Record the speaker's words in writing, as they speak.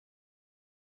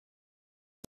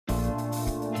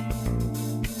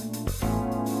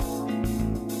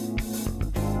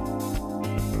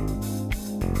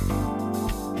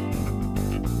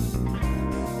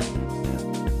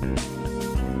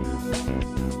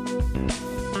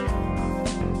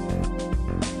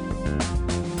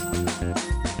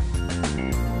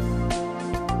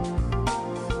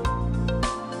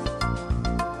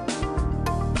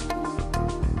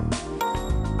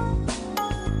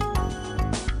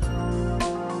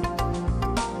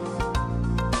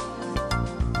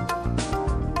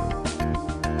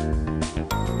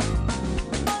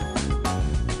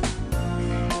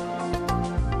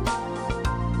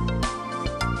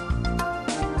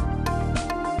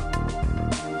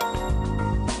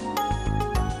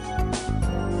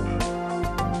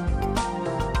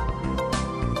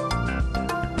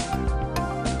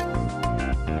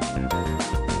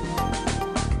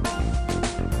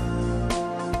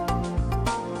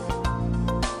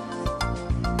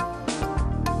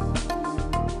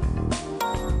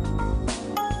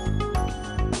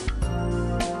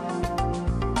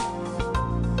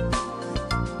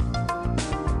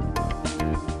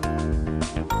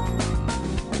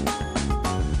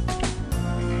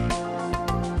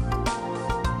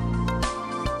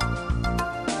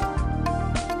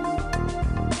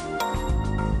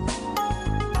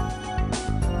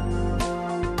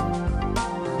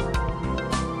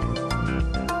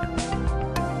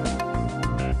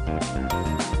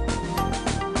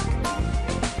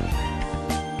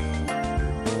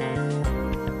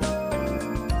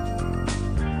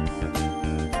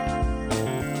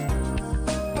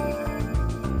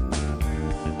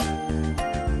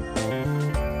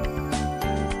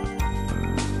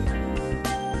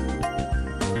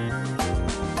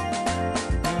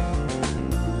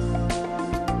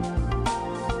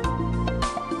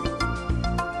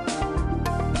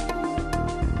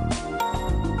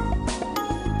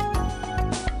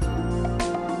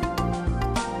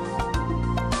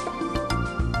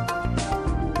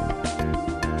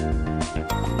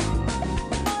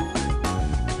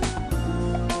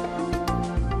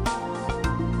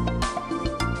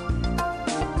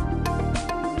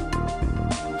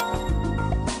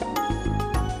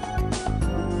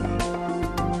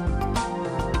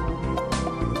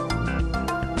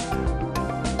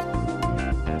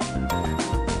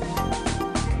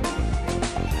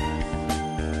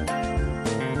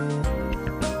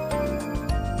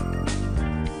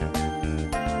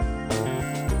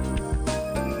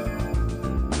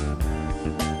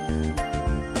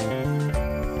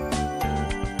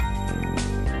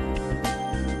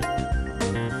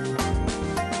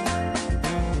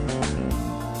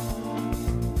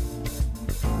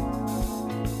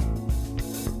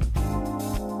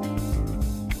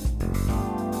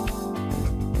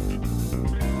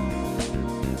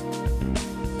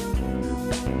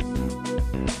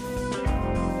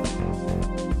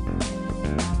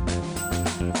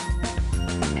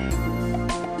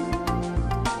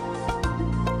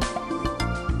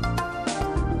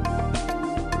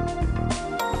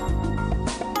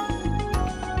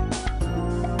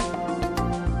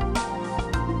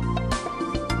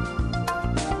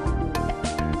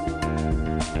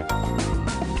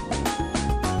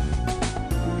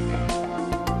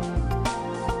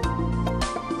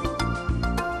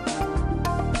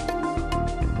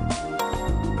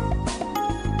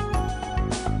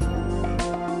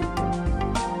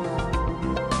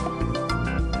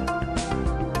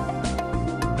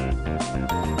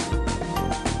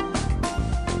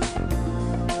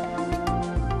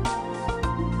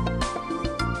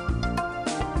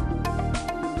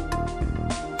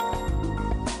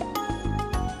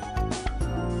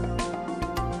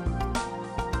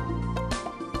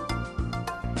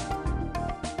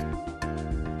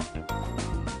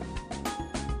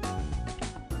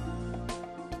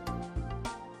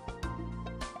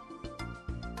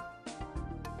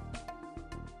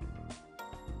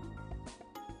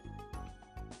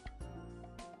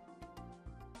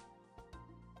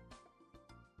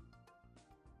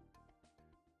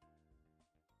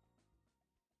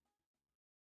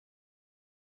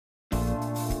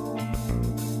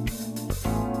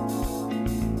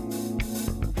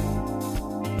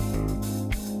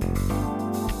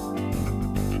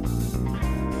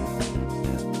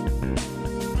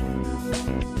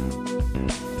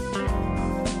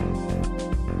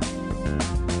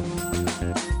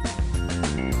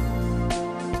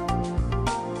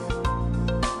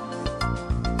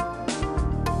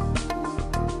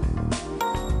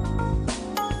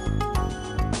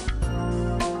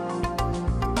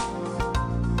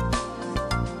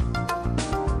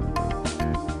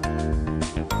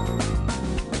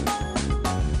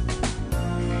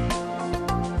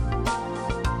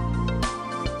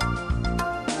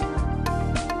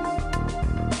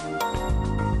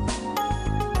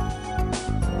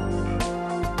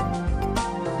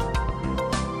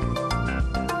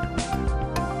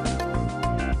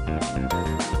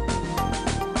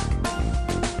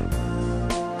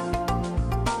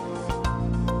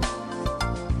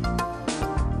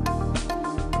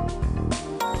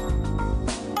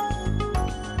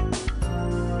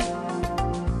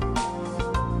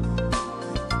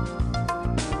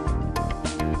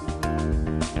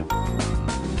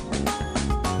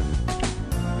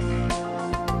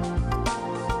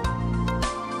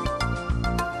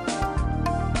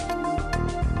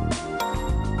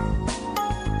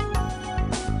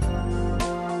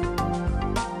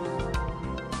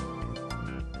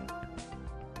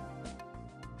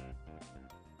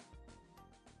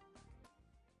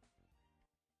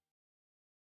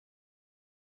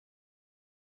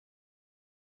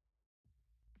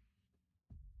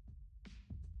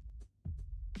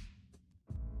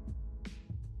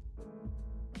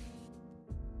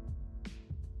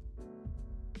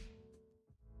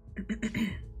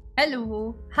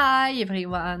Hello. Hi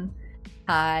everyone.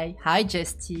 Hi. Hi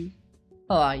Jesty.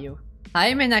 How are you?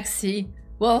 Hi Menaxi.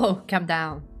 Whoa, calm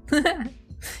down.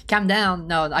 Calm down.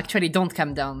 No, actually don't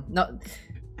calm down. No,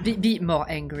 be more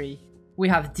angry. We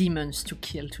have demons to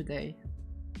kill today.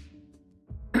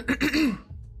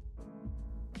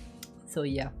 So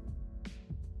yeah.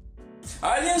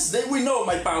 Aliens, they will know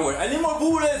my power. I need more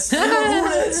bullets! I need more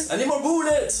bullets! I need more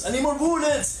bullets! I need more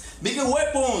bullets! Bigger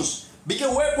weapons! Bigger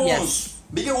weapons! Yes.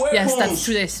 Bigger weapons! Yes, that's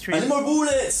today's stream. I need more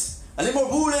bullets! I need more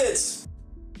bullets!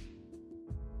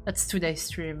 That's today's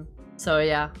stream. So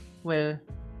yeah, we'll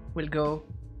go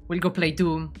play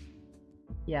Doom.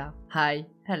 Yeah. Hi.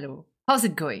 Hello. How's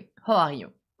it going? How are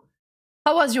you?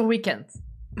 How was your weekend?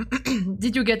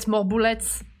 Did you get more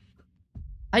bullets?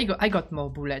 I got more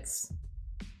bullets.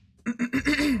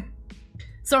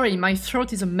 Sorry, my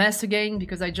throat is a mess again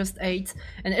because I just ate,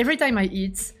 and every time I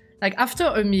eat, like after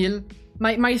a meal,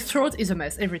 my throat is a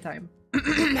mess every time.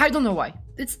 I don't know why.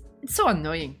 It's so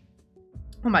annoying.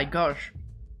 Oh my gosh.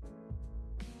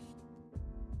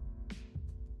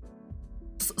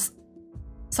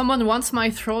 Someone wants my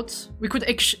throat? We could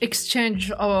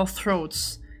exchange our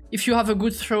throats. If you have a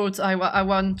good throat, I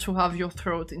want to have your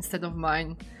throat instead of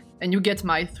mine. And you get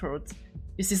my throat.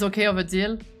 This is okay of a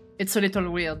deal? It's a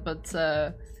little weird, but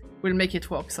we'll make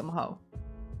it work somehow.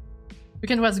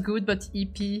 Weekend was good, but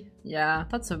EP, yeah,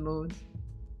 that's a mood.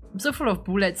 I'm so full of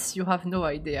bullets, you have no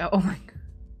idea. Oh my god.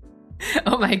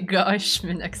 Oh my gosh,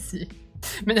 Menaxi.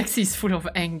 Menaxi is full of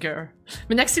anger.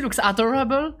 Menaxi looks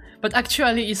adorable, but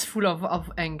actually is full of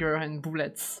anger and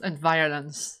bullets and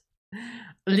violence.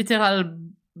 Literal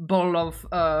ball of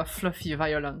fluffy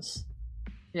violence.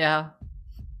 Yeah.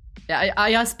 Yeah, I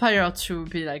aspire to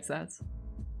be like that.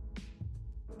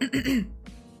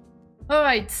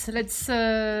 Alright, let's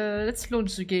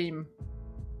launch the game.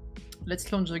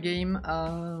 Let's launch the game.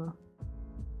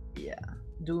 Yeah,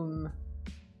 Doom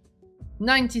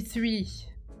 93.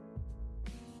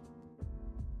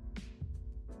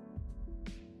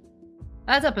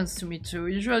 That happens to me too.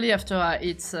 Usually after I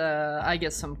eat, I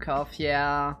get some cough.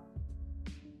 Yeah.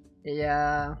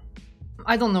 Yeah.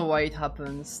 I don't know why it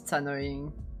happens. It's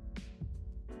annoying.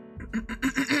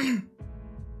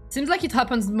 Seems like it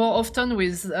happens more often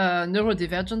with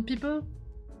neurodivergent people,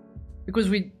 because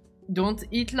we don't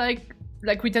eat like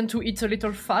we tend to eat a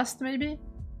little fast, maybe?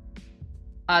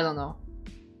 I don't know.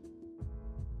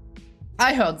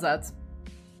 I heard that.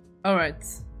 Alright.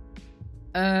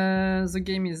 The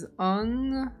game is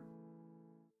on.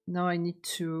 Now I need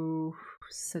to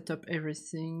set up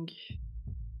everything.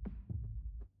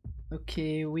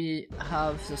 Okay, we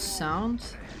have the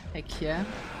sound. Heck yeah.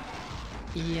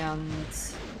 And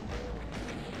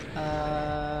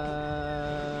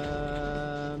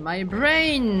my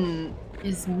brain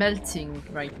is melting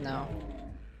right now.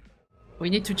 We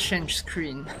need to change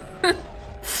screen.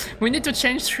 We need to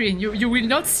change screen. You will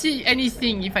not see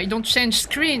anything if I don't change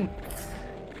screen.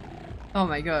 Oh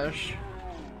my gosh.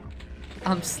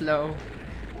 I'm slow.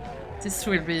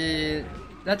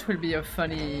 That will be a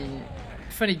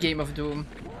funny game of Doom.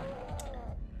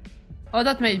 Oh,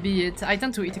 that may be it. I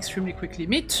tend to eat extremely quickly.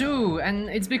 Me too! And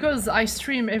it's because I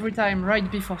stream every time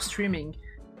right before streaming.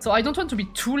 So I don't want to be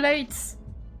too late.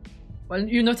 Well,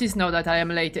 you notice now that I am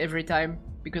late every time,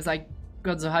 because I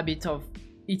got the habit of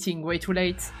eating way too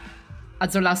late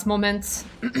at the last moment.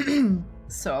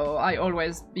 So I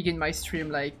always begin my stream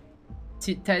like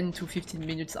 10 to 15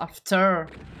 minutes after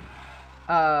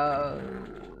the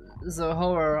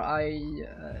hour I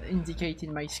indicate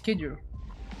in my schedule.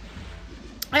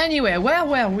 Anyway, where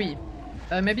were we?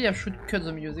 Maybe I should cut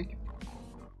the music.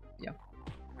 Yeah.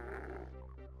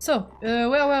 So,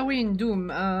 where were we in Doom?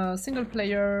 Single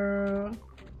player...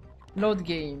 Load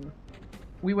game.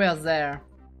 We were there.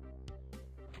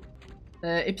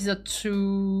 Episode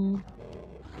 2...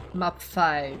 Map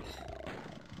 5.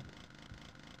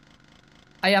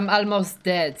 I am almost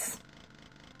dead.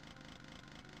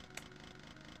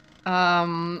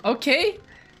 Okay.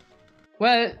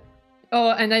 Well...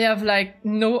 Oh, and I have like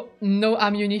no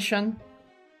ammunition.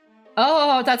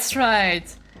 Oh, that's right.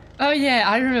 Oh yeah,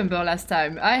 I remember last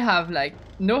time. I have like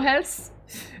no health,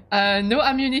 no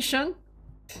ammunition.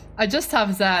 I just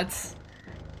have that.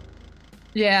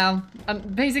 Yeah, I'm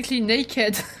basically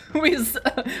naked with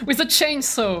a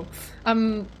chainsaw.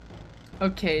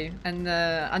 Okay, and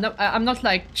I'm not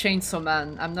like Chainsaw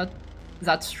Man. I'm not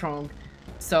that strong.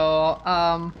 So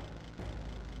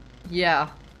yeah.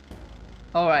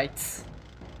 Alright.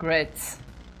 Great.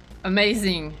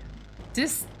 Amazing.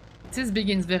 This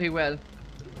begins very well.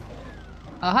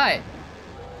 Ah, hi.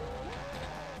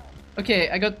 Okay,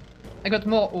 I got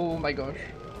more. Oh my gosh.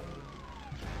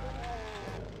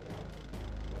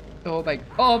 Oh my...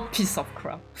 Oh, piece of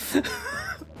crap.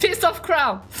 Piece of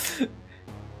crap!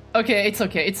 Okay, it's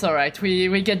okay, it's alright.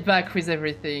 We get back with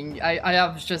everything. I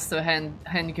have just a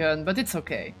handgun, but it's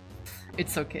okay.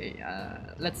 It's okay.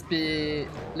 Let's be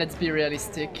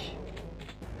realistic.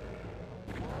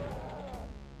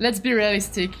 Let's be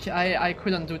realistic. I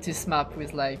couldn't do this map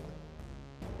with like...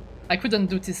 I couldn't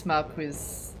do this map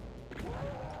with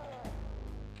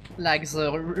like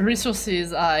the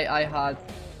resources I had.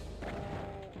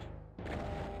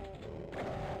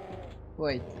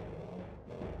 Wait.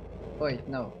 Wait,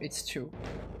 no, it's 2.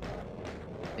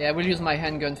 Yeah, I will use my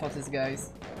handgun for these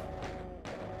guys.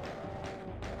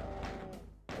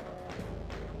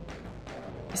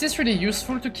 Is this really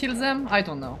useful to kill them? I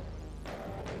don't know.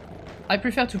 I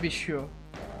prefer to be sure.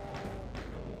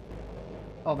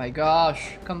 Oh my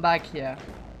gosh, come back here.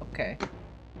 Okay.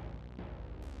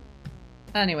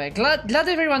 Anyway, glad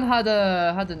everyone had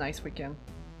a nice weekend.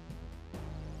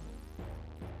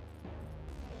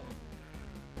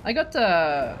 I got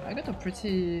a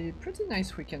pretty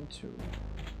nice weekend too.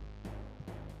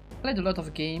 Played a lot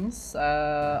of games.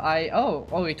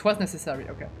 Oh, it was necessary.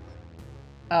 Okay.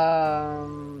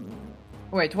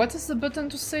 Wait, what is the button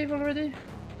to save already?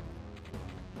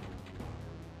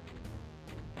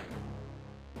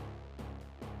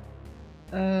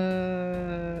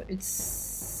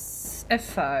 It's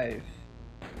F5.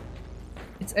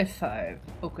 It's F5.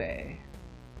 Okay.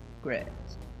 Great.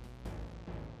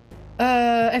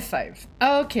 F5.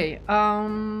 Okay.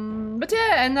 But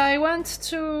yeah, and I went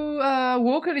to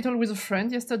walk a little with a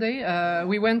friend yesterday.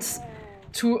 We went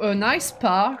to a nice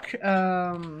park,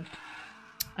 and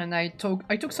I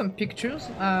took some pictures.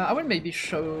 I will maybe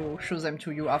show them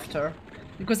to you after,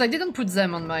 because I didn't put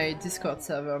them on my Discord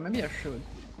server. Maybe I should.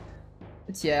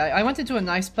 But yeah, I went into a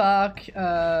nice park.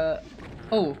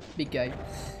 Oh, big guy.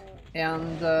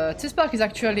 And this park is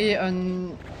actually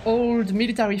an old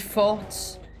military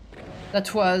fort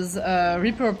that was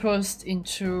repurposed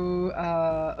into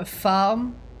a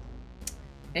farm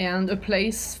and a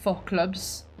place for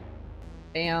clubs.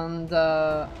 And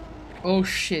oh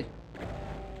shit.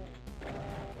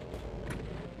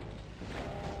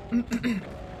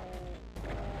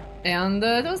 And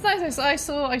that was nice. I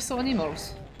saw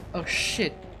animals. Oh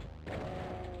shit.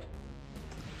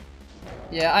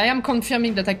 Yeah, I am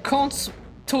confirming that I can't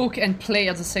talk and play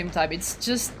at the same time. It's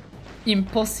just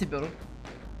impossible.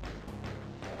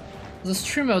 The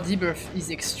streamer debuff is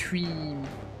extreme.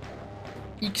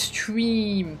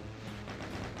 Extreme.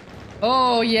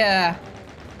 Oh yeah.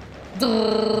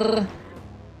 Drrr.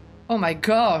 Oh my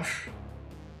gosh.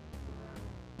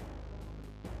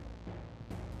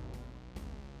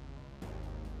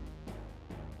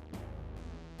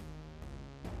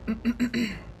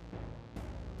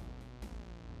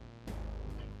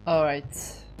 Alright.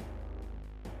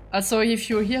 So if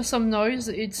you hear some noise,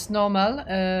 it's normal.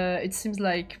 It seems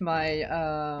like my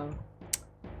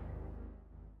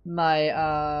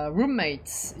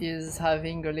roommate is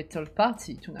having a little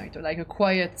party tonight, or like a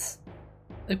quiet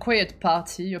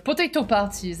party, a potato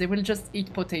party. They will just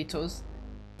eat potatoes.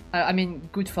 I mean,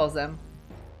 good for them.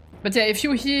 But yeah, if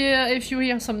you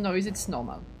hear some noise, it's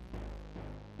normal.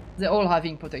 They're all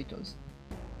having potatoes.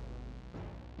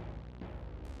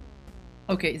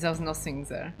 Okay, there's nothing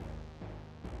there.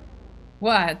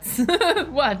 What?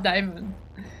 What, Diamond?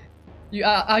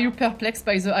 Are you perplexed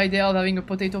by the idea of having a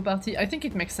potato party? I think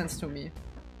it makes sense to me.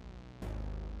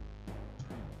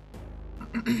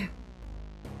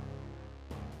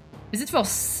 Is it for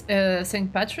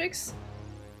St. Patrick's?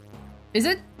 Is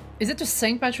it a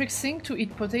St. Patrick's thing to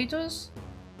eat potatoes?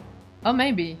 Oh,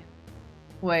 maybe.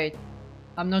 Wait,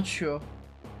 I'm not sure.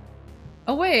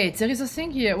 Oh wait, there is a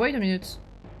thing here. Wait a minute.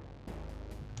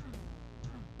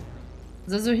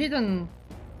 There's a hidden...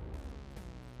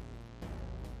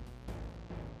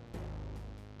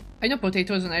 I know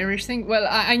potato is an Irish thing. Well,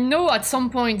 I know at some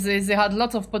point they had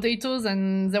lots of potatoes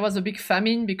and there was a big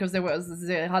famine because they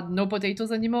had no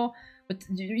potatoes anymore. But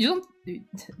you don't...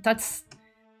 That's...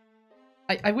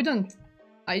 I wouldn't...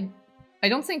 I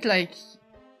don't think like...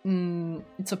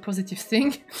 it's a positive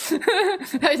thing.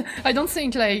 I don't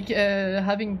think like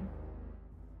having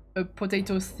a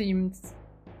potato-themed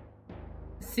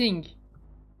thing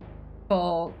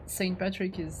for St.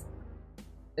 Patrick is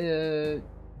a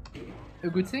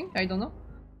good thing. I don't know.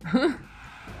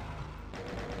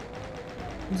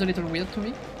 It's a little weird to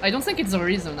me. I don't think it's the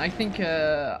reason. I think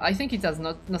it has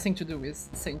nothing to do with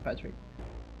St. Patrick.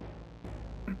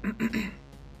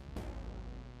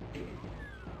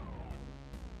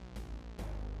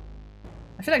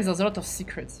 I feel like there's a lot of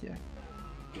secrets here.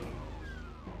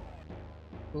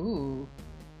 Ooh.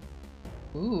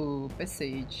 Ooh,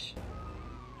 passage.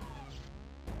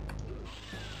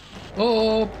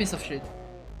 Oh, piece of shit.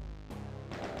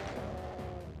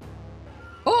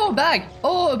 Oh, bag!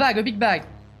 Oh, a bag, a big bag.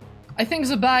 I think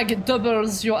the bag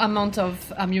doubles your amount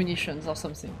of ammunitions or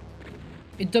something.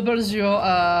 It doubles your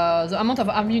the amount of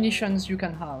ammunitions you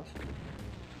can have.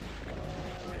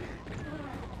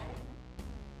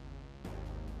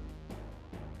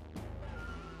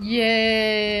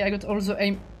 Yay! I got all the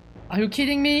aim. Are you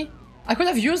kidding me? I could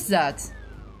have used that.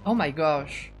 Oh my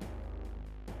gosh.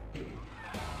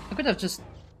 I could have just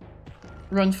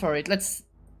run for it. Let's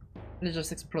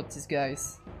just explode these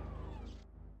guys.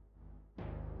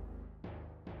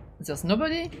 There's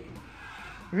nobody?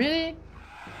 Really?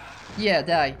 Yeah,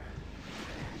 die.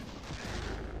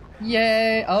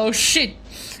 Yay! Oh shit!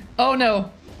 Oh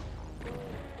no!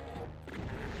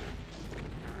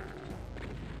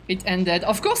 It ended.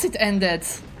 Of course it ended!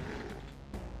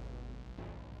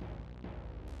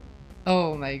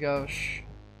 Oh my gosh.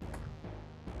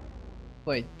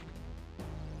 Wait.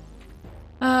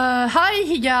 Hi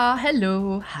Higa!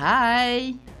 Hello!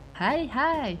 Hi!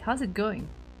 Hi! How's it going?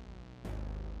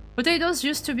 Potatoes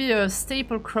used to be a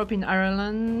staple crop in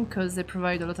Ireland because they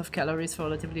provide a lot of calories for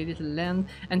relatively little land,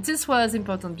 and this was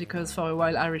important because for a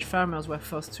while Irish farmers were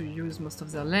forced to use most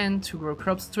of their land to grow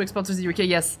crops to export to the UK.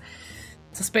 Yes,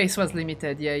 the space was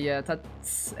limited. Yeah.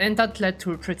 That led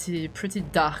to a pretty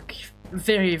dark,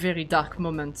 very dark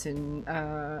moment in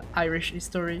Irish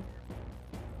history.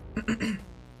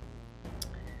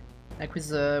 Like with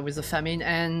the famine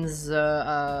and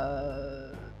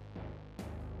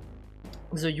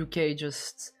the UK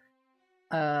just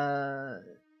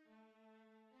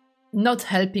not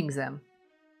helping them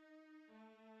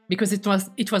because it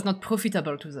was not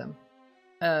profitable to them.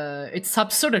 It's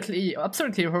absolutely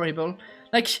horrible,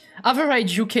 like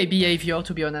average UK behavior,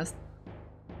 to be honest.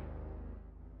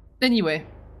 Anyway,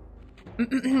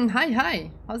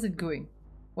 hi, how's it going?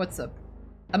 What's up?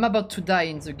 I'm about to die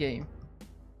in the game.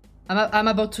 I'm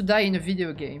about to die in a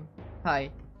video game.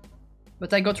 Hi,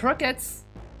 but I got rockets.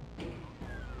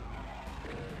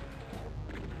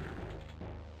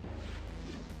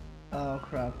 Oh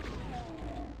crap.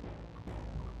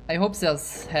 I hope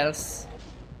there's health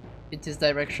in this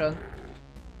direction.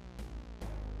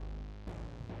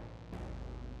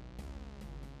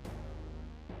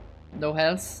 No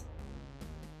health.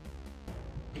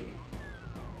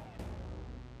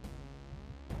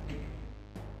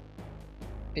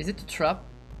 Is it a trap?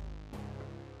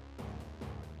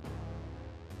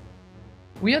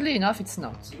 Weirdly enough, it's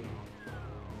not.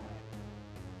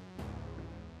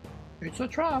 It's a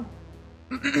trap.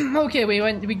 Okay,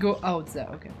 we go out there,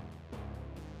 okay.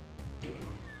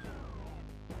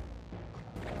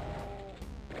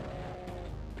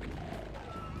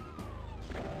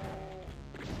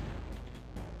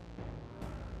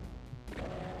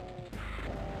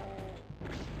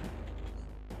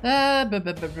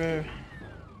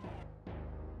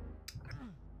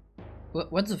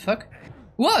 What the fuck?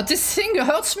 What? This thing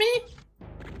hurts me?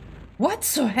 What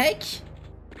the heck?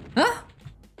 Huh?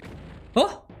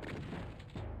 Oh?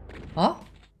 Oh?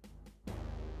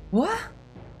 What?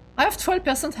 I have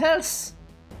 12% health.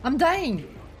 I'm dying.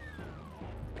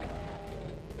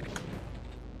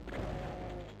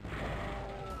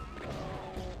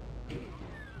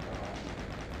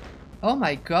 Oh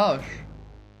my gosh.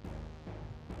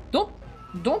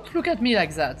 Don't look at me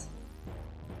like that.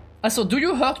 Also, do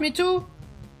you hurt me too?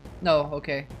 No,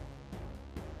 okay.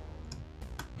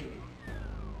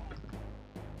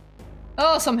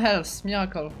 Oh, some health.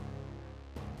 Miracle.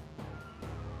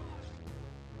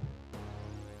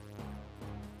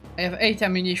 I have 8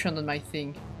 ammunition on my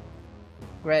thing.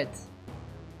 Great.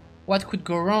 What could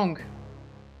go wrong?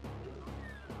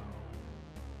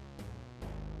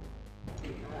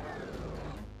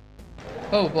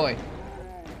 Oh boy.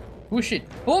 Oh shit.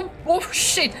 Oh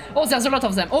shit. Oh, there's a lot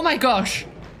of them. Oh my gosh.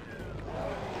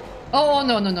 Oh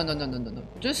no.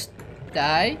 Just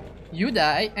die. You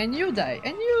die. And you die.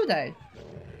 And you die.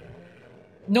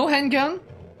 No handgun.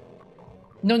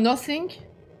 No nothing.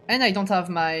 And I don't have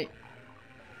my...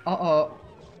 Uh-oh.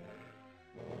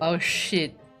 Oh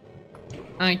shit.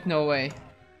 Ain't no way.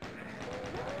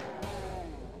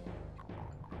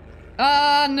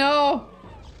 Ah no.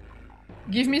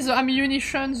 Give me the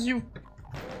ammunitions, you...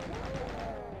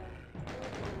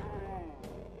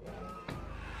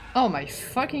 Oh my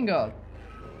fucking god.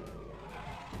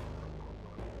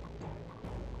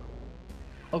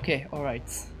 Okay, alright.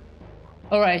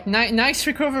 Alright, nice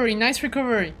recovery, nice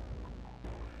recovery.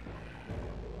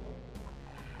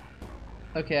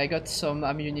 Okay, I got some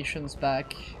ammunitions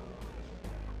back.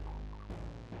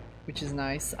 Which is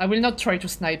nice. I will not try to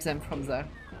snipe them from there.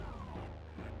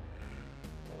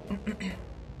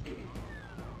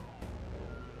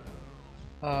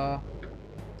 Okay.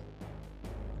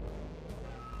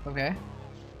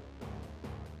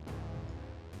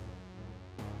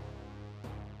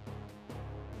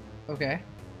 Okay.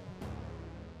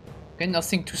 Okay,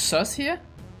 nothing too sus here.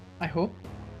 I hope.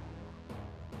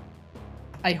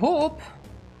 I hope.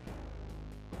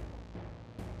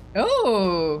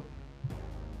 Oh!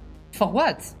 For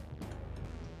what?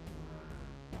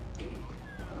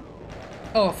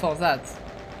 Oh, for that.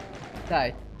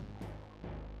 Die.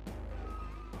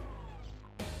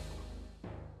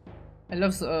 I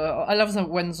love the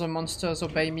when the monsters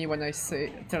obey me when I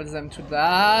tell them to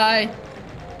die.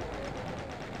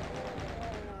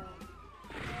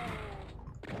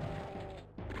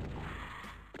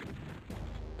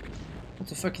 What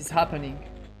the fuck is happening?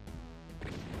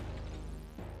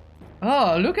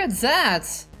 Oh, look at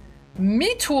that!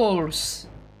 Meat walls!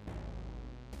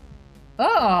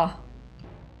 Oh!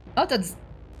 Oh, this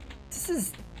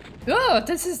is... Oh,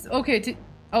 this is... Okay,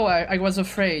 oh, I was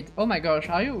afraid. Oh my gosh,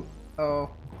 are you... Oh.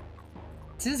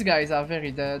 These guys are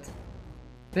very dead.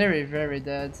 Very, very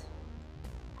dead.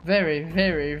 Very,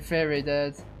 very, very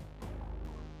dead.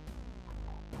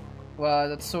 Wow,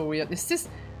 that's so weird. Is this...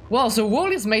 Wow, the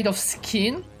wall is made of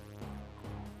skin?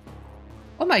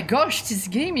 Oh my gosh, this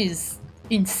game is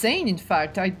insane, in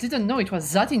fact. I didn't know it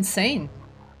was that insane.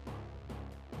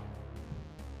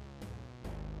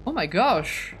 Oh my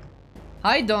gosh.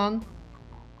 Hi, Dawn.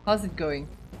 How's it going?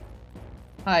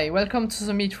 Hi, welcome to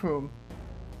the meat room.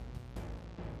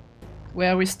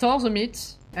 Where we store the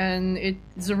meat, and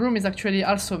the room is actually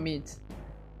also meat.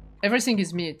 Everything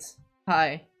is meat.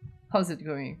 Hi. How's it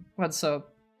going? What's up?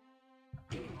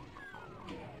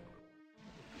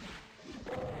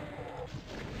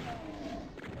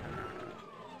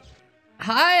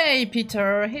 Hi,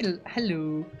 Peter. Hello.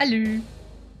 Hello.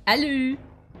 Hello.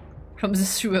 From the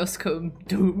sewers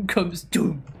comes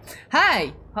doom.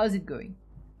 Hi. How's it going?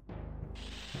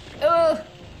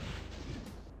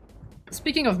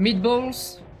 Speaking of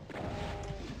meatballs.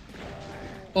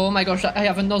 Oh my gosh, I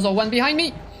have another one behind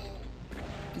me.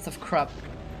 Piece of crap.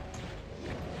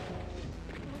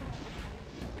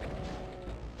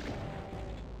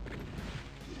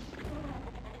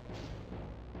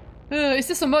 Is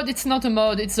this a mod? It's not a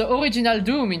mod, it's the original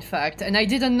Doom, in fact, and I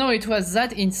didn't know it was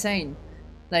that insane.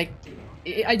 Like,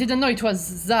 I didn't know it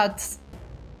was that...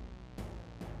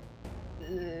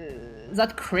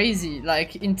 that crazy,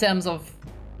 like, in terms of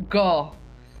gore.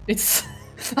 It's...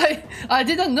 I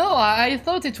didn't know, I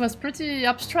thought it was pretty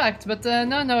abstract, but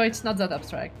no, it's not that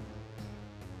abstract.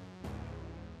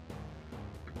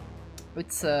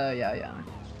 It's, yeah.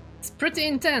 It's pretty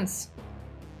intense.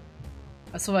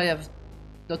 So I have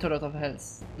not a lot of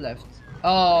health left.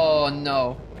 Oh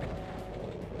no.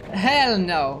 Hell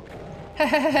no.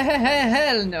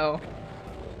 Hell no.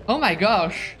 Oh my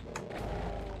gosh.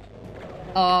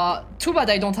 Too bad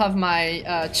I don't have my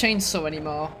chainsaw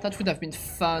anymore. That would have been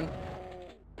fun.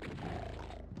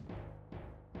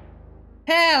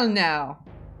 Hell no.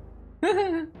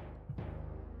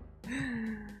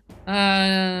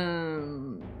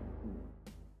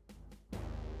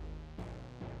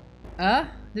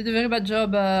 Did a very bad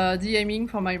job DMing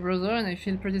for my brother, and I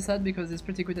feel pretty sad because he's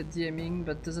pretty good at DMing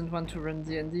but doesn't want to run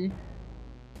D&D.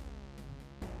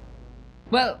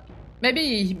 Well,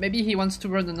 maybe he wants to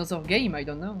run another game, I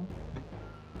don't know.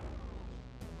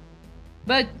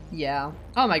 But yeah,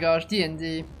 oh my gosh,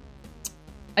 D&D.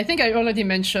 I think I already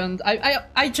mentioned,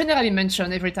 I generally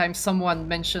mention every time someone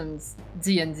mentions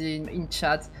D&D in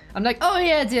chat. I'm like, oh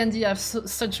yeah, D&D, I have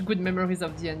such good memories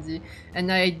of D&D, and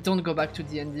I don't go back to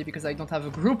D&D because I don't have a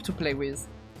group to play with.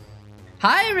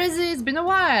 Hi Rizzy, it's been a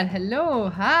while. Hello,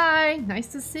 hi, nice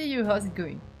to see you. How's it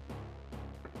going?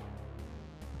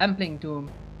 I'm playing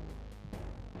Doom.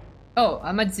 Oh,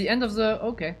 I'm at the end of the...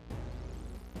 okay.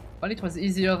 Well, it was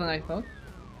easier than I thought.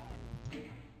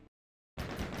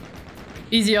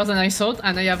 Easier than I thought,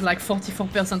 and I have like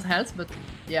 44% health, but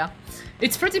yeah.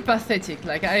 It's pretty pathetic,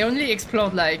 like I only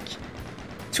explored like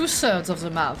 2/3 of the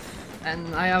map,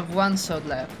 and I have 1/3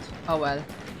 left. Oh well.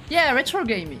 Yeah, retro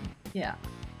gaming, yeah.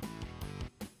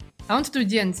 I want to do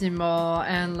D&D more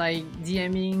and like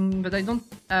DMing, but I don't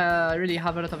really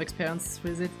have a lot of experience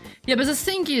with it. Yeah, but the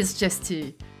thing is,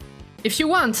 Jesty, if you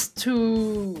want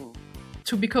to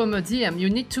become a DM, you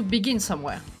need to begin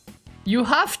somewhere. You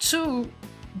have to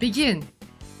begin.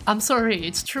 I'm sorry,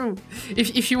 it's true.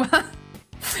 If you want,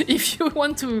 if you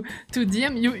want to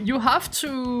DM, you have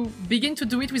to begin to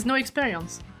do it with no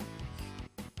experience.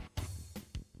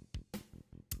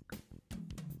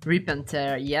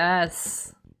 Repenter,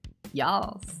 yes.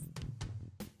 Yes.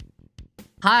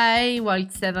 Hi,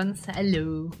 White Sevens,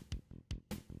 hello.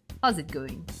 How's it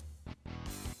going?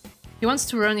 He wants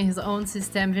to run his own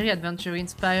system, very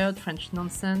adventure-inspired, French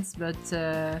nonsense, but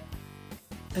a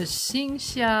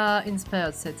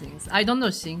Xingxia-inspired settings. I don't know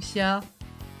Xingxia,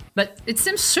 but it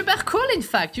seems super cool, in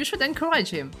fact. You should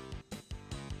encourage him.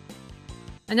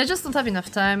 And I just don't have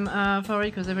enough time for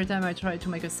it, because every time I try to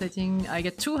make a setting, I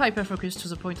get too hyper-focused to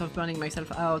the point of burning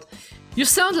myself out. You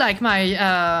sound like my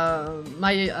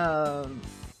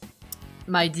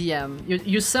DM.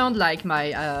 You sound like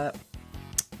my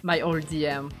my old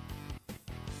DM.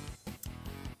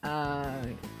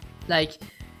 Like,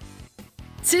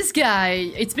 this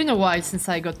guy, it's been a while since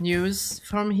I got news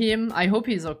from him. I hope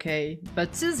he's okay.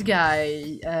 But this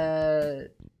guy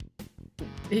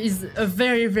is a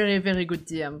very, very, very good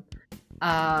DM.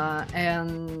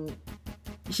 And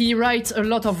he writes a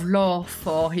lot of lore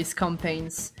for his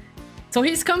campaigns. So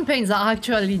his campaigns are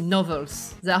actually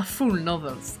novels. They are full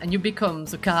novels. And you become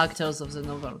the characters of the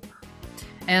novel.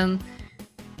 And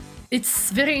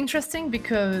it's very interesting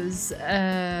because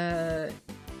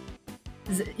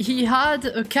he had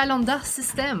a calendar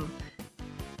system,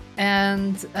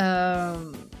 and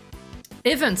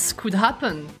events could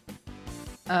happen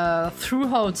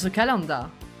throughout the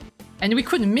calendar, and we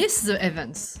could miss the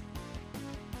events.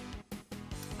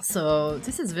 So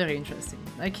this is very interesting.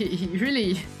 Like he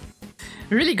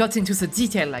really got into the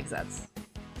detail like that.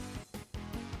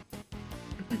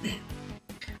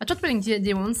 I tried playing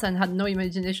D&D once and had no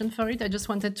imagination for it. I just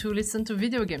wanted to listen to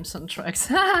video game soundtracks.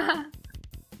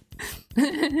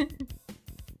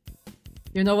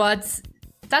 You know what?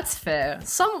 That's fair.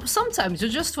 Sometimes you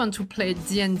just want to play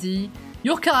D&D.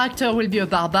 Your character will be a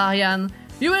barbarian.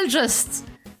 You will just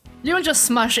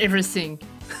smash everything.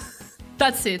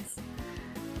 That's it.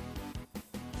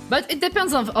 But it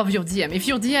depends of your DM. If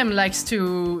your DM likes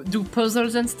to do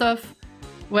puzzles and stuff,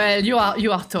 well, you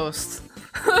are toast.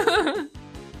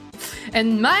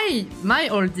 And my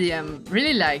old DM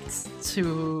really liked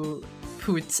to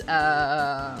put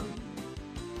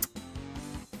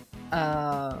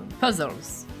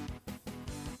puzzles.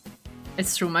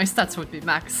 It's true, my stats would be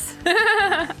max.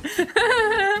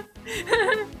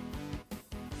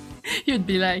 You'd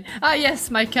be like, ah yes,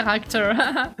 my character.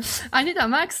 I need a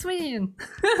max win.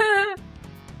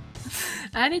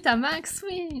 I need a max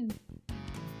win.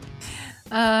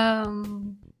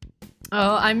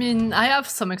 Oh, I mean, I have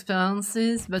some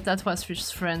experiences, but that was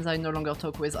with friends I no longer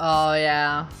talk with. Oh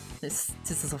yeah, this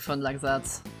is often like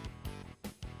that.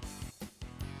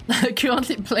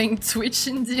 Currently playing Twitch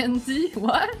in D&D?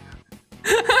 What?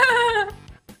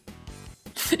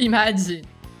 Imagine.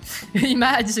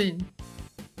 Imagine.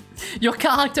 Your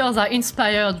characters are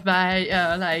inspired by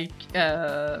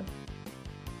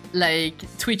like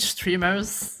Twitch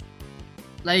streamers.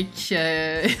 Like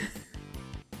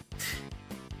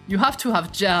you have to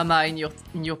have Jerma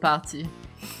in your party.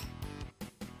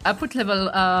 I put level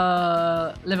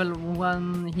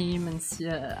 1 him and see.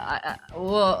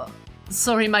 Oh,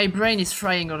 sorry, my brain is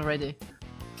frying already.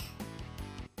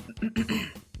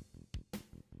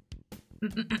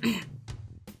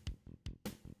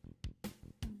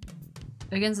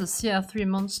 Against the CR3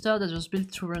 monster that was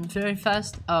built to run very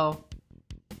fast. Oh.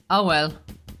 Oh well.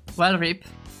 Well, rip.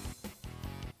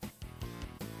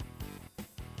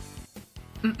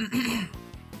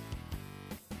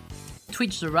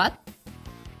 Twitch the rat?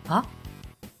 Huh?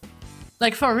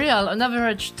 Like for real, an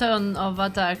average turn of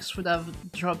attacks would have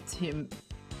dropped him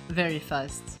very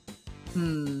fast.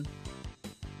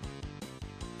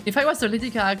 If I was the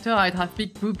leading character, I'd have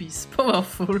big boobies.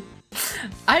 Powerful.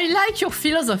 I like your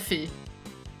philosophy.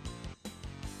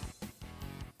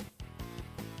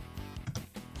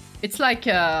 It's like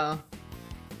in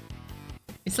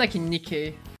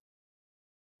Nikkei.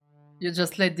 You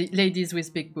just let the ladies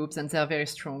with big boobs and they're very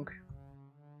strong.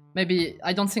 Maybe,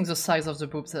 I don't think the size of the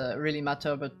boobs really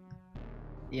matter, but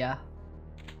yeah.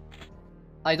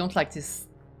 I don't like this.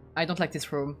 I don't like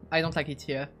this room. I don't like it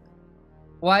here.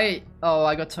 Why? Oh,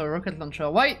 I got a rocket launcher.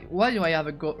 Why do I have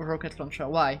a rocket launcher?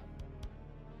 Why?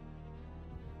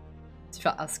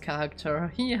 Tifa as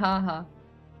character. Hee ha ha.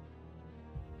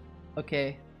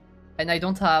 Okay. And I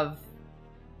don't have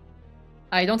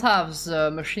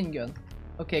the machine gun.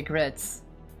 Okay, great.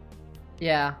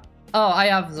 Yeah. Oh, I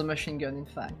have the machine gun, in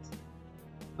fact.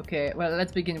 Okay, well,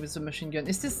 let's begin with the machine gun.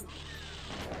 Is this...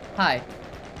 Hi.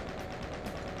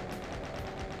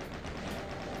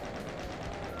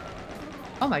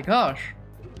 Oh my gosh.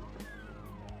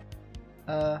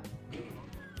 Oh,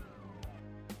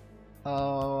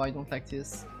 I don't like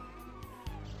this.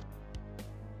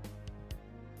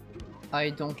 I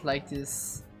don't like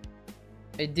this.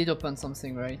 It did open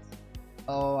something, right?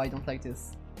 Oh, I don't like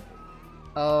this.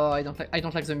 Oh, I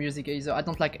don't like the music either. I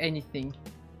don't like anything.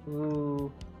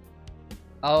 Ooh.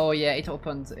 Oh yeah, it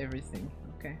opened everything.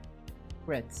 Okay.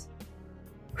 Great.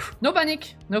 No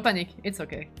panic! No panic. It's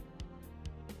okay.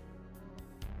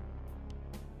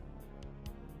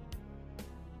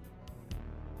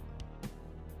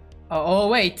 Oh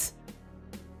wait!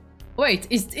 Wait,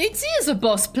 it is a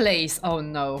boss place! Oh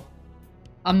no.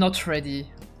 I'm not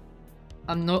ready.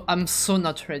 I'm so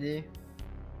not ready.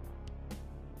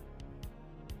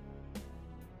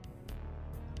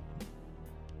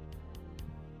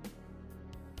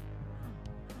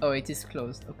 Oh, it is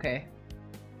closed. Okay.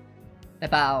 The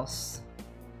boss.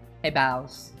 Hey,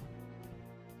 boss.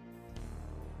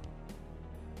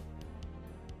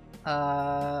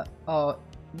 Oh,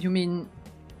 you mean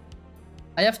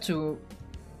I have to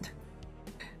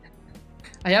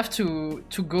I have to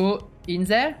go in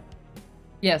there?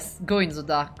 Yes, go in the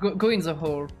dark. Go in the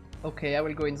hole. Okay, I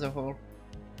will go in the hole.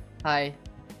 Hi.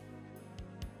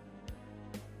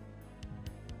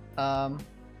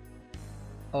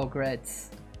 Oh, great.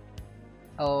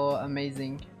 Oh,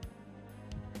 amazing.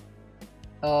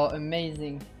 Oh,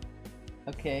 amazing.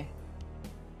 Okay.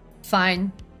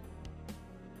 Fine.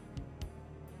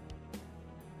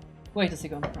 Wait a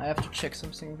second. I have to check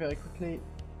something very quickly.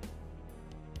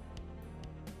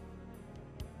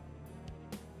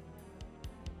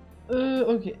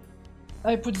 Okay.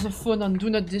 I put the phone on Do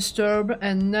Not Disturb,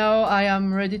 and now I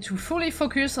am ready to fully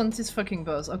focus on this fucking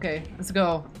boss. Okay, let's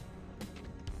go.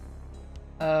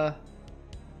 I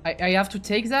have to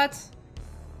take that?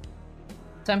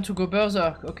 Time to go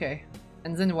berserk, okay.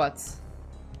 And then what?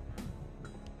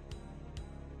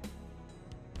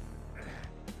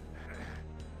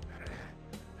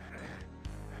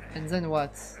 And then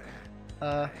what?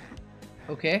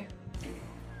 Okay.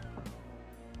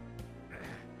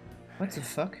 What the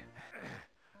fuck?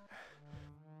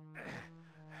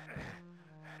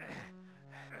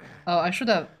 Oh, I should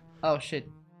have... Oh, shit.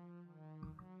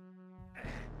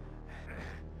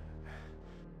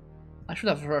 I should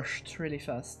have rushed really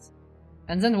fast.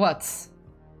 And then what?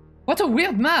 What a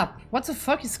weird map! What the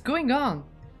fuck is going on?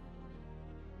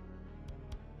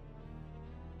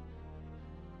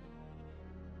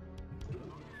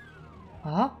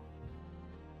 Huh?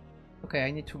 Okay,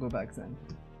 I need to go back then.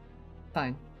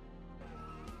 Fine.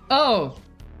 Oh!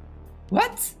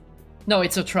 What? No,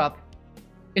 it's a trap.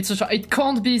 It's a trap. It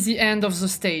can't be the end of the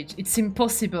stage. It's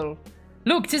impossible.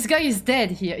 Look, this guy is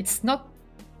dead here. It's not...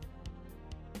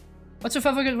 What's your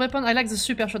favorite weapon? I like the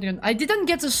super shotgun. I didn't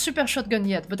get the super shotgun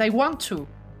yet, but I want to.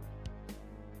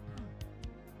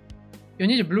 You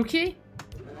need a blue key?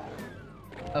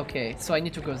 Okay, so I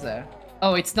need to go there.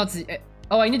 Oh, it's not the...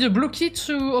 Oh, I need a blue key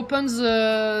to open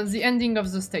the ending of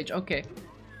the stage. Okay.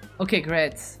 Okay,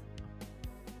 great.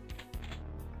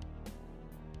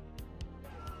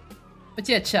 But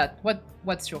yeah, chat,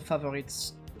 what's your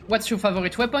favorite? What's your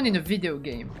favorite weapon in a video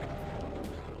game?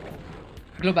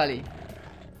 Globally.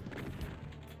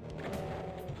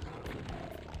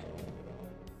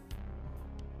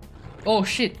 Oh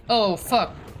shit. Oh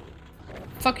fuck.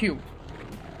 Fuck you.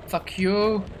 Fuck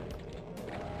you.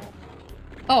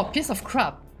 Oh, piece of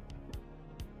crap.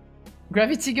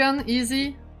 Gravity gun,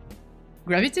 easy.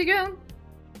 Gravity gun?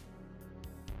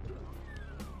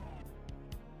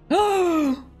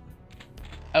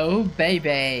 Oh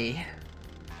baby.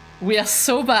 We are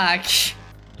so back.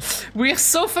 We are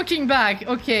so fucking back.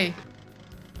 Okay.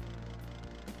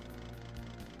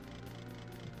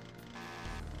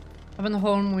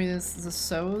 Home with the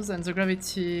Souls and the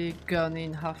Gravity Gun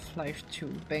in Half-Life 2.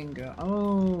 Banger.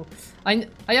 Oh. I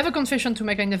have a confession to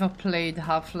make. I never played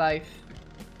Half-Life.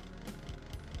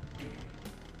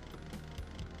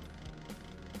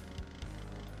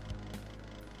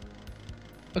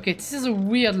 Okay, this is a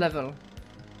weird level.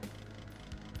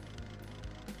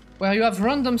 Where you have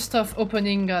random stuff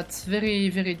opening at very,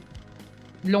 very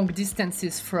long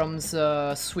distances from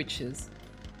the switches.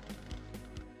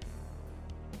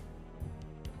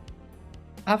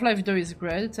 Half-Life 2 is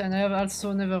great, and I have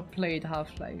also never played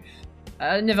Half-Life.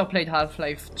 I never played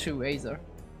Half-Life 2 either.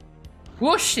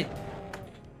 Whoa, shit!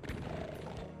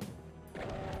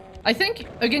 I think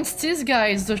against these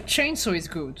guys the chainsaw is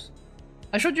good.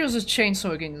 I should use the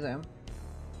chainsaw against them.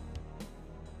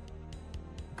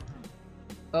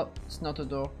 Oh, it's not a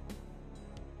door.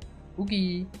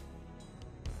 Oogie.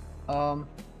 Oh,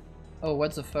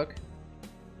 what the fuck?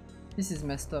 This is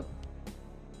messed up.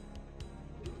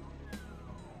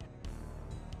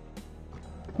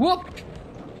 Whoop!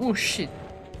 Oh shit.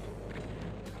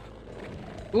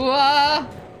 Ooh, ah!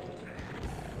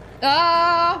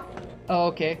 Ah! Oh,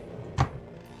 okay.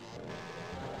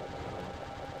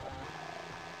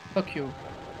 Fuck you.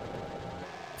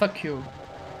 Fuck you.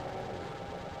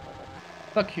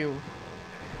 Fuck you.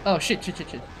 Oh shit, shit, shit,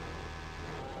 shit.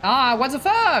 Ah, what the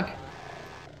fuck?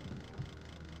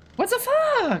 What the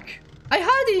fuck? I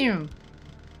had him!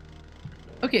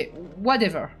 Okay,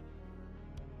 whatever.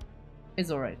 It's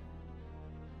alright.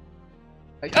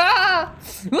 Like, ah!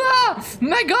 Ah!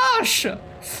 My gosh!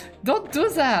 Don't do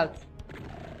that!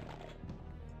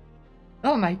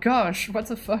 Oh my gosh, what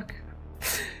the fuck?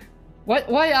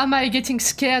 Why am I getting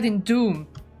scared in Doom?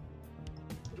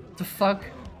 The fuck?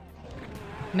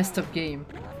 Messed up game.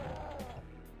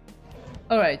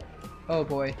 Alright. Oh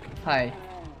boy. Hi.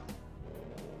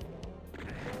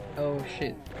 Oh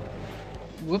shit.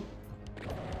 Whoop.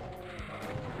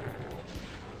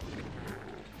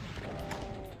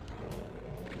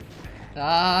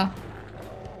 Ah.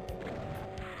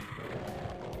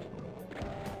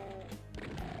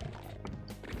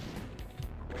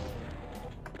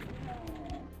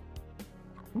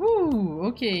 Woo,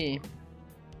 okay.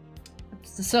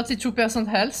 It's 32%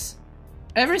 health.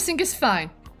 Everything is fine.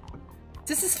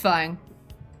 This is fine.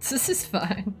 This is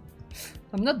fine.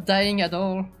 I'm not dying at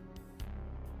all.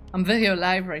 I'm very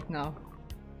alive right now.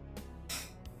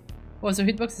 Oh, the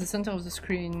hitbox is the center of the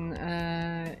screen.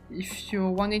 If you're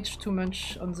 1 inch too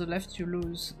much on the left, you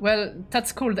lose. Well,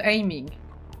 that's called aiming.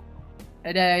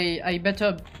 And I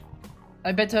better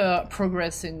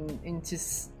progress in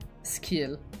this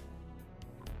skill.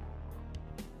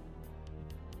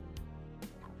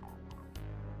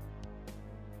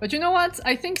 But you know what?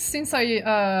 I think since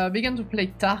I began to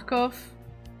play Tarkov...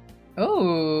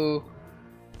 Oh!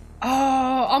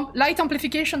 Oh! Light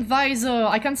amplification visor!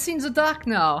 I can see in the dark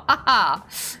now! Haha!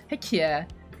 Heck yeah!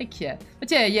 Heck yeah!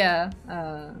 But yeah.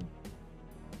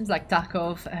 Seems like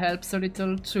Tarkov helps a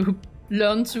little to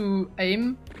learn to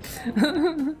aim.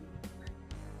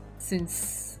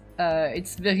 Since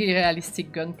it's very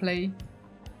realistic gunplay.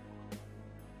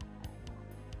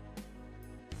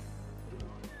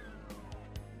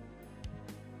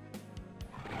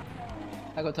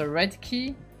 I got a red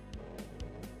key.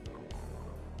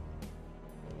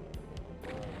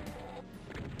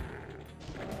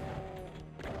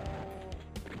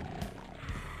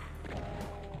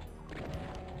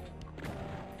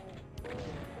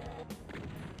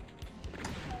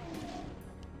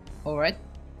 All right.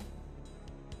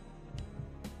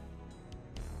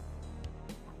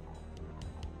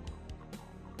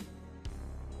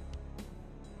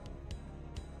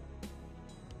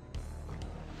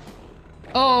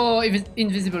 Oh,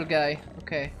 invisible guy.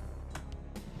 Okay.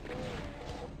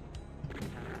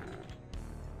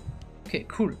 Okay,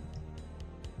 cool.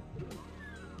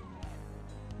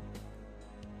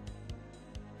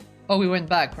 Oh, we went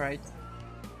back, right?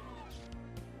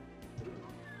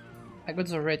 I got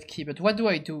the red key, but what do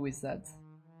I do with that?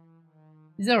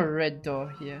 Is there a red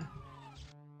door here?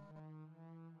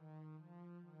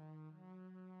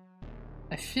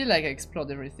 I feel like I explored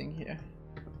everything here.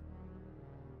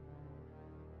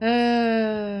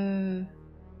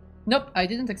 Nope, I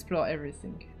didn't explore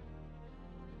everything.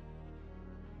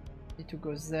 Need to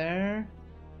go there.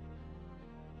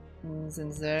 And then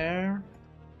there.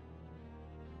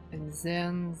 And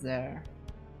then there.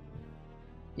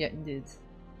 Yeah, indeed.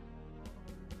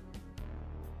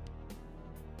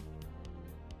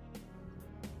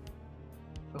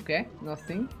 Okay,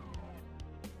 nothing.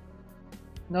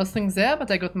 Nothing there, but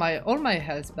I got all my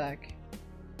health back.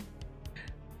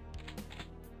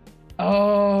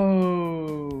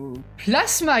 Oh,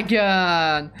 plasma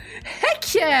gun!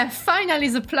 Heck yeah! Finally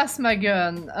the plasma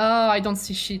gun! Oh, I don't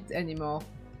see shit anymore.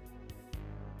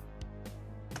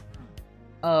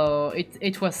 Oh,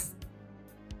 it was...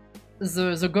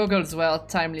 The goggles were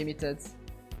time limited.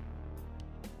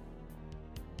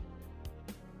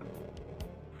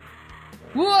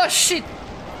 Whoa, shit!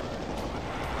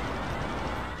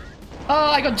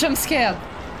 Oh, I got jump scared!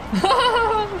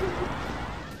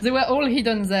 They were all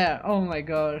hidden there. Oh my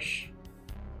gosh.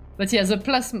 But yeah, the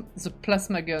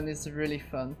plasma gun is really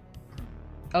fun.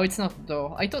 Oh, it's not a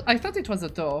door. I thought it was a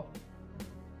door.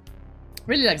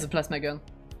 Really like the plasma gun.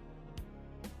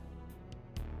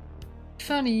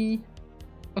 Funny.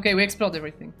 Okay, we explored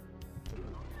everything.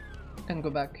 Can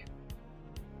go back.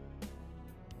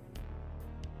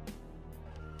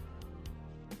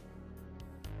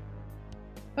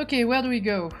 Okay, where do we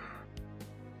go?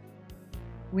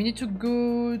 We need to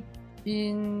go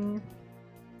in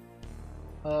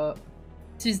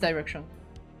this direction.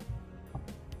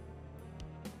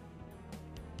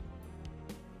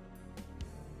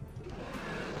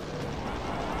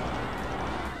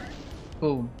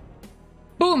 Boom.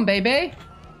 Boom, baby!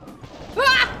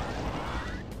 Ah!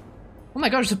 Oh my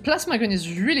gosh, the plasma gun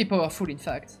is really powerful, in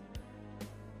fact.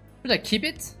 Should I keep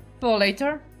it for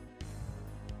later?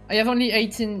 I have only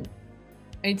 18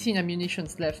 18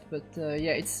 ammunitions left, but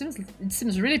yeah, it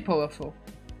seems really powerful.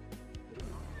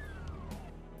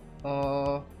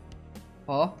 Oh,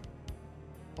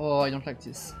 I don't like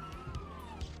this.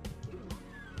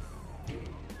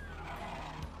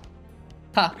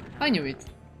 Ha! I knew it.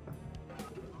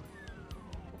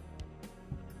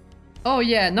 Oh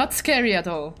yeah, not scary at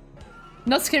all.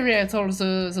 Not scary at all,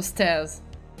 the stairs.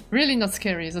 Really not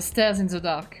scary, the stairs in the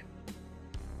dark.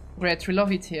 Great, we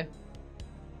love it here.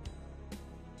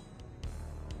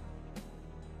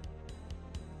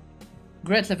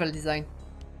 Great level design.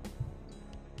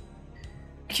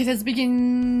 Okay, let's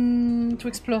begin to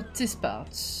explore this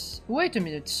part. Wait a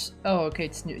minute. Oh, okay,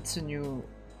 it's new. It's a new.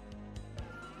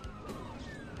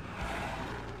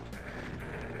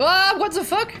 Ah, what the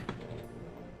fuck?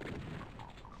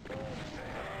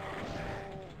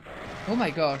 Oh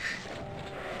my gosh.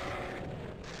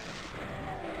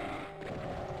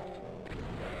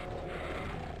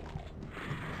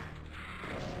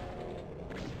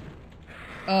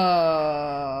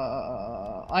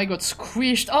 I got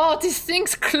squished. Oh, this thing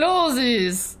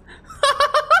closes.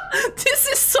 This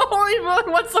is so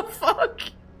horrible. What the fuck?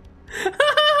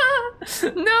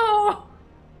 No.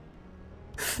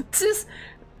 This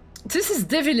is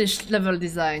devilish level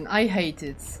design. I hate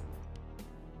it.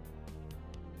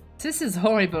 This is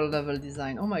horrible level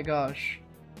design. Oh my gosh.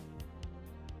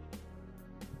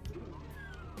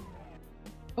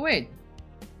 Oh wait.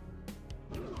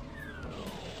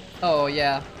 Oh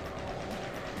yeah.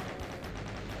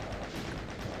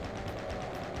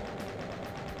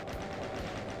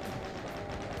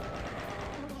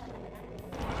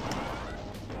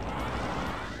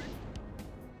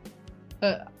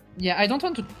 Yeah, I don't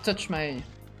want to touch my...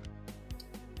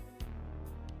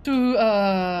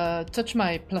 touch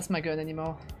my plasma gun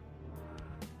anymore.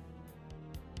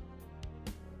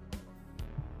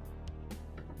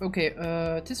 Okay,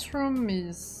 this room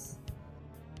is...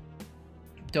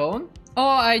 done?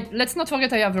 Oh, let's not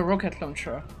forget I have a rocket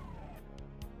launcher.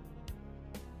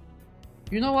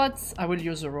 You know what? I will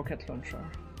use a rocket launcher.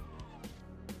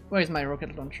 Where is my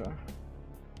rocket launcher?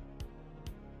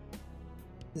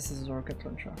 This is a rocket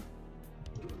launcher.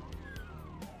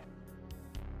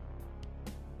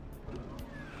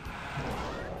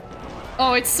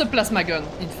 Oh, it's a plasma gun,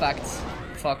 in fact.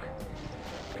 Fuck.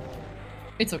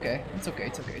 It's okay. It's okay.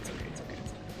 It's okay. It's okay. It's okay.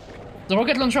 The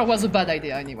rocket launcher was a bad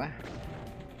idea anyway.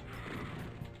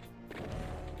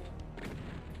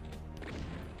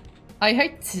 I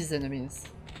hate these enemies.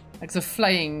 Like the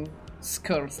flying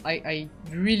skulls. I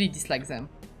really dislike them.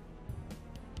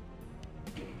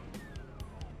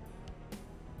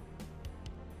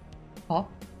 Huh?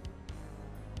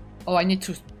 Oh, I need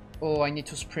to... oh, I need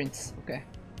to sprint. Okay.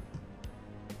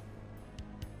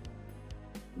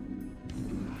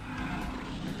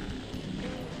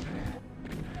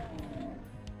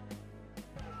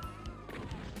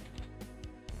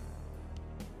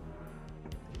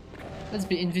 Let's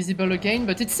be invisible again,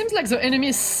 but it seems like the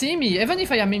enemies see me, even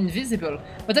if I am invisible.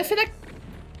 But I feel like...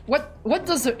 What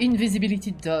does the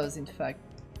invisibility does, in fact?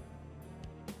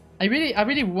 I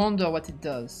really wonder what it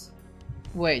does.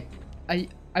 Wait, I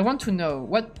want to know.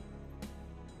 What...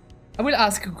 I will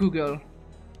ask Google.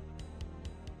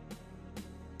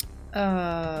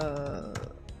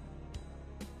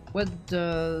 What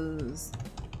does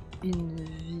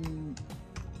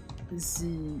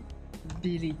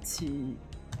invisibility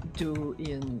do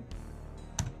in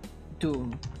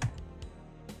Doom?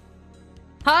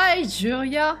 Hi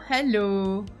Julia,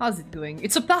 hello. How's it going?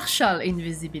 It's a partial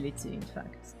invisibility, in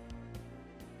fact.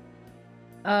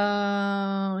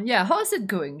 Yeah, how's it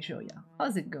going, Julia?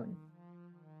 How's it going?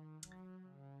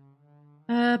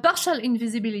 Partial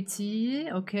invisibility,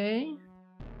 okay.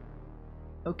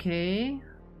 Okay.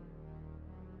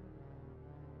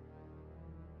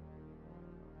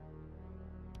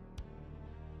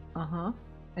 Uh-huh.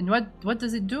 And what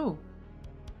does it do?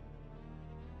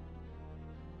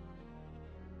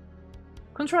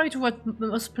 Contrary to what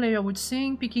most players would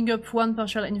think, picking up one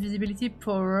partial invisibility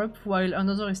power-up while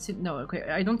another is still... No, okay,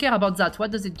 I don't care about that.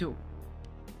 What does it do?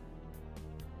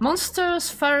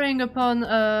 Monsters firing upon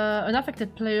an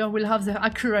affected player will have their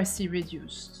accuracy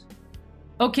reduced.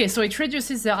 Okay, so it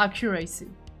reduces their accuracy.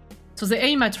 So they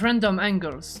aim at random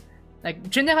angles. Like,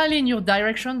 generally in your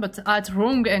direction, but at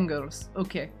wrong angles.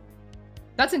 Okay.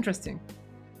 That's interesting.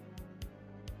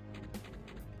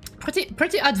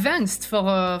 Pretty advanced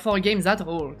for a game that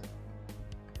old.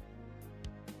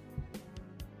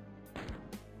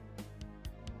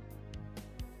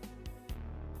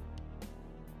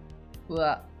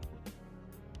 Blah.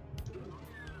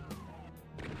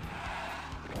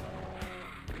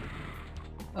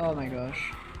 Oh my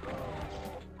gosh.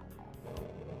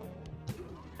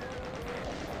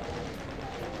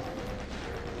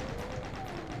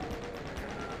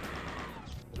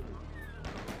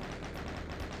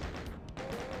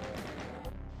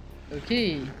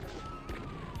 Okay.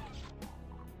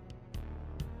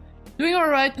 Doing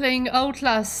alright playing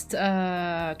Outlast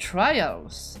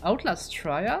Trials. Outlast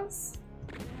Trials?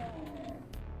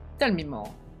 Tell me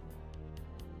more.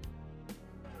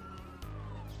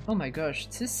 Oh my gosh,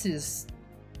 this is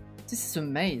a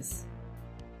maze.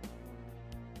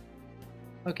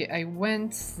 Okay, I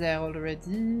went there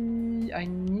already. I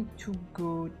need to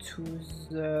go to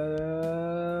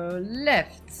the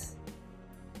left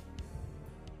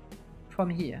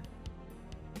from here.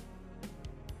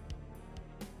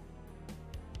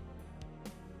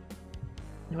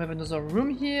 We have another room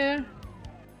here.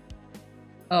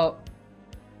 Oh,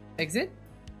 exit?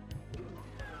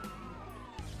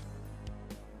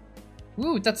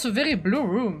 Ooh, that's a very blue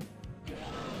room.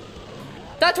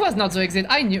 That was not the exit.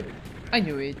 I knew it. I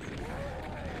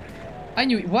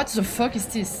knew it. What the fuck is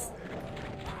this?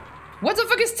 What the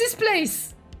fuck is this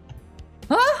place?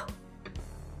 Huh?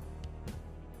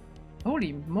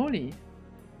 Holy moly.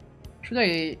 Should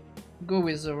I go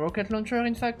with the rocket launcher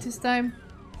in fact this time?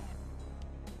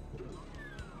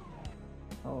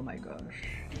 Oh my gosh.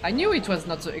 I knew it was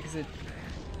not the exit.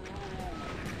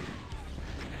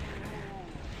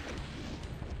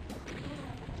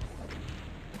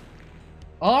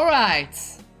 Alright.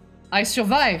 I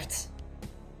survived.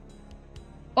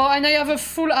 Oh, and I have a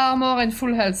full armor and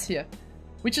full health here,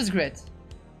 which is great.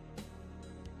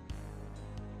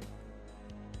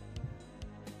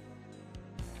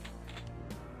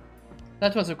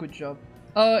 That was a good job.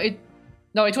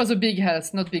 No, it was a big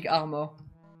health, not big armor.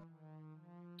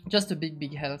 Just a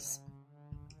big health.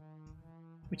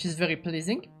 Which is very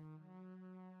pleasing.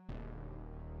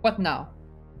 What now?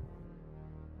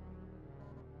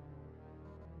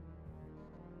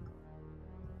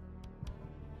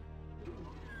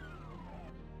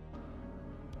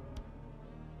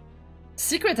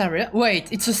 Secret area?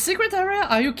 Wait, it's a secret area?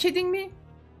 Are you kidding me?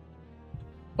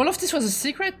 All of this was a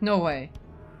secret? No way.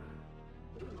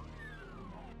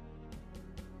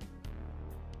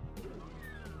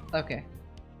 Okay.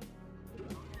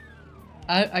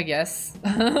 I guess.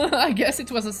 I guess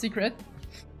it was a secret.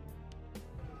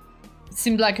 It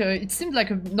seemed like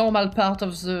a normal part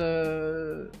of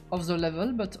the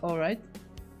level, but alright.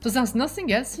 So there's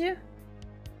nothing else here?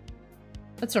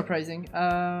 That's surprising.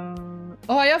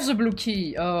 Oh, I have the blue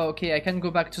key. Oh, okay, I can go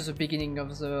back to the beginning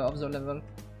of the level.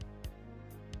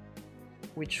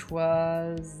 Which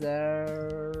was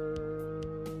there.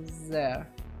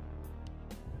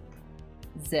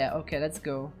 There, okay, let's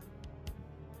go.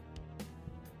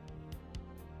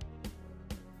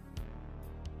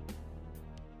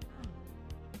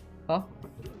 Oh?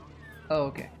 Oh,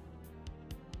 okay.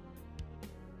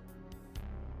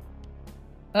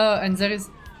 Oh, and there is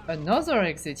another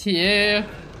exit here.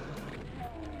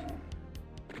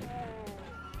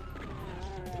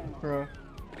 Bro.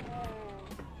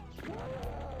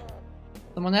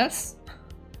 Someone else?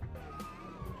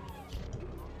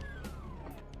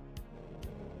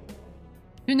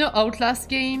 You know Outlast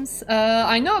games?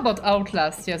 I know about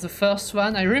Outlast, yeah, the first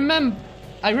one. I remember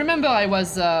I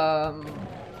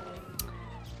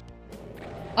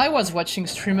was watching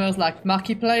streamers like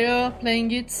Markiplier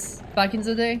playing it back in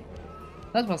the day.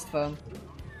 That was fun.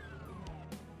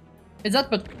 Is that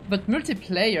but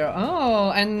multiplayer?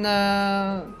 Oh,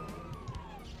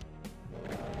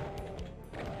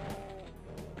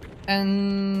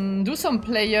 and do some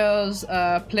players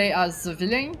play as the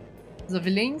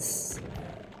villains?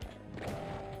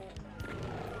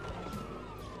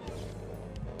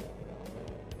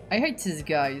 I hate these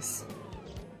guys.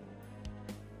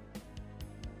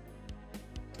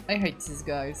 I hate these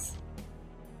guys.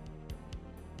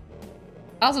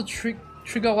 Are the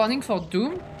trigger warning for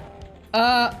Doom?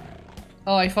 Oh,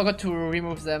 I forgot to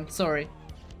remove them, sorry.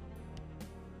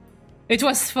 It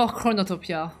was for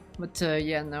Chronotopia, but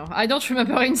yeah, no. I don't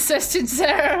remember incest in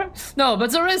there! No,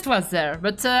 but the rest was there,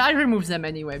 but I removed them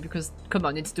anyway, because, come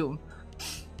on, it's Doom.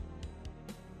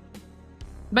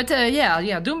 But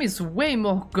yeah, Doom is way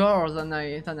more gore than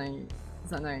I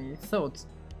thought.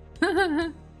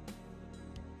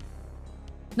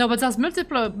 No, but there's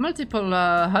multiple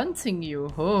hunting you.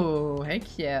 Oh,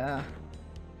 heck yeah.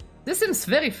 This seems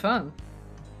very fun.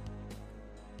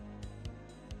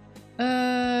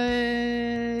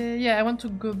 Yeah, I want to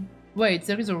go... Wait,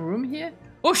 there is a room here?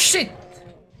 Oh shit!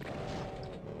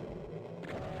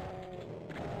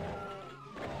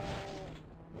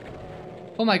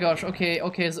 Oh my gosh, okay,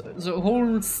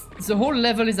 the whole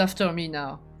level is after me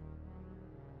now.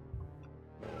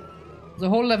 The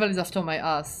whole level is after my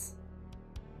ass.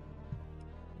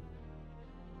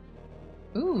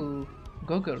 Ooh,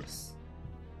 goggles.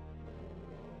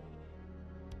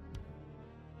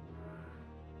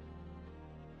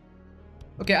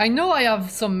 Okay, I know I have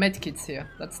some medkits here.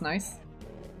 That's nice.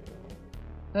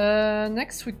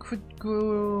 Next we could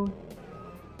go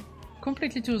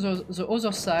completely to the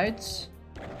other side.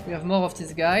 We have more of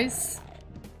these guys.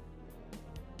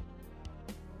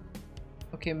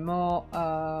 Okay, more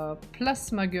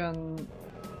plasma gun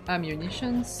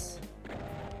ammunitions.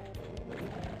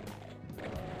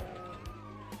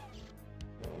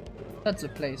 That's the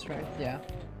place, right? Yeah.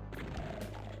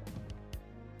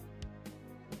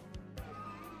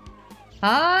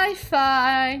 Hi,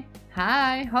 Fi!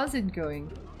 Hi, how's it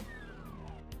going?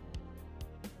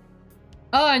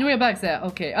 Oh, and we're back there.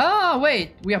 Okay. Oh,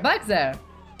 wait, we are back there.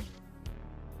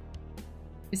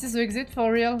 Is this the exit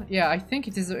for real? Yeah, I think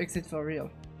it is the exit for real.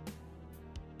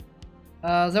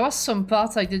 There was some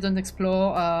parts I didn't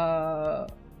explore,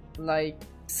 like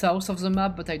south of the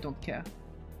map, but I don't care.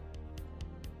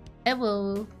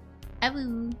 Hello.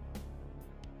 Hello.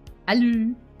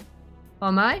 Hello.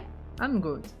 Am I? I'm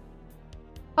good.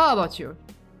 How about you?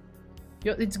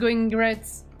 It's going great?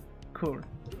 Cool.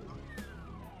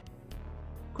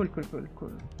 Cool, cool, cool,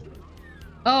 cool.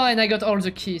 Oh, and I got all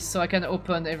the keys, so I can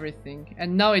open everything.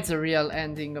 And now it's the real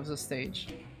ending of the stage.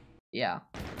 Yeah.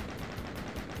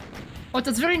 Oh,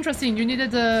 that's very interesting. You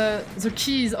needed the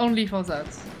keys only for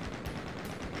that.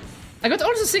 I got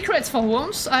all the secrets for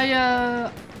once.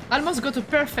 I almost got a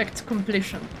perfect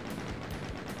completion.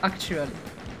 Actually.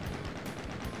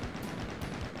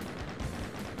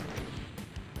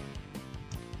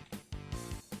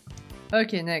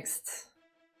 Okay, next.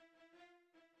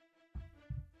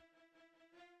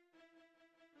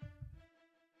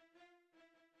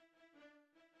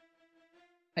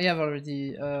 I have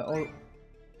already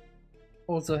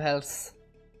all the health.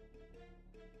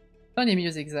 Funny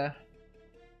music there.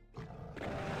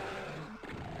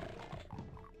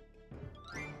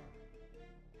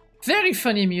 Very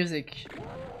funny music.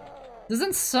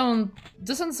 Doesn't sound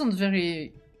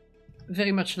very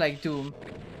much like Doom.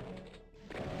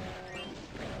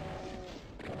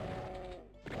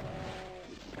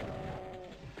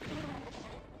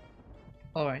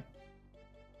 All right.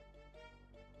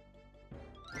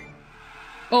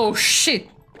 Oh shit!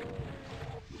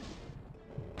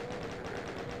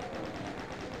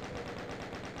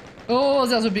 Oh,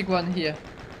 there's a big one here.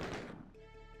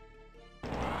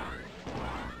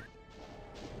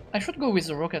 I should go with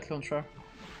the rocket launcher.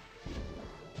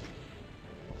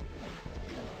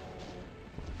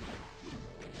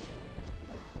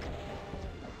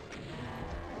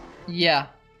 Yeah.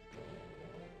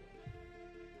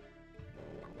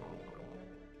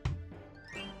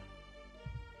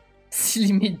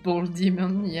 Silly meatball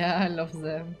demon, yeah, I love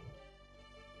them.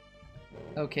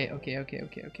 Okay.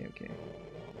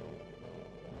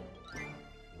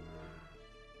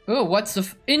 Oh, what's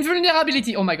the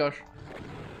invulnerability? Oh my gosh.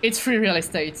 It's free real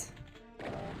estate.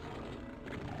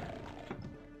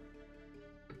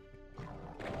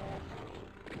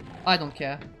 I don't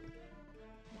care.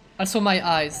 Also my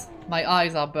eyes. My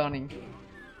eyes are burning.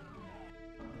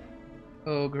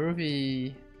 Oh,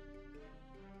 groovy.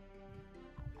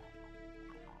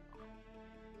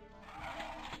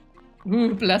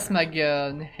 Ooh, plasma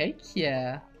gun. Heck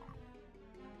yeah.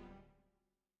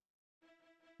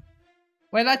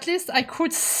 Well, at least I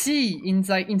could see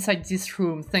inside this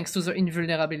room thanks to the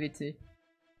invulnerability.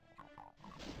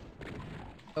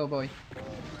 Oh boy.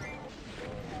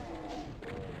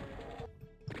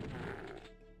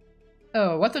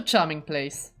 Oh, what a charming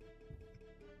place.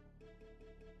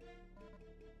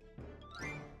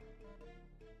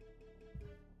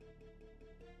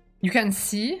 You can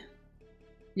see?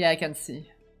 Yeah, I can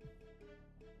see.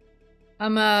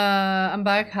 I'm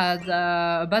back. Had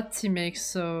a bad teammate,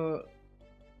 so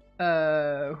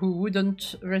who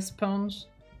wouldn't respond.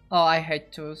 Oh, I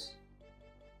hate those.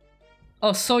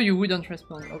 Oh, so you wouldn't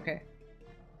respond. Okay.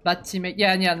 Bad teammate.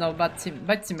 Yeah, no, bad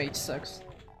teammate sucks.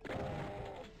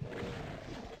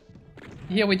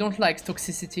 Here we don't like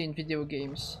toxicity in video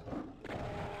games.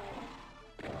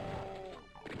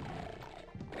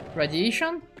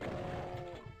 Radiation?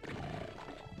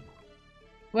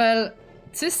 Well,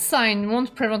 this sign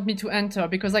won't prevent me to enter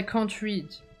because I can't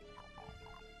read.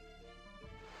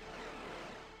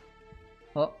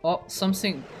 Oh,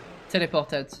 something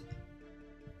teleported.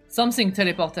 Something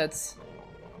teleported.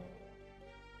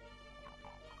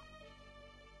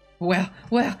 Where?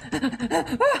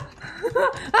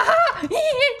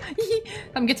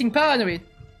 I'm getting paranoid.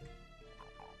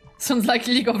 Sounds like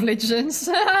League of Legends.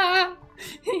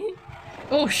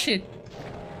 Oh shit.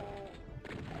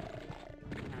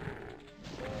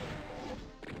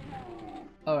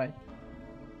 Alright.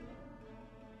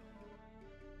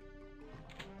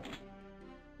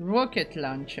 Rocket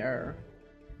launcher.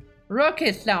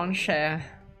 Rocket launcher.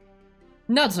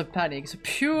 Not the panic, the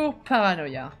pure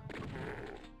paranoia.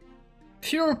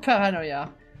 Pure paranoia.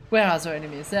 Where are the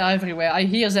enemies? They are everywhere. I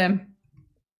hear them.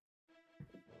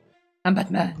 I'm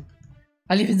Batman.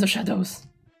 I live in the shadows.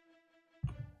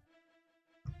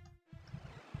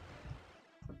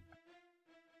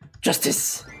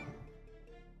 Justice!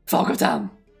 For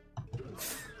Gotham!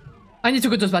 I need to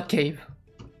go to that cave.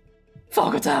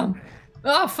 For Gotham!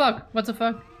 Oh fuck! What the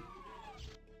fuck?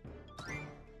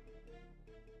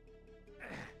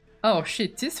 Oh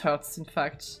shit, this hurts in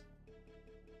fact.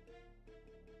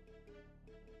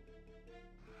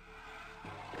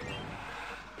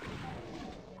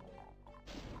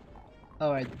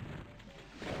 Alright.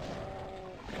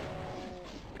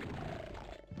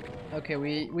 Okay,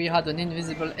 we had an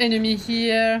invisible enemy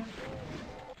here.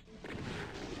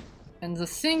 And the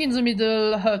thing in the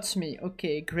middle hurts me.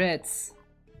 Okay, great.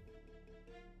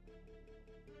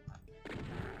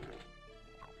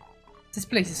 This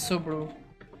place is so blue.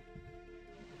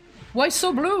 Why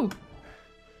so blue?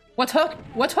 What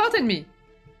hurted me?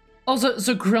 Oh,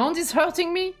 the ground is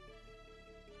hurting me?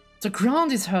 The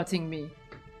ground is hurting me.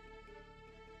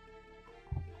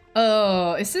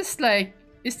 Oh, is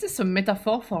this a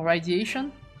metaphor for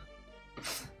radiation?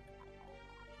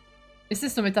 Is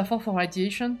this a metaphor for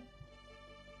radiation?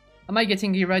 Am I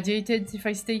getting irradiated if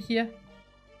I stay here?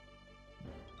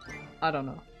 I don't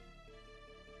know.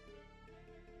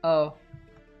 Oh.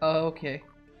 Oh, okay.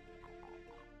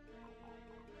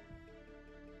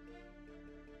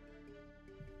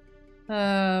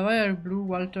 Why are blue,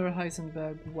 Walter,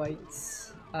 Heisenberg, white?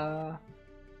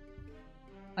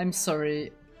 I'm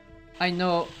sorry. I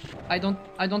know I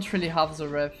don't really have the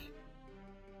ref.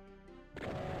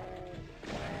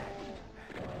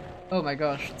 Oh my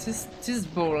gosh, this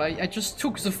ball, I just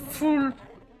took the full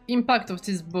impact of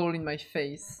this ball in my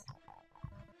face.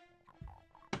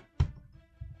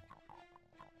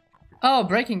 Oh,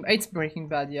 it's Breaking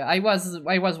Bad, yeah. I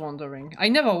was wondering. I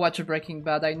never watched Breaking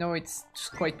Bad, I know it's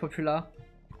quite popular.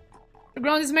 The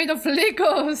ground is made of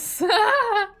Legos!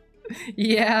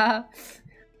 Yeah,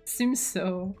 seems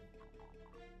so.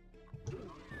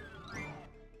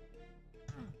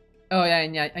 Oh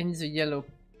yeah, I need the yellow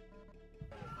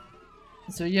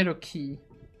key.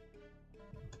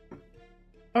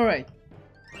 Alright.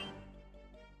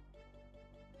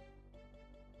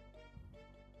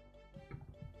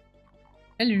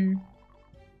 Hello.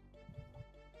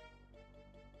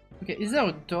 Okay, is there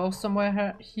a door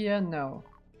somewhere here? No.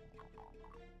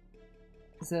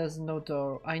 There's no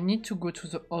door. I need to go to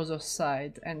the other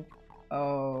side and...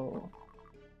 Oh.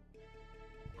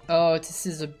 Oh, this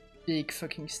is a big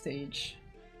fucking stage.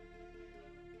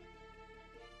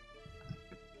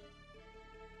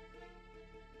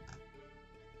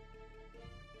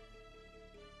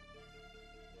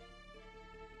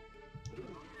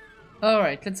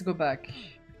 Alright, let's go back.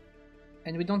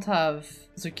 And we don't have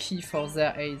the key for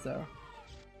there either.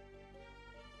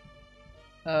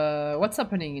 What's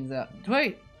happening in there?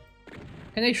 Can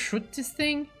I shoot this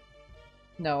thing?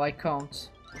 No, I can't.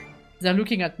 They're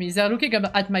looking at me. They're looking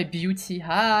at my beauty.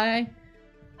 Hi.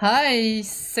 Hi,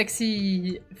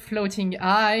 sexy floating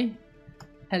eye.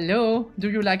 Hello. Do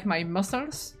you like my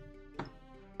muscles?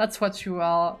 That's what you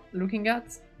are looking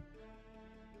at?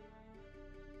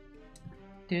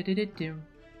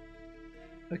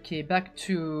 Okay, back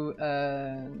to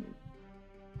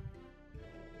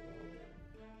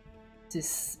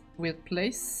this weird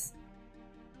place.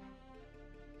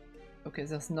 Okay,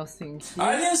 there's nothing here.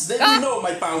 Aliens, they will know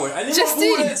my power. I need more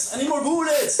bullets! I need more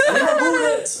bullets! I need more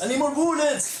bullets! I need more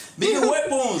bullets! Bigger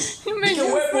weapons!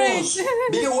 Bigger weapons!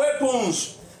 Bigger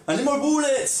weapons! I need more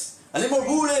bullets! I need more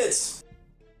bullets!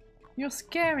 You're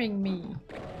scaring me.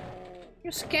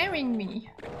 You're scaring me.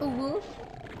 Ooh.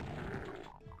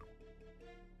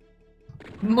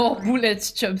 More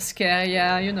bullets, jump scare.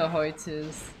 Yeah, you know how it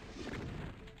is.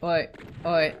 Oi,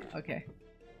 oi, okay.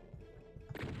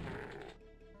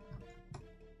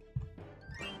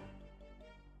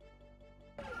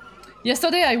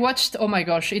 Yesterday I watched, oh my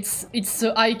gosh, it's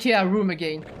the IKEA room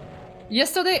again.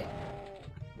 Yesterday...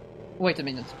 Wait a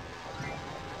minute.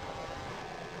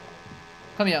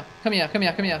 Come here, come here, come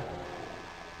here, come here.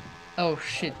 Oh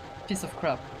shit, piece of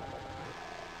crap.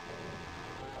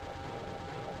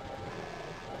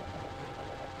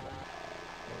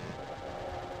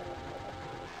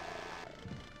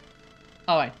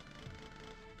 Alright.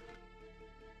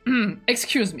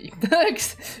 Excuse me.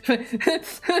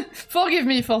 Forgive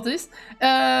me for this.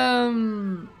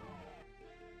 I'm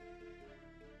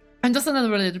just a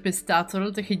little bit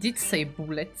startled. He did say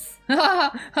bullets. Yeah,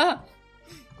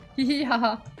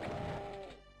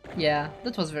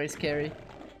 that was very scary.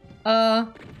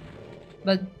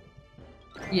 But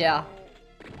yeah.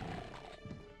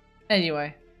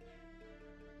 Anyway.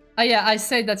 Yeah, I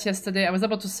said that yesterday. I was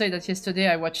about to say that yesterday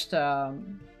I watched a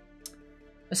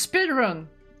speedrun.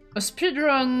 A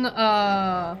speedrun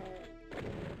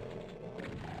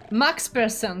max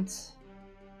percent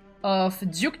of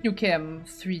Duke Nukem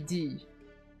 3D.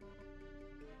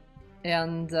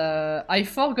 And I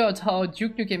forgot how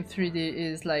Duke Nukem 3D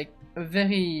is like a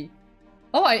very...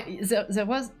 Oh, there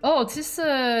was... Oh, this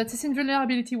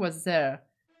invulnerability was there.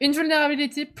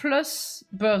 Invulnerability plus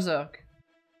Berserk.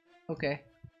 Okay.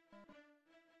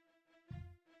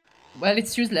 Well,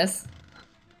 it's useless.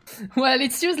 Well,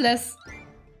 it's useless.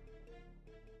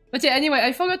 But yeah, anyway,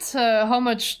 I forgot how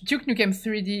much Duke Nukem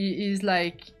 3D is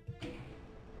like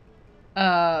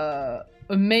a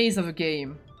maze of a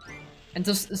game. And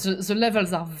the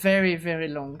levels are very, very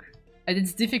long. And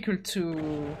it's difficult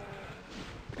to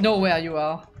know where you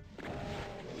are.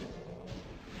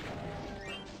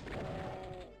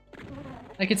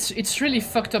 Like, it's really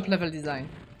fucked up level design.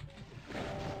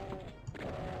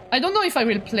 I don't know if I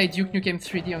will play Duke Nukem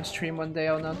 3D on stream one day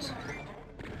or not.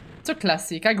 It's a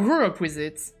classic. I grew up with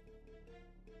it.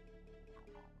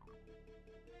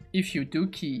 If you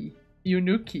dookie, you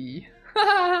nookie.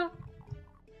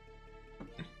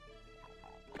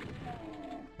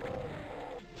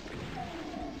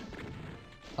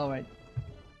 Alright.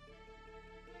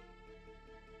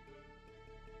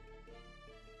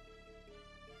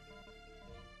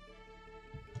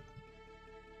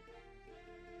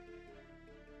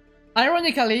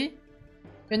 Ironically,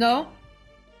 you know,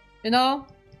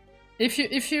 if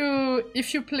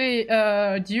you play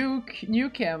Duke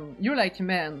Nukem, you like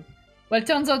men. Well,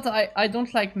 turns out I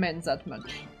don't like men that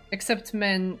much, except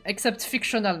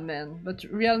fictional men. But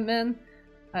real men,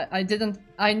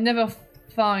 I never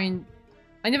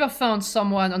found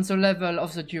someone on the level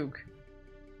of the Duke.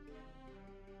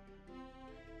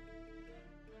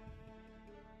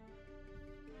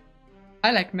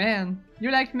 I like men.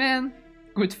 You like men?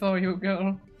 Good for you,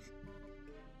 girl.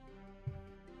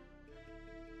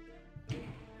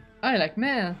 I like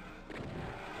men.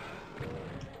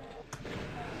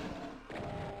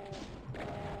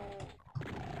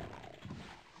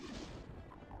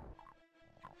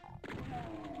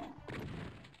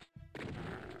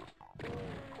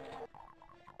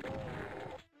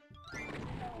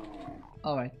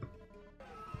 Alright.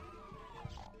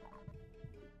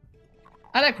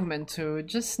 I like women too,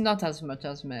 just not as much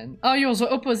as men. Oh, you're the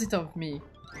opposite of me.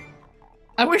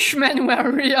 I wish men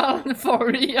were real, for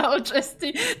real,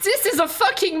 Justy. This is a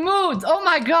fucking mood! Oh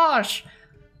my gosh!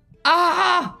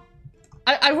 Ah!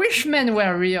 I wish men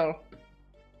were real.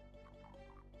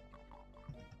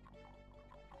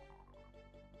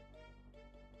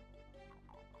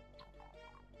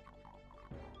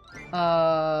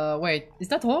 Wait, is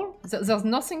that all? There's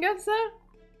nothing else there?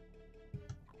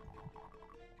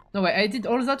 No way, I did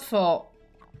all that for...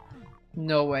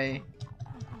 No way.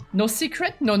 No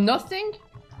secret? No nothing?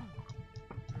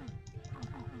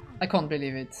 I can't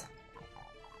believe it.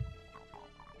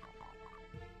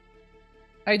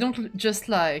 I don't just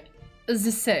like... The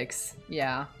sex.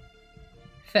 Yeah.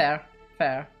 Fair.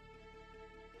 Fair.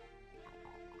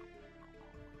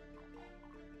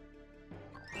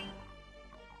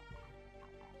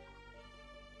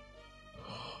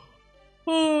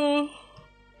 Oh...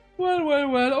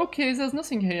 Well, okay, there's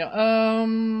nothing here.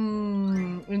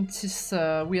 In this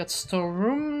weird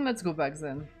storeroom, let's go back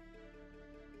then.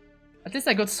 At least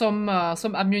I got some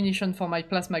ammunition for my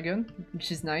plasma gun,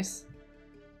 which is nice.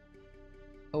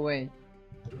 Oh wait.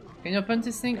 Can you open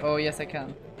this thing? Oh yes I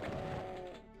can.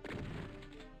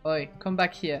 Oi, come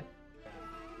back here.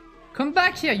 Come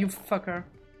back here, you fucker.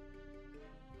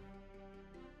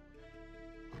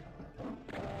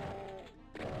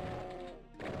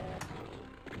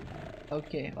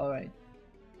 Okay, alright.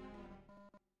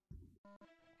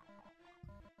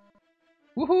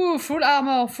 Woohoo! Full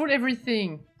armor, full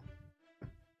everything!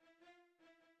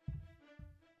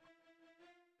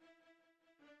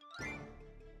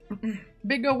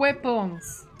 Bigger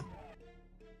weapons!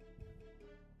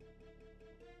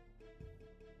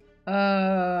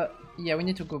 Yeah, we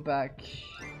need to go back.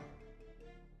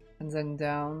 And then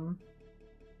down.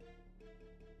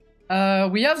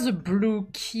 We have the blue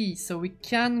key, so we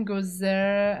can go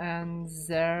there and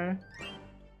there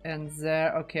and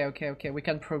there. Okay. We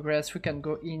can progress. We can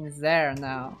go in there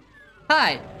now.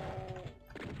 Hi!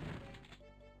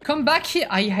 Come back here!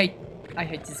 I hate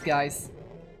these guys.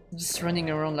 Just running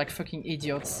around like fucking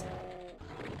idiots.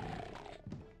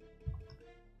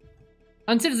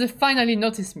 Until they finally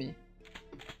notice me.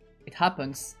 It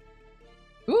happens.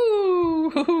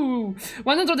 Ooh!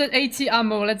 180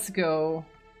 ammo, let's go.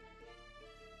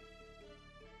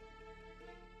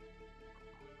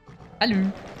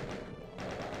 Hello.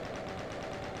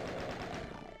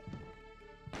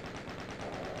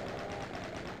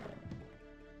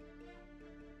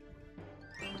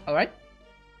 All right.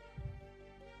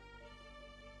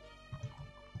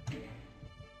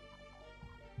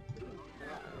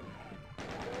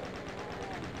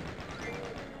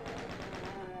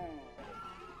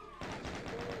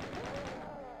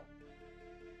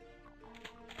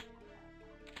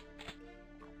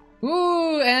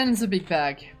 Ooh, and the big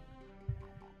bag.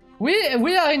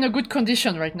 We are in a good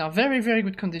condition right now. Very, very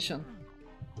good condition.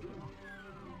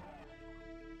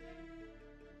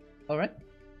 Alright.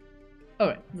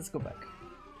 Alright, let's go back.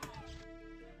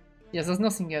 Yes, there's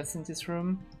nothing else in this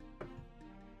room.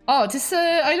 Oh, this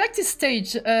I like this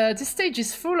stage. This stage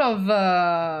is full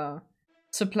of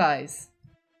supplies.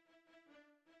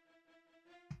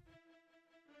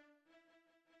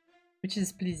 Which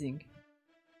is pleasing.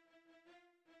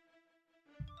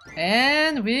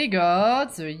 And we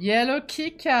got the yellow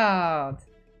key card.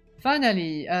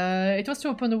 Finally, it was to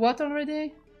open the water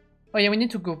already? Oh yeah, we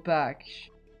need to go back.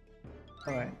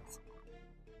 Alright.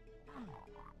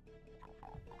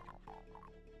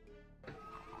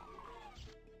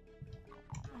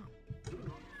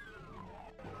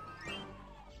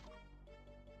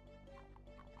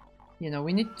 You know,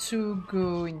 we need to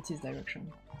go in this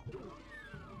direction.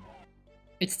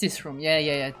 It's this room.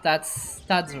 Yeah. That's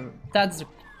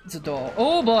the door.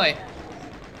 Oh boy!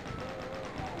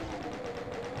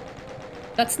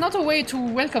 That's not a way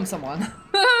to welcome someone.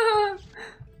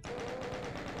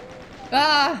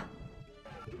 Ah!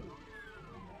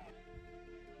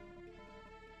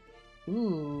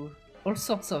 Ooh, all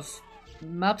sorts of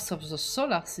maps of the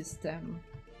solar system.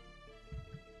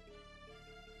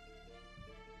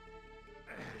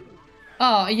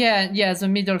 Oh, yeah, the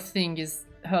middle thing is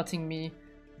hurting me.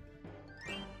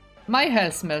 My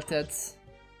health melted.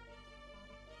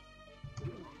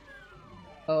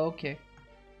 Oh, okay.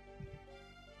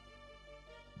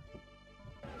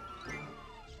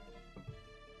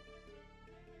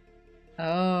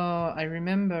 Oh, I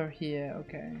remember here,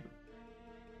 okay.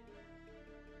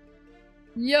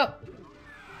 Yup.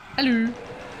 Hello.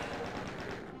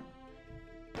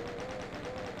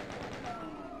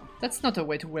 That's not a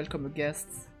way to welcome a guest.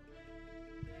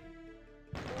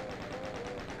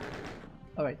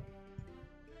 Alright.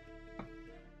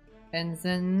 And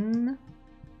then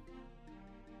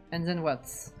what?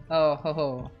 Oh, ho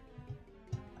ho.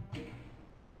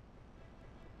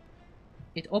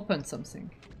 It opened something.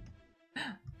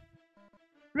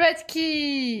 Red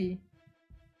key!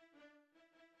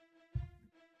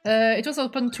 It was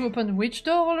open to open which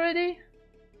door already?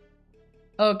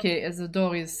 Okay, the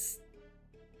door is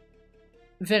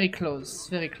very close,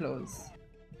 very close.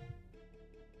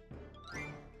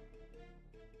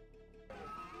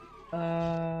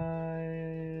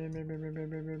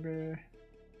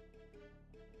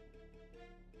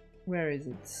 Where is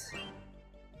it?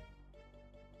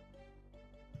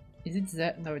 Is it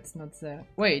there? No, it's not there.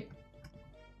 Wait.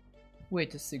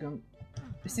 Wait a second.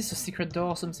 Is this a secret door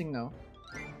or something? No.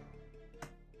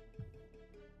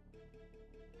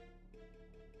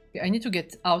 Okay, I need to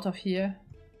get out of here.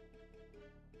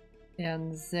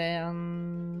 And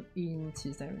then in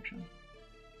this direction.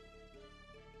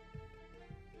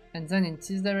 And then in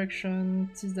this direction,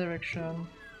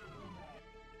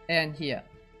 and here.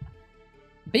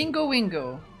 Bingo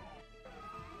wingo!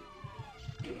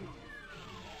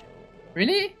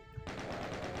 Really?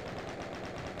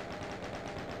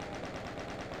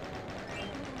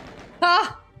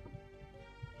 Ah!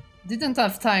 Didn't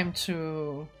have time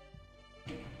to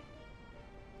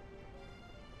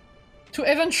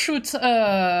even shoot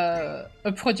a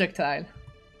projectile.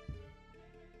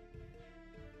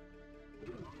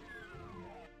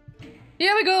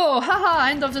 Here we go!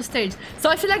 Haha, end of the stage. So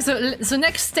I feel like the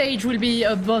next stage will be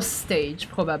a boss stage,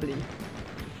 probably.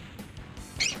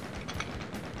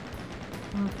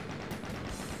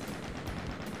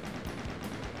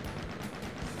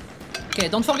 Okay,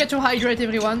 don't forget to hydrate,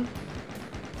 everyone.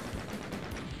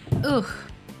 Ugh.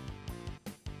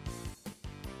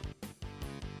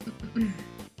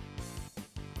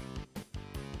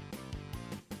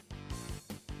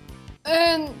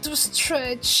 And to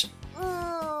stretch.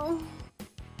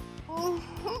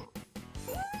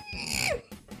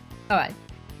 Alright.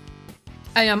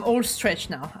 I am all stretched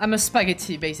now. I'm a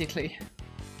spaghetti, basically.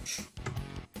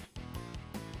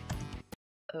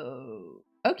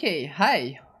 Okay,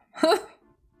 hi.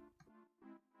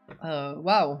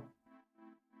 Wow.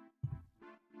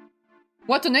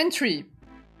 What an entry!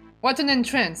 What an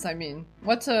entrance, I mean.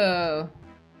 What a...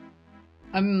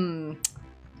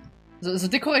 The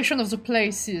decoration of the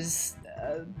place is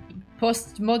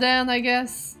post-modern, I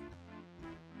guess.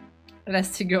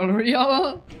 Elastigirl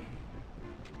real.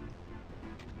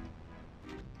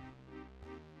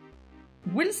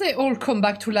 Will they all come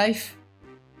back to life?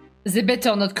 They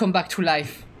better not come back to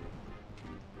life.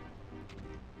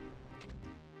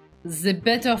 They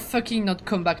better fucking not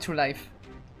come back to life.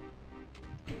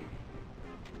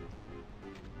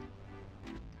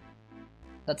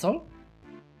 That's all?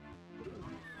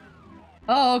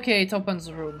 Oh, okay, it opens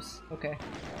the rooms. Okay.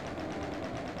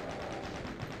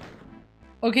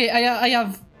 Okay, I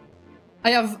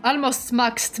have almost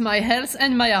maxed my health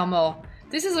and my armor.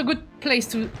 This is a good place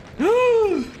to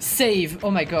save.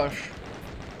 Oh my gosh.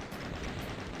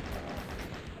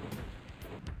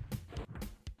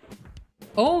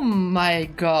 Oh my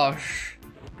gosh.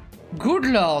 Good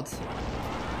lord.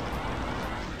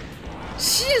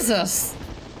 Jesus.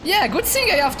 Yeah, good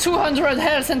thing I have 200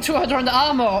 health and 200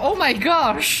 armor. Oh my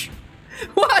gosh.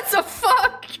 What the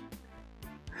fuck?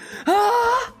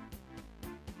 Ah.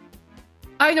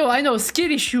 I know,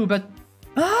 skill issue, but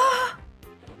ah.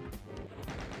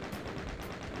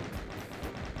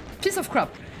 Piece of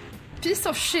crap. Piece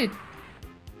of shit.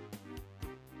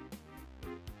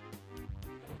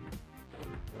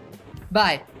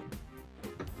 Bye.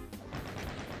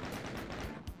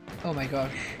 Oh my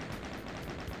gosh.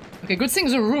 Okay, good thing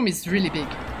the room is really big.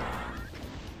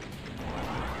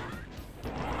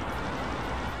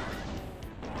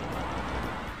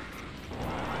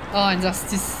 Oh, and there's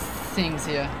these things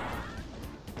here.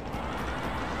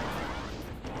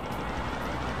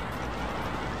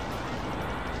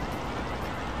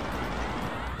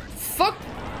 Fuck!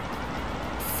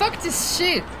 Fuck this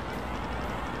shit!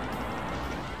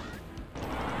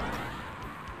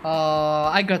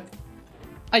 Oh,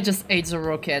 I just ate the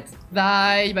rocket.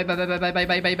 Bye, bye, bye, bye, bye, bye, bye,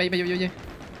 bye, bye, bye, bye, bye.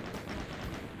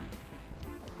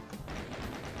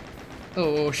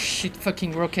 Oh shit,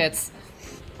 fucking rockets.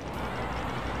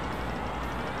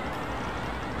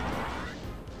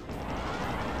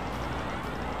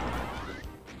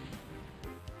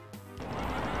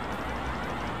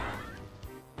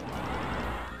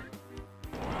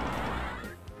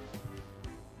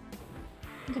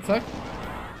 What the fuck?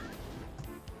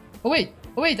 Oh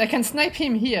wait, I can snipe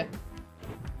him here.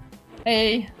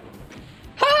 Hey.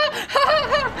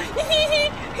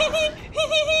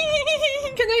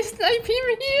 Can I snipe him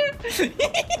here?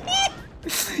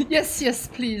 Yes,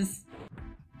 please.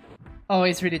 Oh,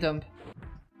 he's really dumb.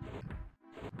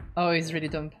 Oh, he's really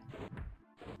dumb.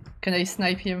 Can I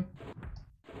snipe him?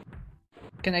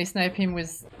 Can I snipe him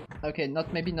with... Okay,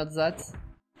 maybe not that.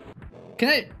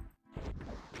 Can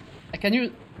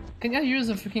I use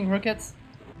a fucking rocket?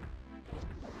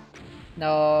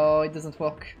 No, it doesn't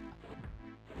work.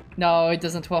 No, it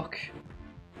doesn't work.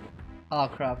 Oh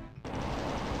crap.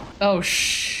 Oh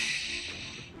shit.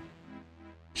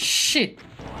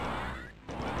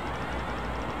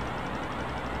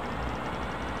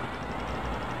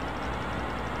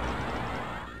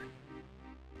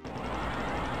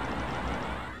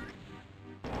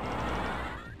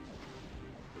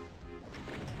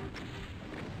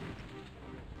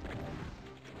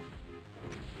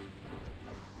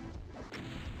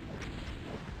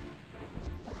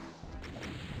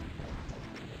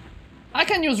 I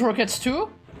can use rockets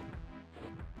too.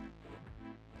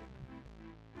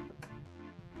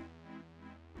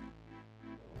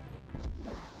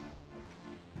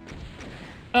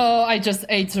 Oh, I just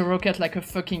ate the rocket like a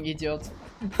fucking idiot.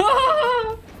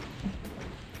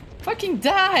 Fucking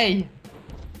die!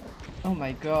 Oh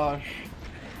my gosh.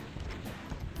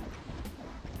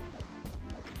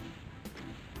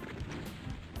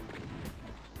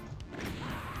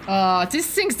 This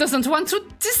thing doesn't want to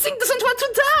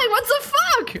die! What the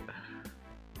fuck?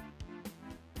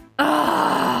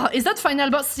 Is that final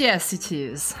boss? Yes, it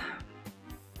is.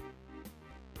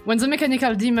 When the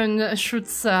mechanical demon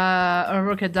shoots a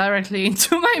rocket directly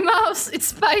into my mouth, it's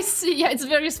spicy. Yeah, it's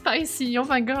very spicy. Oh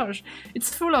my gosh,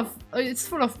 it's full of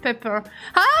pepper.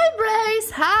 Hi,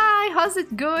 Brace. Hi, how's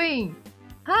it going?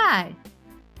 Hi.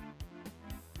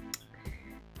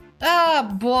 Ah,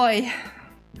 boy.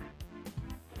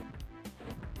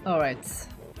 Alright.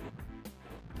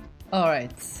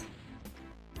 Alright.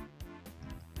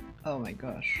 Oh my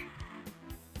gosh.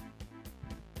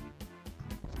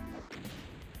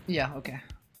 Yeah, okay.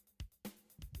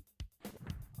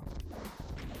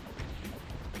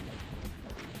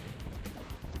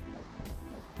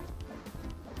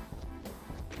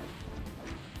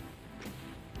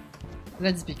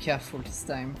 Let's be careful this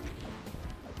time.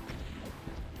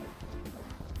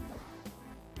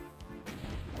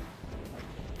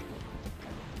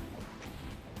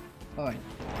 Alright.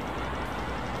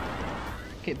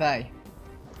 Okay, bye.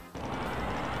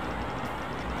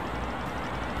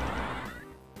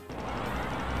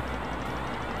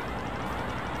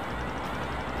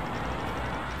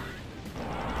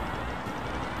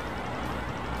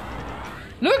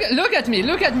 Look at me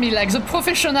like the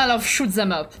professional of shoot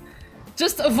them up.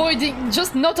 Just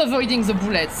not avoiding the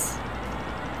bullets.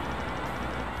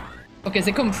 Okay,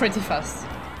 they come pretty fast.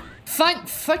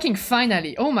 Fucking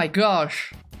finally, oh my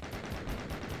gosh.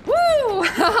 Woo!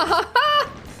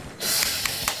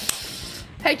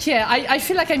 Heck yeah, I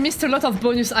feel like I missed a lot of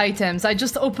bonus items. I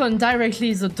just opened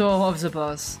directly the door of the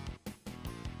boss.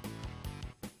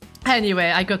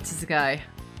 Anyway, I got this guy.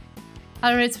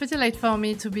 Alright, it's pretty late for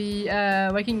me to be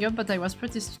waking up, but it was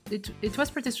pretty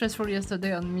stressful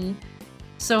yesterday on me.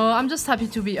 So I'm just happy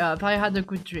to be up. I had a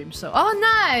good dream. So oh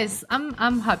nice!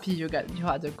 I'm happy you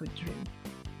had a good dream.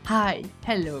 Hi,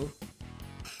 hello.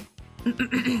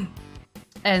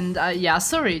 And yeah,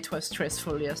 sorry it was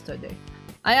stressful yesterday.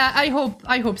 I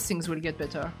hope things will get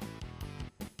better.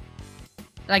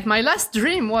 Like my last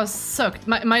dream was sucked.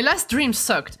 My last dream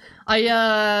sucked.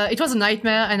 It was a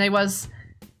nightmare and I was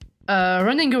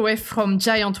running away from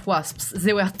giant wasps.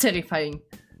 They were terrifying.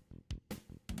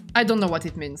 I don't know what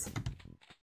it means.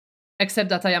 Except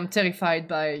that I am terrified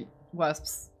by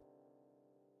wasps.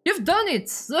 You've done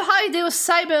it! The high Deus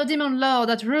Cyber Demon Lord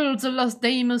that ruled the lost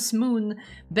Deimos moon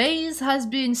base has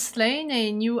been slain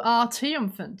and you are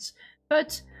triumphant.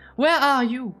 But where are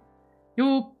you?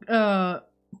 You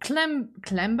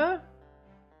clamber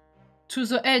to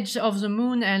the edge of the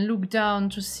moon and look down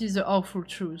to see the awful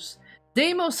truth.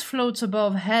 Deimos floats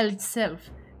above hell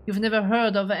itself. You've never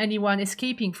heard of anyone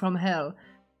escaping from hell,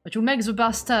 but you make the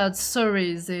bastards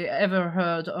sorry they ever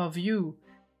heard of you.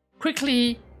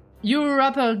 Quickly, you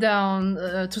rappel down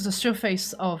to the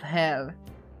surface of hell.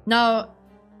 Now,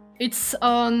 it's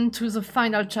on to the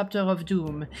final chapter of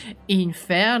Doom,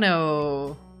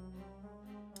 Inferno.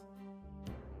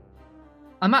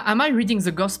 Am I reading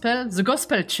the gospel? The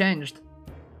gospel changed.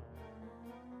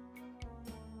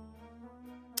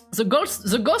 The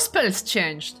gospel's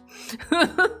changed.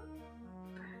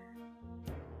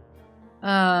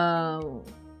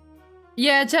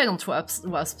 Yeah, giant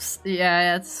wasps.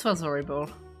 Yeah, this was horrible.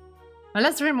 My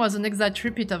last dream was an exact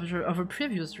repeat of a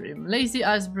previous dream. Lazy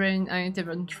ass brain, I ain't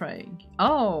even trying.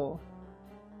 Oh.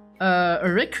 A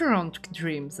recurrent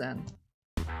dream then.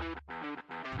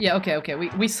 Yeah, okay,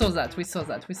 we saw that, we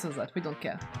don't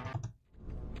care.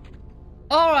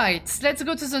 Alright, let's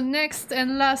go to the next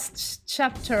and last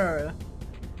chapter.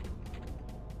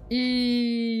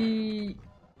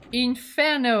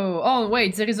 Inferno. Oh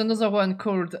wait, there is another one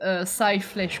called Psi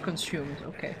Flesh Consumed.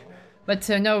 Okay. But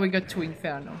now we got to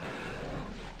Inferno.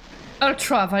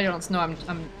 Ultra violence. No,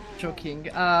 I'm joking.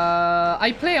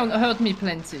 I play on Hurt Me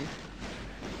Plenty.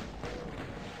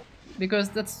 Because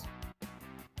that's...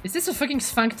 Is this a fucking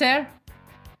sphincter?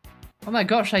 Oh my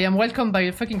gosh, I am welcomed by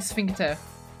a fucking sphincter.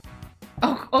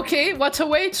 Oh, okay, what a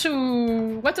way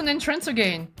to... What an entrance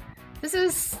again. This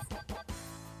is...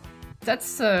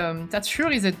 That's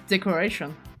surely the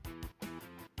decoration.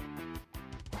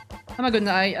 I'm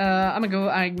gonna go.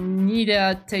 I need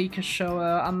to take a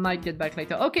shower. I might get back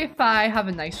later. Okay, fine. Have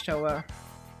a nice shower.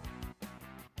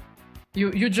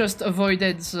 You just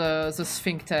avoided the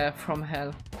sphincter from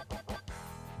hell.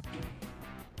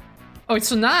 Oh,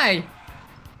 it's an eye.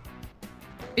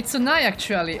 It's an eye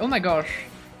actually. Oh my gosh.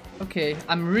 Okay,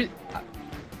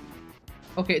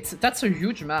 okay, that's a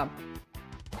huge map.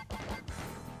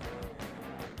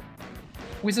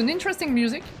 With an interesting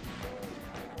music.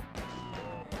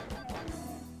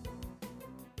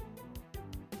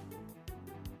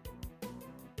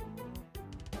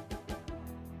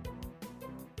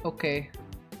 Okay,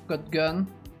 got gun.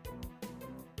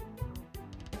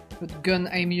 Got gun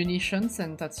ammunitions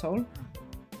and that's all.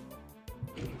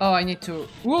 Oh, I need to...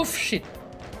 Woof, shit.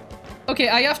 Okay,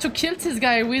 I have to kill this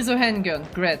guy with a handgun.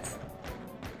 Great.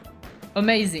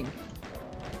 Amazing.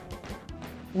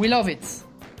 We love it.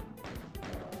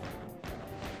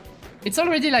 It's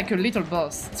already like a little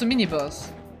boss. It's a mini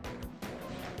boss.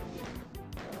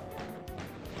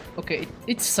 Okay,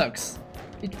 it sucks.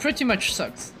 It pretty much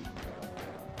sucks.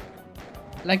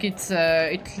 Like it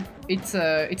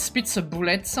spits a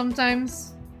bullet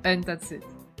sometimes, and that's it.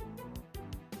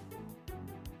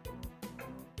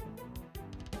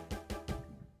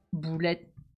 Bullet.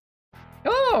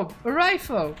 Oh, a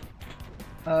rifle.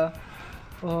 Oh.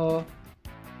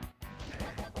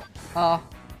 Ah.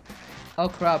 Oh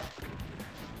crap.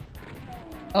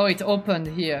 Oh, it opened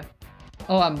here.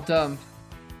 Oh, I'm dumb.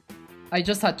 I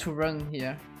just had to run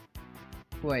here.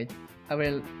 Wait, I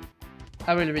will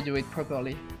redo it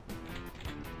properly.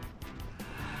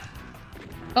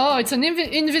 Oh, it's an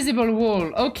invisible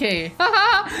wall. Okay.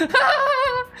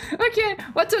 Okay,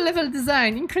 what a level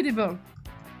design. Incredible.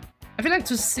 I feel like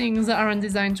those things aren't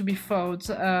designed to be fought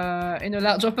in a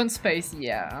large open space.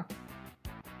 Yeah.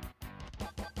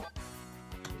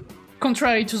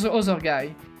 contrary to the other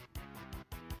guy.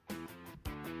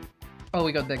 Oh,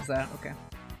 we got Dex there, okay.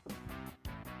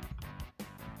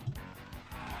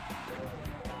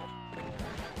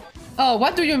 Oh,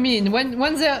 what do you mean?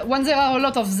 When there are a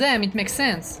lot of them, it makes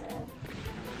sense.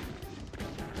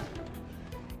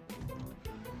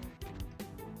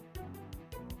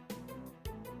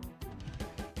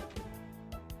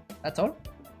 That's all?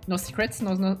 No secrets?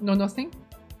 No nothing?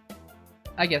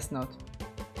 I guess not.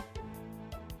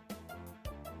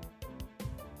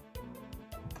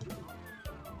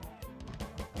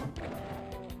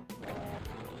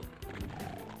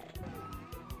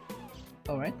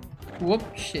 Alright. Whoop,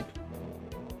 shit.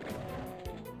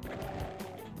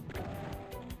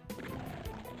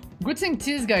 Good thing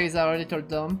these guys are a little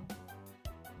dumb.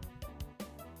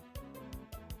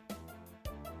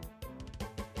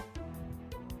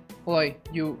 Oi,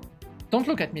 you... Don't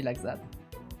look at me like that.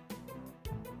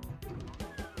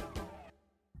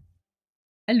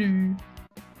 Hello.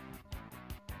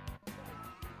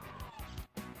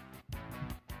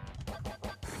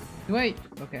 Wait,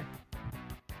 okay.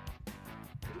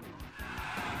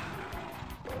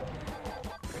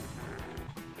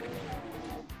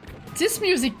 This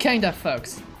music kinda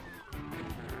fucks.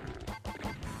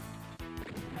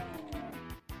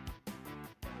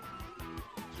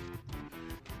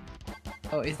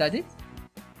 Oh, is that it?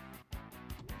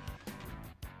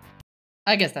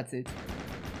 I guess that's it.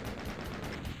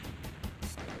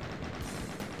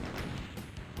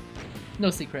 No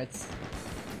secrets.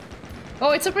 Oh,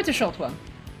 it's a pretty short one.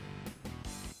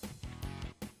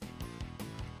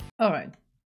 Alright.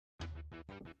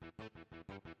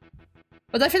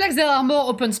 But I feel like there are more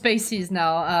open spaces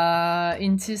now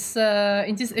in this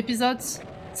episode.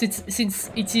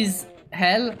 Since it is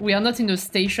hell, we are not in a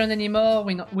station anymore.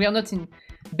 We are not in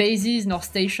bases nor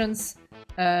stations.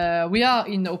 We are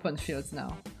in open fields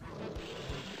now.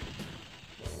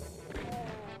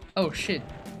 Oh shit.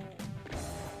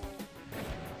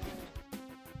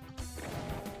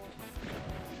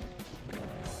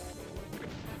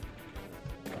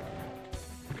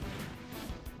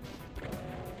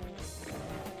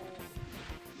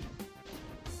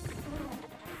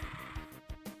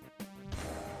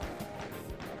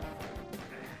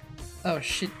 Oh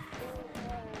shit.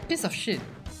 Piece of shit.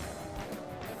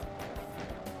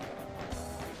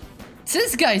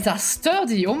 These guys are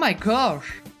sturdy, oh my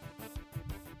gosh.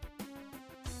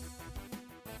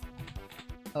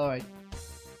 Alright.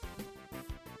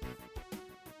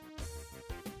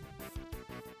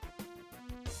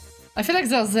 I feel like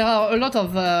there are a lot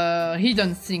of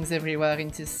hidden things everywhere in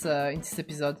this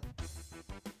episode.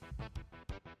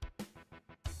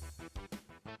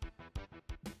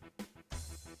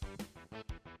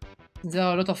 There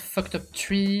are a lot of fucked up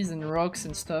trees and rocks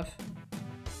and stuff.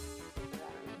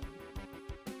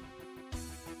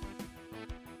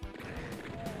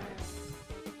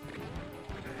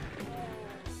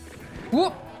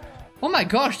 Whoa! Oh my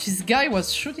gosh, this guy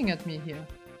was shooting at me here.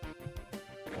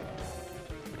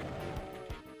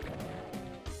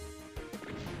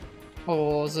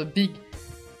 Oh, the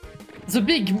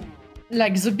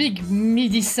big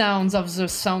MIDI sounds of the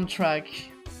soundtrack.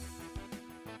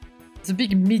 The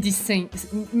big MIDI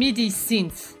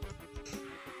synth.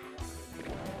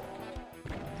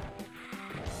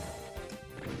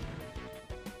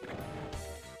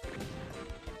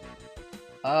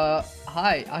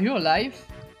 Hi, are you alive?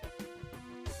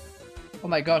 Oh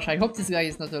my gosh, I hope this guy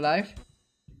is not alive.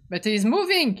 But he's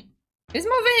moving! He's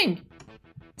moving!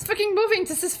 It's fucking moving,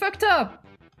 this is fucked up!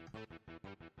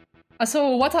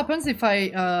 So what happens if I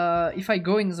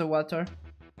go in the water?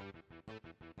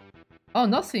 Oh,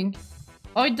 nothing.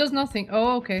 Oh, it does nothing.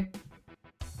 Oh, okay.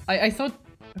 I thought...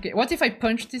 Okay, what if I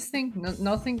punch this thing? No,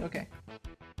 nothing? Okay.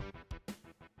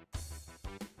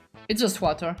 It's just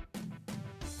water.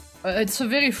 It's a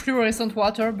very fluorescent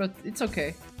water, but it's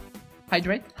okay.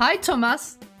 Hydrate. Hi,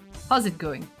 Thomas! How's it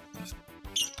going?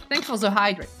 Thanks for the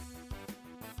hydrate.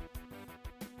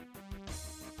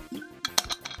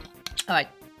 Alright.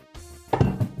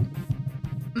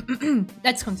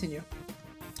 Let's continue.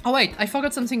 Oh wait, I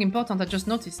forgot something important. I just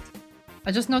noticed.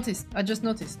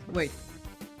 Wait.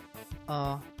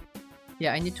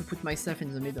 Yeah, I need to put myself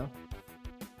in the middle.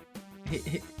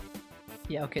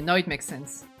 Yeah, okay, now it makes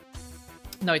sense.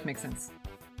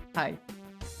 Hi.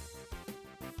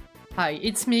 Hi,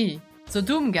 it's me, the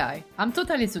Doom guy. I'm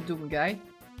totally the Doom guy.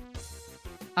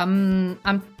 I'm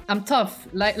tough,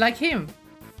 like him.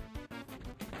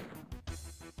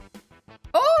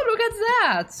 Oh, look at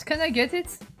that! Can I get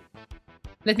it?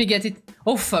 Let me get it.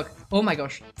 Oh fuck! Oh my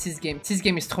gosh! This game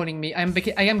is trolling me. I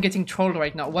am getting trolled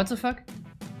right now. What the fuck?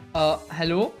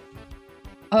 Hello?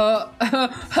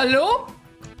 Hello?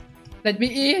 Let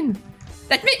me in!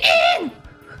 Let me in!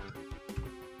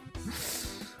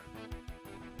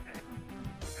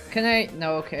 Can I?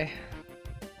 No, okay.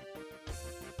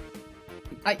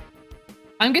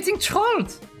 I'm getting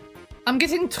trolled! I'm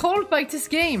getting trolled by this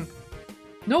game!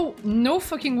 No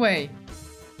fucking way.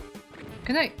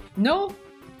 Can I? No?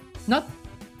 Not?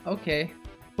 Okay.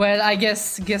 Well, I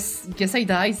guess I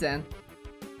die then.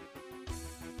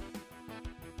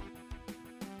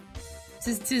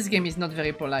 This game is not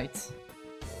very polite.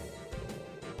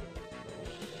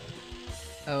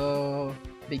 Oh,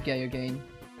 big guy again.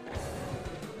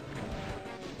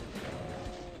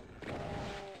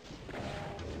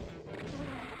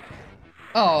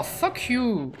 Oh, fuck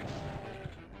you!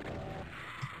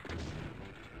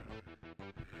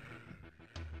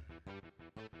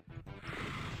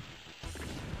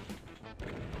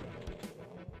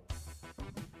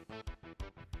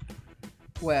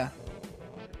 Where?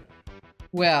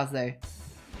 Where are they?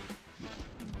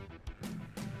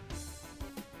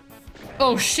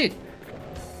 Oh shit!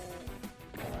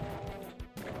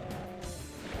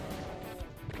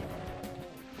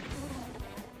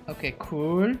 Okay,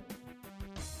 cool.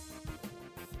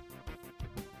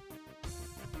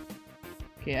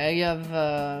 Okay, I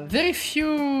have very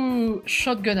few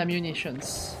shotgun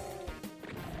ammunitions.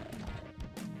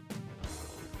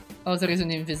 Oh, there is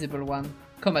an invisible one.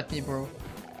 Come at me, bro.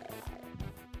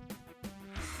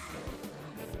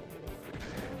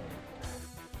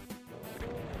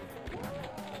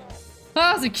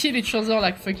 Ah, they kill each other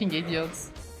like fucking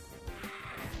idiots.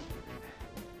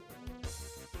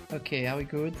 Okay, are we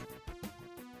good?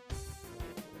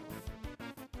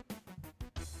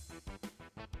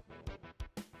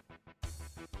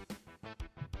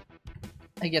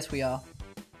 I guess we are.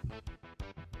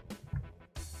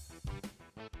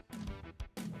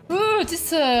 Ooh,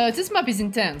 this map is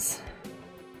intense.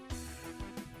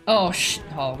 Oh shit!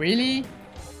 Oh really?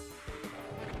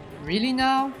 Really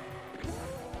now?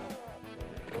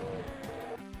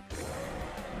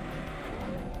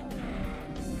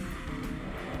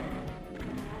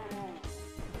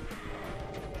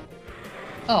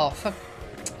 Oh fuck!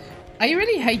 I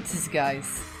really hate these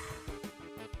guys.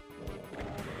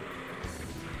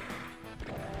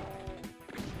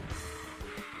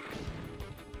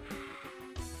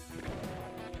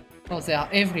 Oh, they are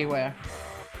everywhere.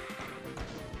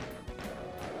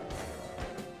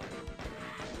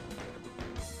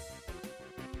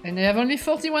 And they have only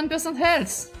 41%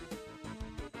 health!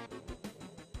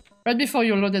 Right before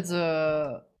you loaded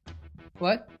the...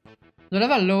 What? The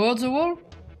lava lowered the wall?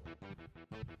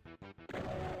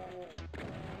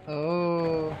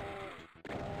 Oh...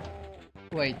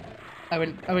 Wait. I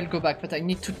will go back, but I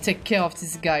need to take care of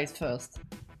these guys first.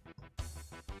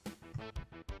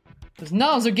 Because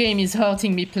now the game is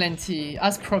hurting me plenty,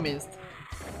 as promised.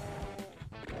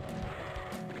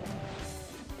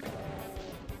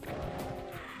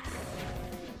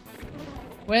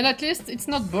 Well, at least it's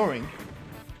not boring.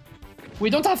 We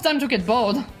don't have time to get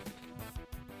bored.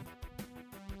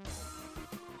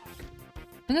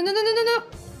 No, no, no, no, no, no!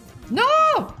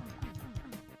 No!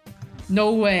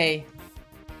 No way.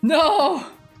 No!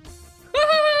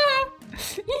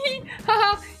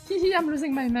 I'm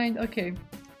losing my mind. Okay.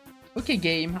 Okay,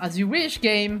 game. As you wish,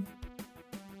 game.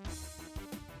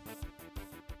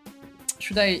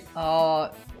 Should I...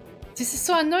 this is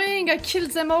so annoying. I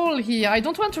killed them all here. I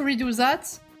don't want to redo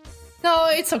that. No,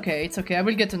 it's okay. It's okay. I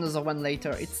will get another one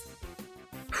later. It's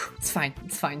fine.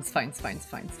 It's fine. It's fine. It's fine. It's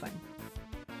fine. It's fine.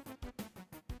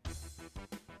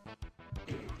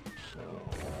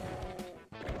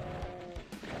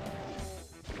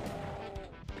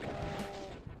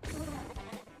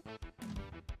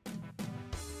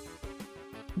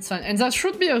 It's fine. And there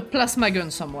should be a plasma gun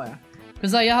somewhere.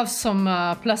 Because I have some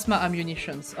plasma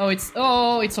ammunitions. Oh, it's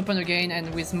open again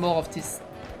and with more of these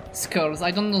skulls.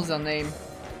 I don't know their name.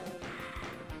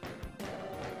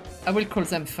 I will call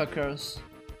them fuckers.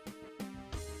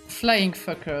 Flying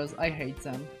fuckers. I hate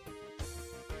them.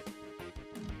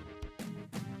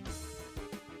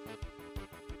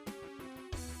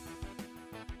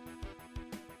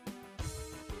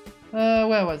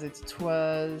 Where was it? It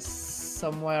was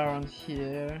somewhere around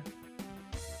here.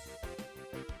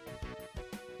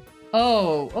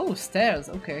 Oh, stairs,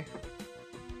 okay.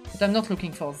 But I'm not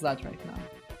looking for that right now.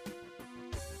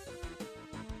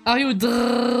 Are you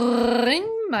drawing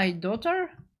my daughter?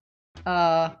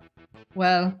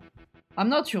 Well, I'm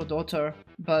not your daughter,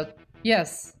 but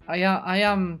yes, I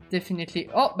am definitely...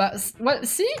 Oh, but, well,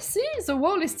 see, the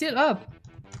wall is still up.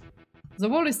 The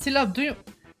wall is still up, do you...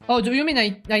 Oh, do you mean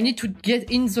I need to get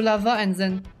in the lava and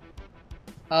then...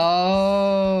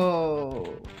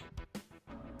 Oh...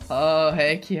 Oh,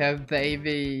 heck yeah,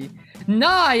 baby.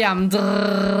 Now I am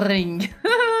drink.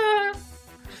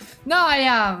 Now I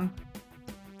am.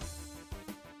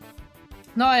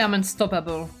 Now I am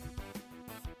unstoppable.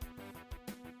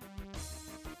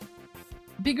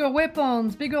 Bigger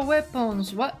weapons, bigger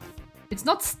weapons. What? It's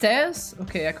not stairs?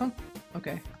 Okay, I can't.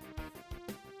 Okay.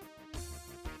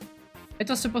 It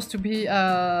was supposed to be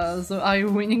the "Are you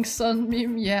winning, son?"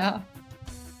 meme. Yeah.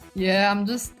 Yeah, I'm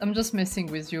just messing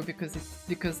with you because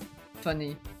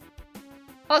funny.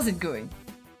 How's it going?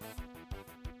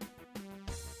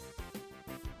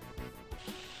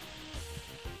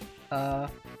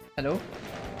 Hello?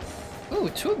 Ooh,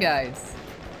 2 guys.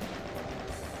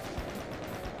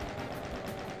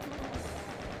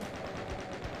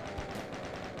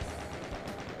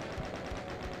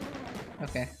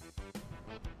 Okay.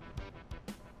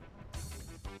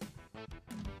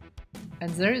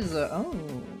 And there is a... oh.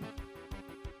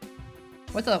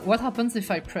 What happens if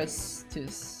I press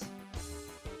this?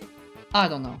 I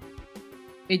don't know.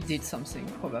 It did something,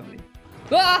 probably.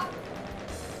 Ah!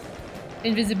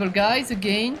 Invisible guys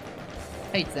again.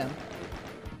 Hate them.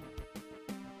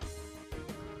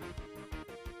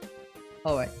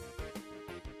 Alright.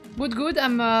 Good.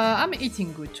 I'm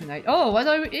eating good tonight. Oh, what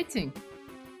are you eating?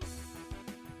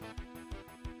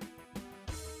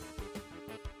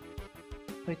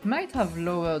 It might have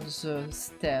lowered the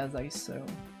stairs I saw.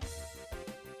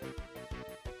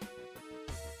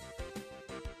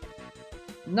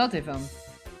 Not even.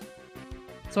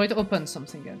 So it opened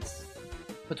something else.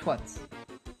 But what?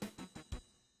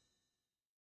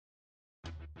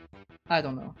 I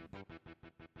don't know.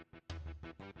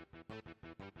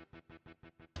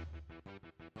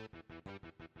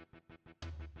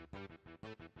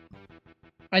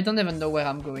 I don't even know where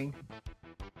I'm going.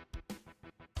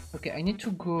 Okay, I need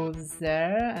to go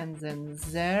there, and then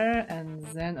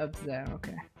up there.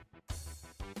 Okay.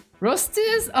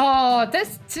 Roasties? Oh,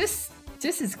 this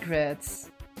is great.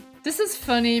 This is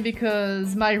funny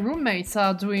because my roommates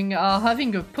are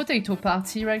having a potato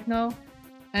party right now,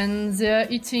 and they're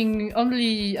eating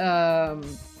only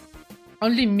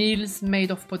meals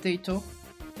made of potato.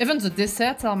 Even the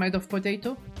desserts are made of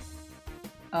potato.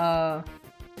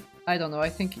 I don't know. I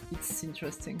think it's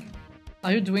interesting.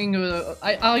 Are you doing a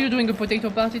potato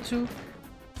party too?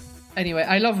 Anyway,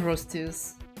 I love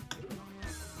roasties.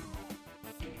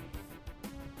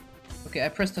 Okay, I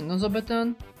pressed another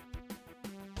button.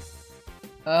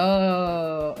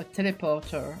 Oh, a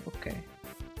teleporter. Okay.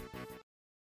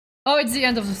 Oh, it's the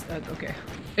end of the... okay.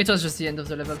 It was just the end of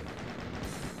the level.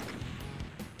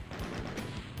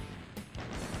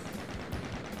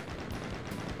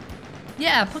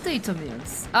 Yeah, potato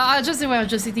meals. They were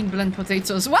just eating bland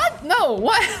potatoes. What? No!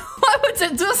 Why would they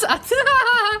do that?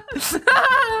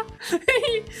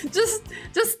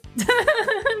 just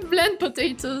bland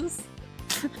potatoes.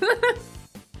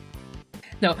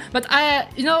 No, but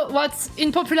you know what?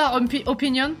 In popular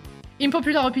opinion,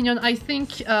 I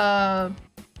think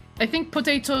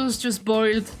potatoes just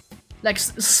boiled, like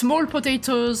small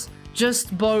potatoes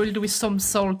just boiled with some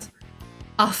salt,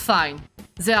 are fine.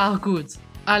 They are good.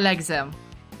 I like them.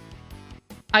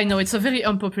 I know it's a very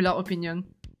unpopular opinion.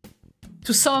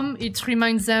 To some, it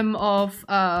reminds them of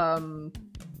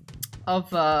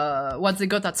what they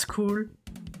got at school,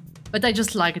 but I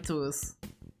just like those.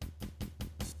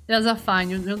 Yeah, they're fine.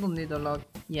 You don't need a lot.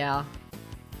 Yeah,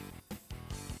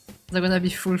 they're gonna be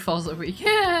full for the week.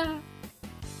 Yeah,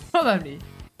 probably.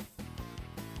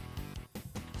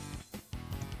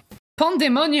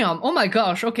 Pandemonium. Oh my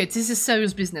gosh. Okay, this is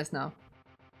serious business now.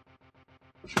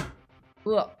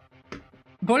 Ugh.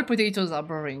 Boiled potatoes are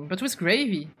boring, but with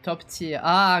gravy, top tier.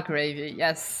 Ah, gravy,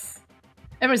 yes.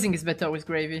 Everything is better with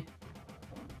gravy.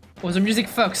 Oh, the music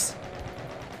fucks.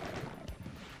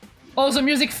 Oh, the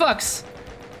music fucks.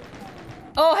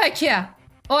 Oh, heck yeah.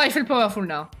 Oh, I feel powerful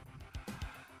now.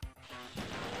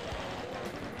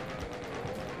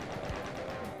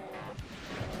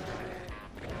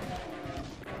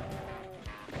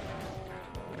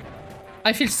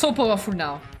 I feel so powerful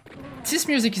now. This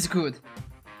music is good.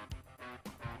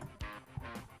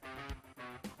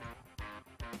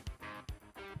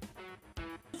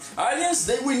 Aliens,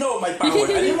 they will know my power.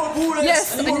 I need more bullets.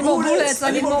 Yes, I need more bullets.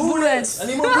 I need more bullets. I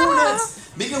need more bullets.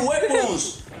 Bigger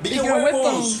weapons. Bigger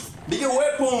weapons. Bigger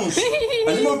weapons.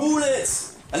 I need more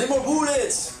bullets. I need more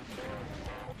bullets.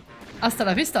 Hasta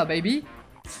la vista, baby.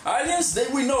 Aliens, they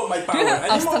will know my power. I need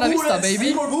Hasta more la vista, bullets. baby. I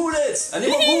need more bullets. I need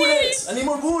more bullets. I need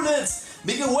more bullets.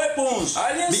 Bigger weapons.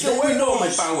 Aliens, they will know my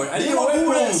power. I need more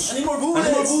bullets. I need more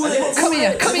bullets. Come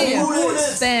here, come here.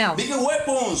 Bullets. Bam. Bigger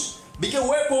weapons. Bigger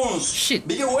weapons! Shit.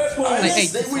 Bigger weapons! I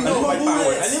hate Then this we one. know my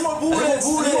power! I need more bullets!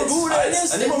 I need more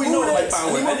bullets! Then we know my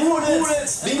power! I need more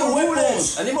bullets! Bigger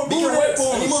weapons! I need more bullets!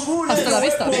 I need more bullets! Hasta la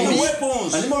vista, Bigger baby.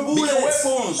 weapons! I need more bullets! Bigger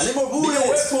weapons! I need more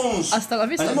bullets! Weapons! Hasta la I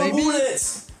vista, need more baby.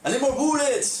 bullets! I need more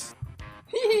bullets!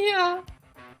 Yeah.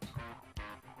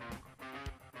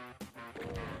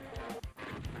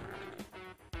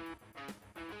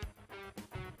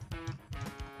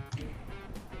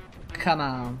 Come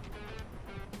on.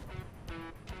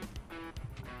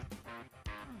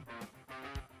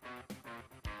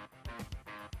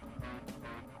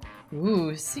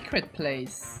 Ooh, secret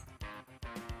place.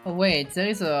 Oh wait, there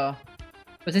is a...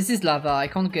 But this is lava, I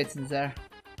can't get in there.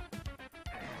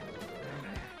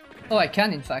 Oh, I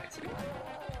can in fact.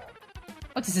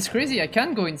 Oh, this is crazy, I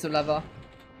can go in the lava.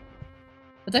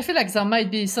 But I feel like there might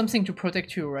be something to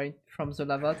protect you, right? From the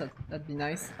lava, that'd be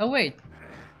nice. Oh wait.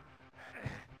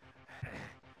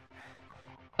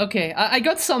 Okay, I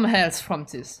got some health from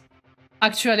this.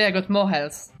 Actually, I got more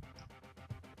health.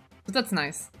 So that's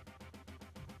nice.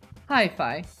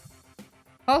 Hi-fi.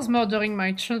 How's murdering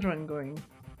my children going?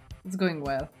 It's going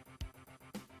well.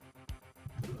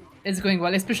 It's going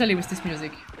well, especially with this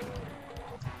music.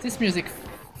 This music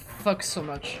fucks so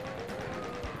much.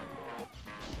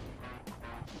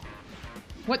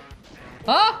 What?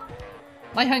 Ah!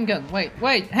 My handgun. Wait,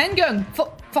 handgun!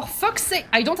 For fuck's sake!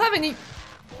 I don't have any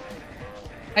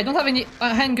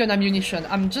handgun ammunition.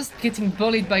 I'm just getting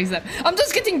bullied by them. I'm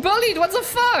just getting bullied! What the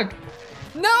fuck?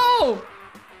 No!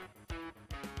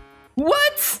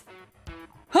 What?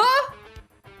 Huh?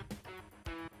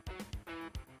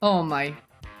 Oh my...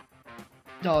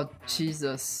 Oh,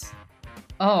 Jesus.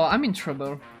 Oh, I'm in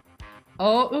trouble.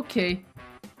 Oh, okay.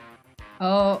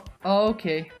 Oh,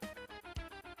 okay.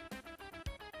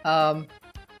 Well,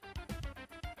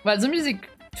 the music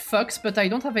fucks, but I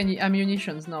don't have any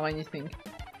ammunitions nor anything.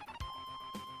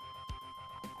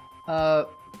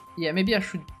 Yeah, maybe I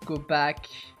should go back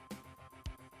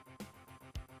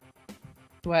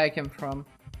where I came from.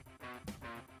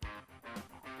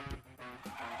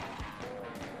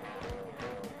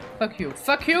 Fuck you.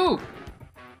 Fuck you!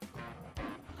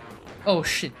 Oh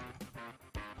shit.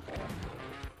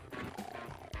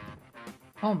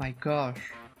 Oh my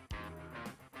gosh.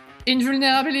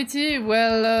 Invulnerability?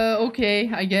 Well,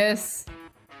 okay, I guess.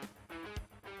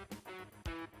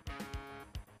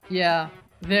 Yeah,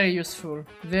 very useful.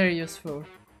 Very useful.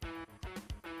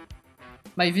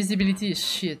 My visibility is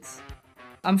shit.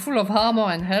 I'm full of armor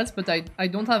and health, but I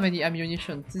don't have any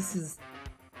ammunition. This is...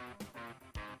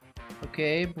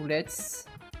 Okay, bullets.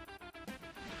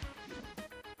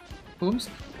 Oops.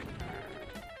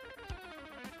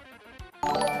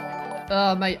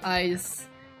 My eyes.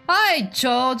 Hi,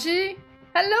 Georgie!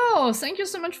 Hello! Thank you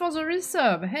so much for the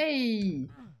resub. Hey!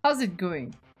 How's it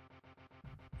going?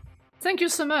 Thank you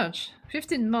so much.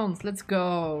 15 months, let's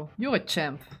go. You're a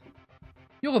champ.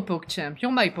 You're a poke champ.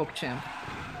 You're my poke champ.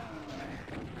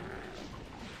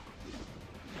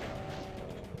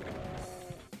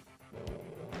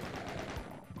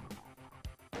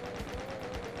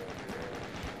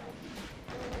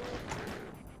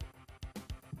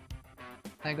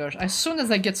 My gosh, as soon as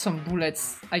I get some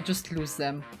bullets, I just lose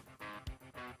them.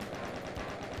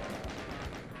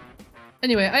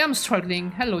 Anyway, I am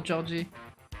struggling. Hello, Georgie.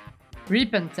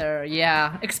 Repenter,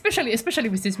 yeah. Especially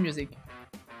with this music.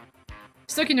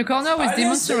 Stuck in a corner with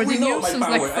demons surrounding you sounds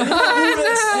like fun.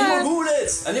 I need more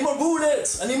bullets! I need more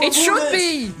bullets! I need more bullets! It should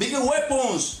be! Bigger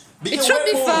weapons! It should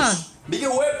be fun! Bigger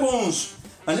weapons!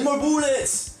 I need more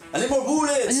bullets! I need more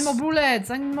bullets! I need more bullets!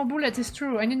 I need more bullets, it's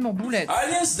true. I need more bullets.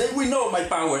 Aliens, then we know my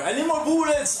power. I need more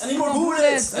bullets! I need more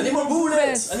bullets! I need more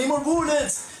bullets! I need more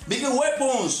bullets! Bigger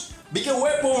weapons! Bigger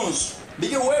weapons!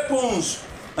 Bigger weapons!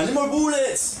 I need more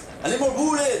bullets! I need more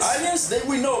bullets! Aliens, then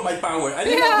we know my power. I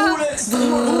need more bullets! I need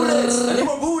more bullets! I need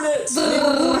more bullets! I need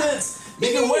more bullets!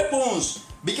 Bigger weapons!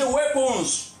 Bigger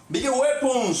weapons! Bigger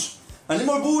weapons! I need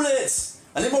more bullets!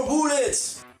 I need more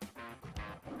bullets!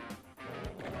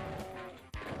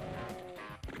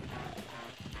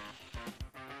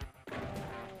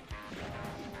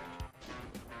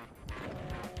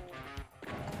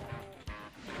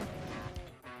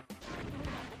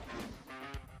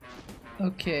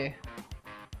 Okay.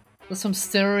 There's some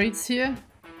steroids here.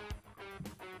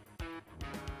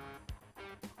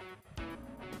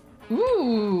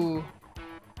 Ooh!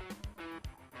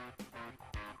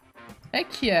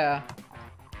 Heck yeah!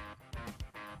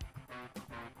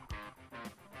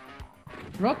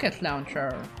 Rocket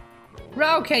launcher!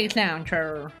 Rocket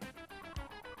launcher!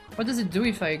 What does it do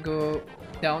if I go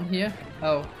down here?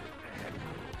 Oh.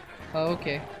 Oh,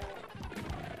 okay.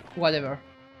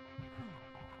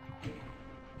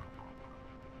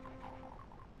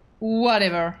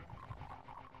 Whatever.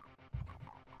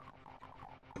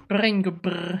 Bring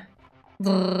brr.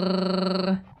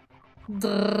 Drrr.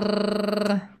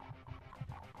 Drrr.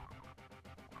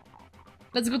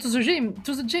 Let's go to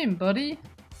the gym, buddy.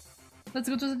 Let's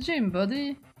go to the gym,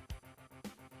 buddy.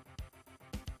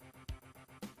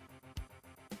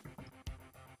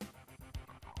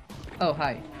 Oh,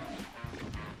 hi.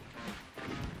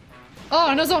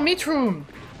 Oh, another meat room!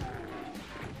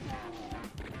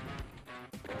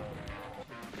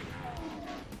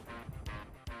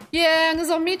 Yeah,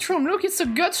 another meat room. Look, it's a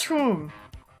guts room.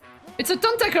 It's a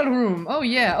tentacle room. Oh,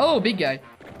 yeah. Oh, big guy.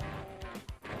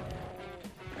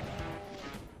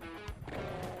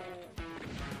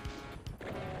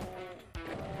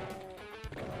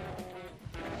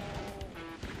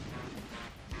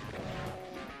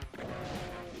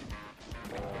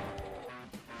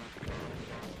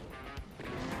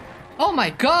 Oh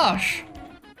my gosh!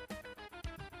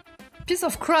 Piece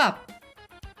of crap!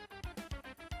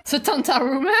 It's a Tanta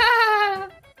room!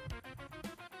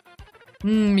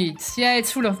 Meat. Yeah,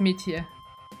 it's full of meat here.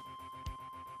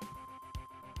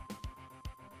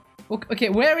 Okay,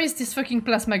 where is this fucking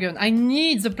plasma gun? I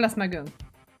need the plasma gun.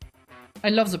 I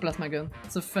love the plasma gun.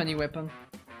 It's a funny weapon.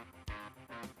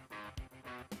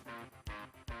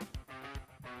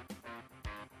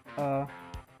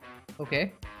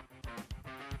 Okay.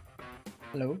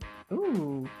 Hello?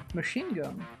 Ooh, machine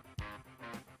gun.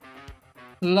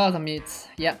 Lot of meat.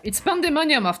 Yeah, it's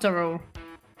pandemonium after all.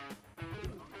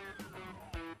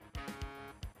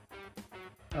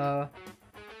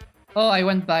 Oh, I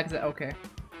went back there. Okay.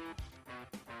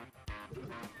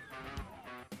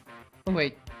 Oh,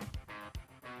 wait.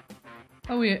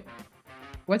 Oh, wait.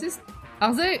 What is...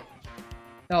 Are they...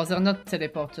 No, they're not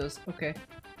teleporters. Okay.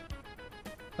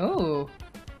 Oh.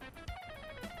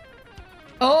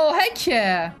 Oh, heck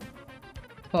yeah!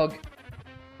 Pog.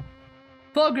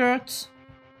 Poggert!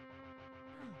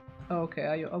 Okay,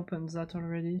 I opened that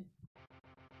already.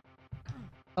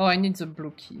 Oh, I need the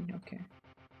blue key. Okay.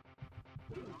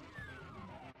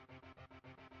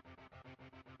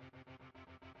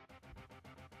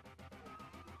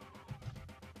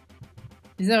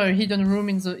 Is there a hidden room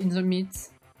in the meat?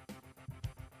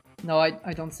 No,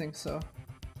 I don't think so.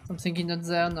 Something hidden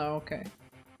there? No, okay.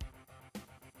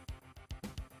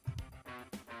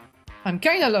 I'm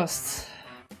kinda lost.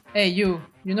 Hey, you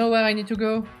know where I need to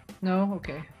go? No?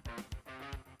 Okay.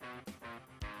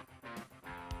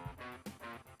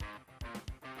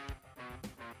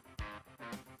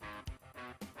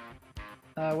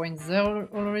 Went there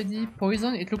already?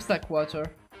 Poison? It looks like water.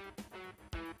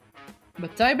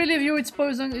 But I believe you, it's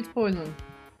poison, it's poison.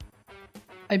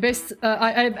 I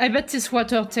bet this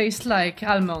water tastes like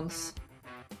almonds.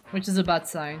 Which is a bad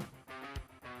sign.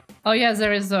 Oh yeah,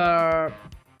 there is a...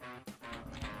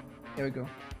 Here we go.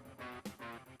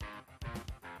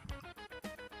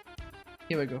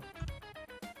 Here we go.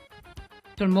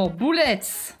 Little more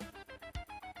bullets!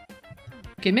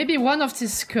 Okay, maybe one of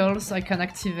these skulls I can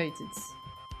activate it.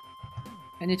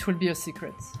 And it will be a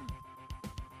secret.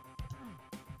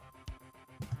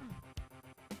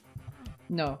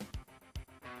 No.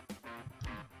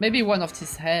 Maybe one of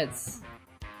these heads.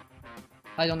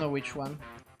 I don't know which one.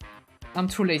 I'm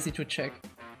too lazy to check.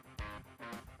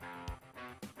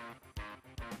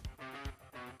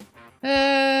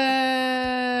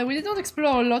 We did not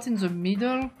explore a lot in the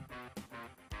middle.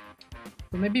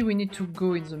 So maybe we need to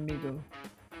go in the middle.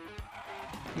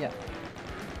 Yeah.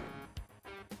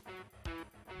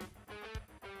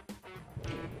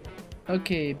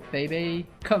 Okay, baby.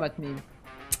 Come at me.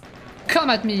 Come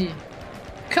at me!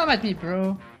 Come at me,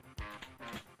 bro!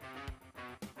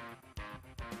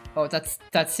 Oh,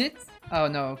 that's it? Oh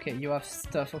no, okay, you have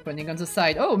stuff opening on the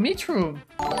side. Oh, meat room!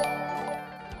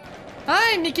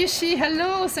 Hi, Mikishi,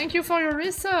 hello! Thank you for your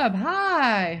resub!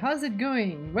 Hi! How's it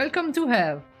going? Welcome to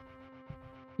hell!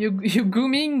 You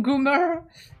gooming, goomer?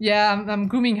 Yeah, I'm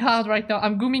gooming hard right now.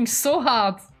 I'm gooming so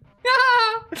hard!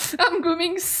 I'm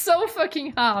gooming so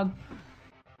fucking hard!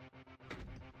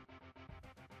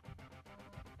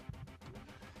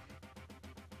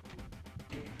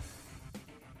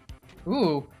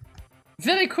 Ooh,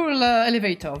 very cool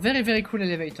elevator. Very cool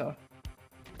elevator.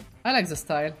 I like the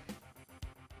style.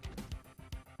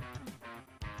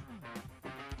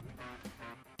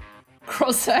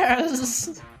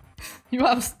 Crosshairs.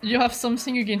 You have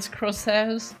something against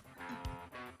crosshairs?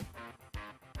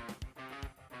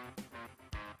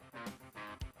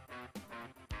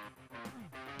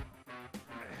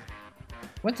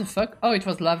 What the fuck? Oh, it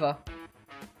was lava.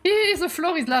 The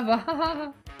floor is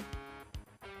lava.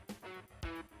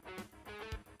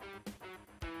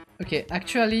 Okay,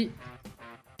 actually...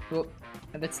 Oh,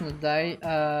 Let's not die.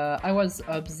 I was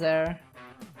up there.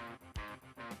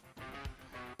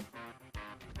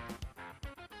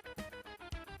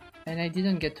 And I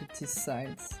didn't get to this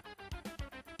side.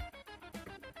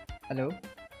 Hello?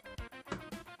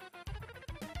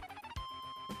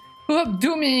 Oh,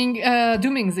 dooming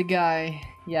the guy.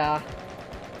 Yeah.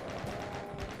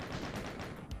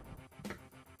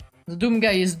 The Doom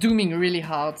guy is dooming really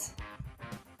hard.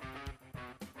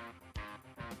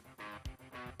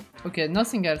 Okay,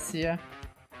 nothing else here.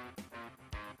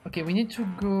 Okay, we need to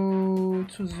go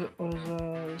to the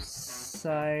other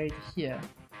side here.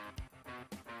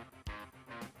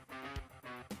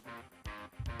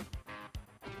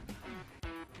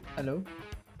 Hello?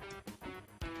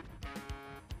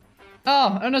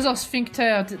 Oh, another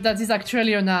sphincter that is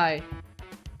actually an eye.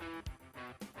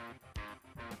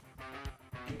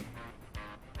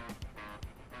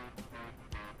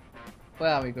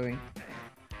 Where are we going?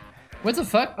 What the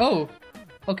fuck? Oh,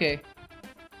 okay.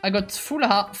 I got full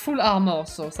armor,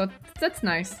 so that's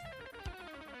nice.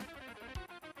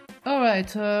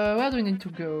 Alright, where do we need to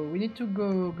go? We need to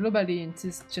go globally in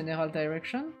this general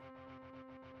direction.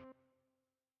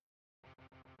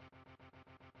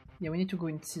 Yeah, we need to go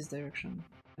in this direction.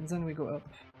 And then we go up.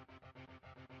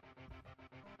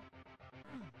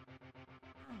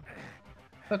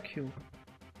 Fuck you.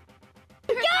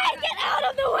 Guys, get out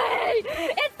of the way!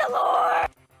 It's the Lord!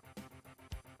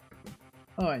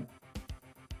 Alright.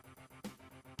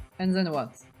 And then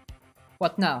what?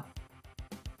 What now?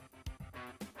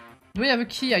 Do we have a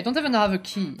key? I don't even have a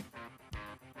key.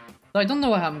 So I don't know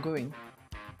where I'm going.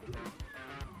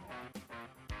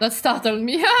 That startled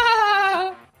me.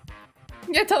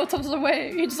 Get out of the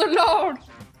way! It's the Lord!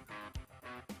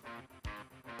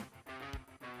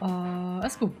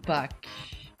 Let's go back.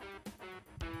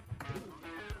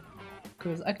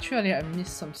 Because actually I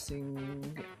missed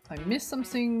something. I missed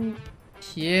something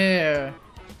here.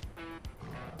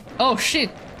 Oh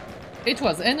shit! It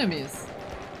was enemies.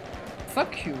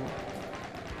 Fuck you.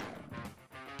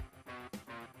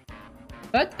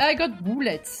 But I got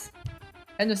bullets.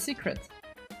 And a secret.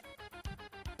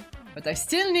 But I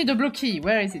still need a blue key.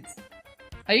 Where is it?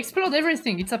 I explored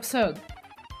everything. It's absurd.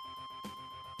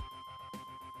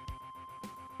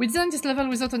 We designed this level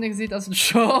without an exit as a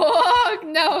joke.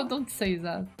 No, don't say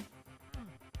that.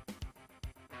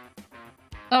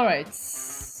 Alright.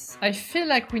 I feel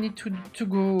like we need to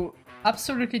go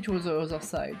absolutely to the other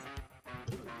side.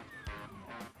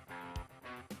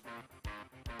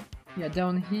 Yeah,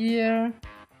 down here.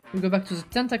 We go back to the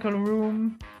tentacle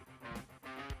room.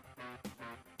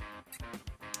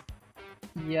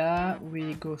 Yeah,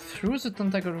 we go through the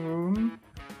tentacle room.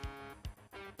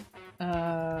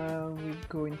 We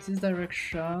go in this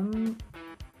direction.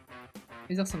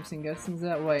 Is there something else in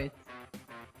there? Wait.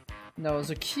 No,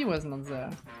 the key was not there.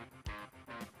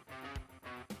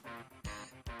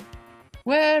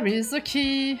 Where is the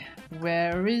key?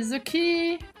 Where is the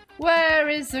key? Where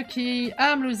is the key?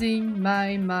 I'm losing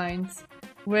my mind.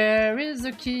 Where is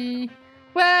the key?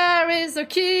 Where is the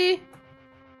key?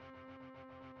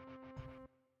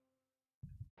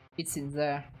 It's in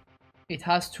there. It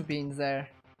has to be in there.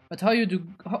 But how you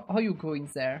go in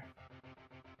there?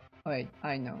 Wait,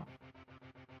 I know.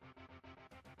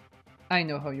 I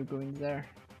know how you go in there.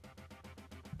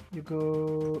 You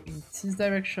go in this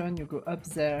direction, you go up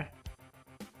there.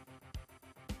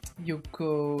 You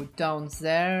go down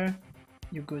there.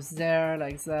 You go there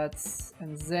like that.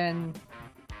 And then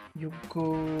you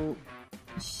go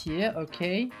here,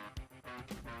 okay.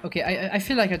 Okay, I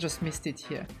feel like I just missed it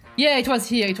here. Yeah, it was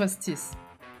here, it was this.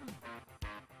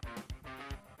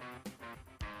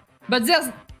 But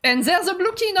there's the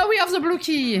blue key, now we have the blue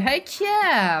key! Heck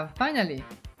yeah! Finally!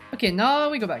 Okay, now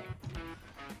we go back.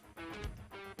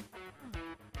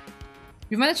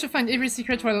 You've managed to find every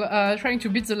secret while trying to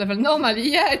beat the level normally.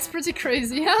 Yeah, it's pretty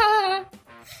crazy.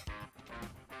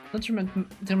 Don't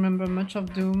remember much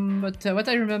of Doom, but what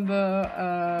I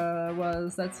remember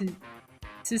was that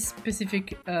this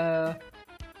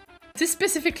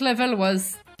specific level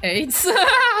was 8.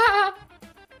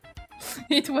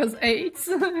 It was 8.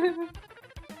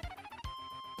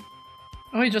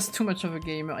 Oh, it's just too much of a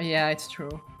game. Yeah, it's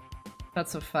true.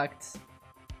 That's a fact.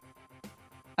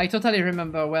 I totally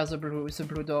remember where the blue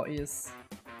door is.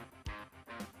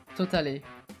 Totally.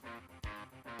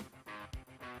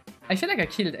 I feel like I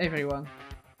killed everyone.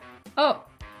 Oh!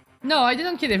 No, I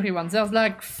didn't kill everyone. There's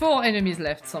like 4 enemies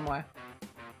left somewhere.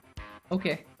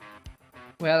 Okay.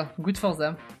 Well, good for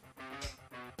them.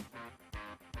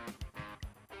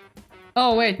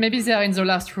 Oh wait, maybe they are in the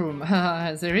last room.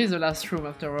 There is a last room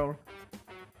after all.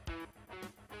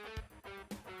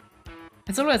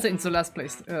 It's always in the last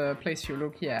place you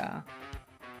look, yeah.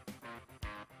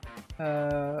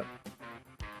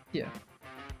 Here.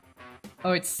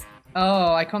 Oh, it's...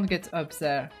 Oh, I can't get up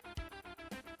there.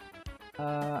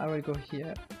 I will go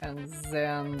here, and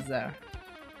then there.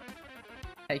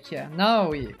 Heck yeah, now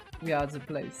we are at the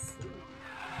place.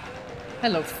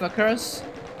 Hello, fuckers.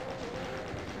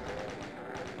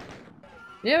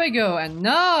 Here we go, and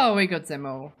now we got them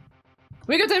all.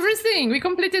 We got everything! We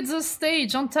completed the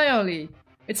stage entirely.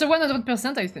 It's a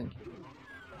 100%, I think.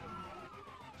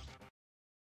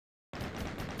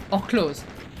 Or close.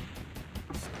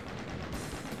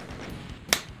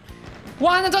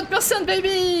 100%,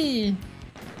 baby!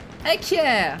 Heck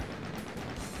yeah!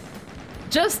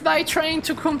 Just by trying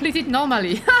to complete it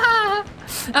normally.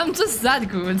 I'm just that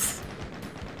good.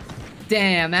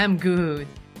 Damn, I'm good.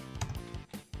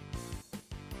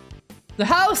 The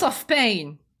House of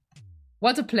Pain.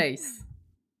 What a place.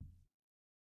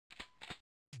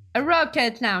 A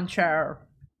rocket launcher.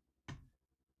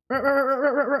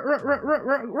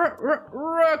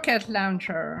 Rocket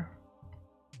launcher.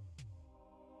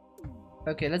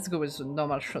 Okay, let's go with the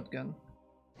normal shotgun.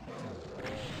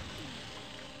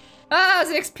 Ah,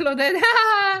 they exploded!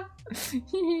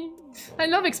 I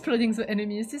love exploding the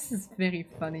enemies. This is very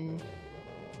funny.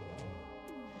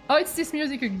 Oh, it's this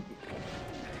music again.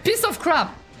 Piece of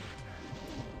crap!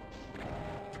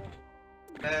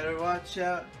 Better watch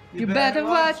out. You better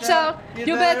watch out.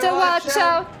 You better watch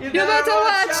out. You better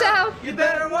watch out. You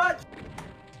better watch.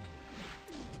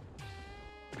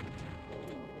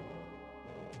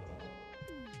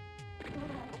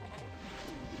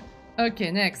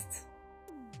 Okay, next.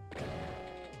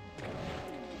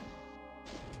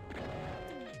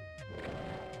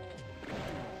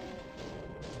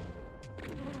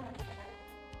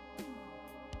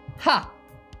 Ha!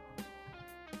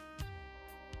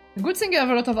 Good thing I have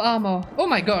a lot of armor. Oh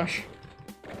my gosh.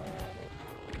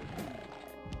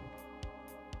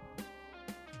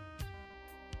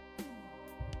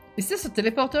 Is this a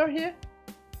teleporter here?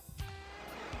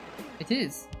 It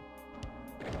is.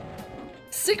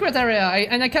 Secret area,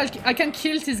 and I can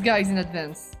kill these guys in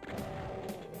advance.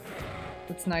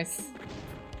 That's nice.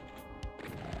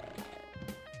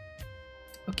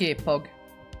 Okay, Pog.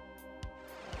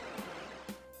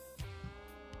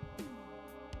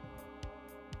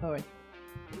 Oh wait.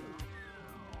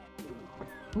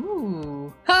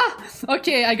 Ooh. Ha!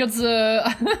 Okay, I got the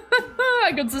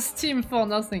I got the steam for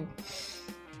nothing.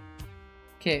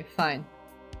 Okay, fine.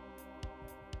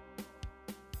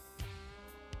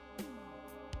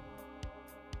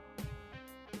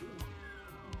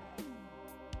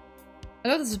 I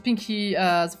love that the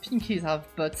pinkies have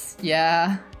butts.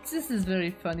 Yeah, this is very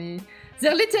funny.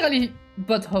 They're literally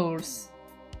buttholes.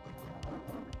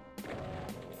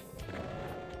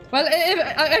 Well,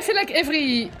 I feel like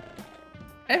every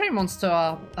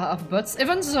monster have butts.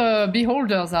 Even the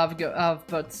beholders have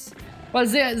butts. Well,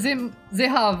 they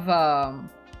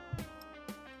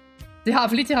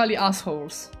have literally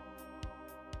assholes.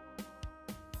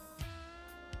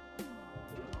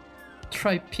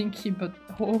 Try pinky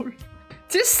butthole.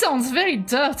 This sounds very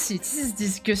dirty. This is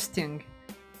disgusting.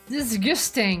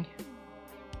 Disgusting.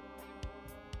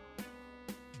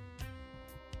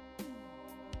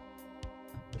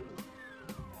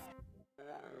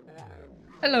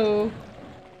 Hello.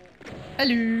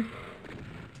 Hello.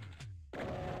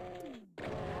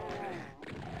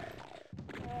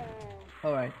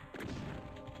 Alright.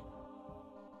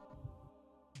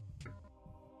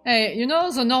 Hey, you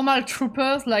know the normal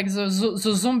troopers, like the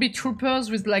zombie troopers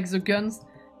with like the guns?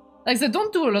 Like they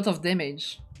don't do a lot of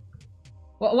damage.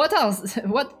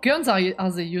 What guns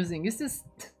are they using? Is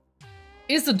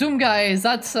the Doom guy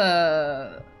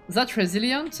that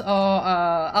resilient, or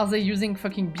are they using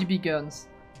fucking BB guns?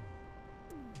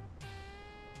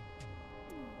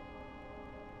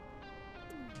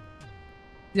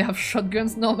 They have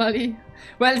shotguns normally?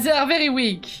 Well, they are very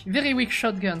weak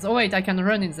shotguns. Oh wait, I can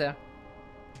run in there.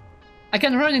 I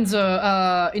can run in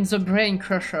the brain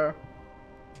crusher.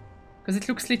 Because it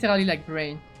looks literally like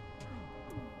brain.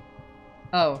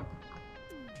 Oh.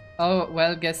 Oh,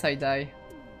 well, guess I die.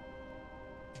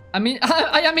 I mean,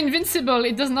 I am invincible,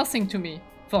 it does nothing to me.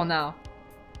 For now.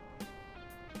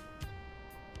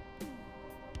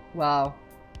 Wow.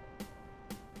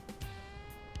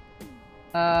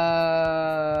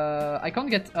 I can't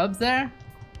get up there.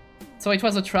 So it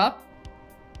was a trap?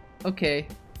 Okay.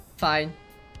 Fine.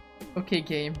 Okay,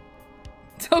 game.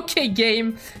 Okay,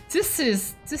 game. This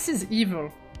is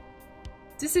evil.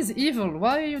 This is evil.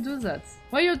 Why you do that?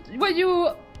 Why you...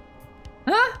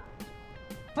 Huh?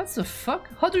 What the fuck?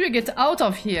 How do you get out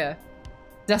of here?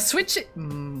 They're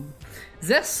switching...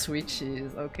 They're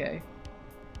switches. Okay.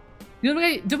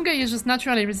 Doomguy is just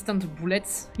naturally resistant to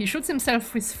bullets. He shoots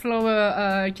himself with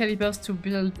flower calibers to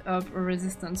build up a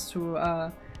resistance to,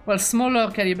 well,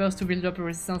 smaller calibers to build up a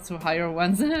resistance to higher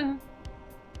ones.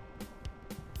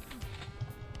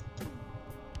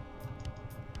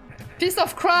 Piece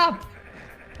of crap!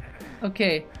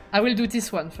 Okay, I will do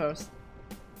this one first.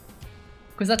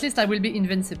 Because at least I will be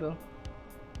invincible.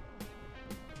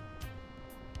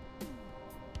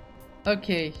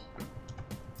 Okay.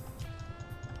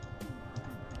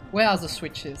 Where are the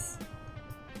switches?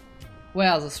 Where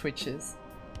are the switches?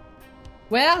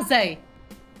 Where are they?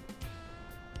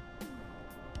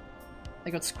 I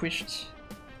got squished.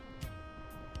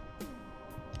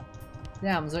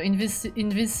 Damn, the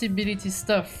invisibility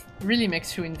stuff really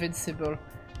makes you invincible.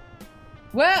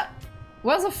 Where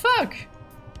the fuck?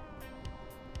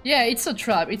 Yeah, it's a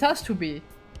trap. It has to be.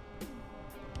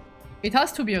 It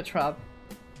has to be a trap.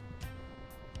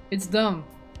 It's dumb.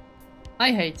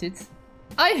 I hate it.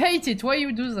 I hate it! Why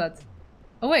you do that?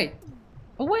 Oh wait!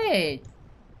 Oh wait!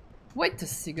 Wait a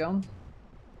second.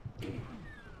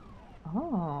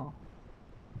 Oh.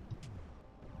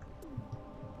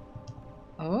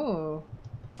 Oh.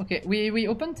 Okay, we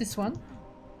opened this one.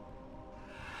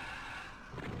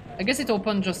 I guess it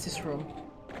opened just this room.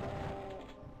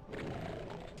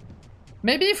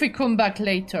 Maybe if we come back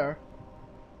later,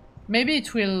 maybe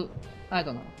it will... I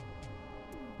don't know.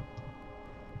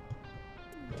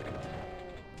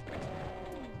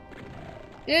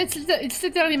 Yeah, it's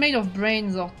literally made of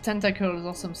brains or tentacles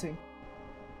or something.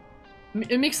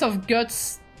 A mix of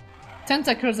guts,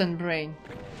 tentacles and brain.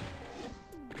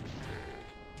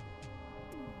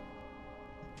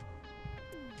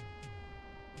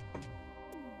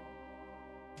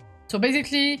 So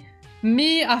basically,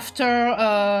 me after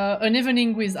an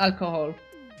evening with alcohol.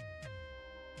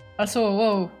 Also,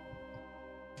 whoa.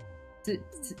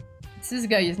 This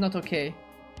guy is not okay.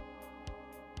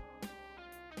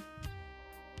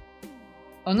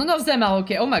 Oh, none of them are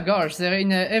okay. Oh my gosh, they're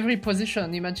in every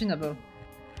position imaginable.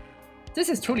 This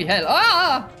is truly hell.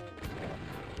 Ah!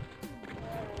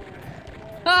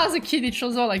 Ah, they kill each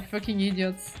other like fucking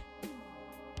idiots.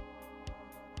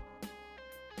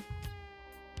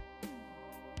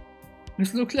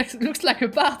 Looks like a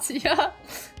party.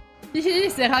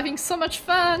 They're having so much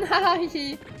fun.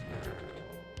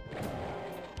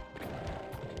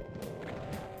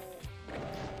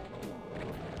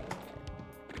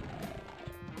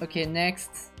 Okay,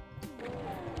 next.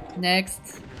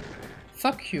 Next.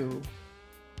 Fuck you.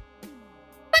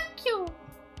 Fuck you.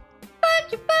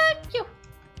 Fuck you, fuck you.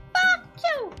 Fuck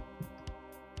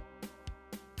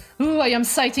you. Ooh, I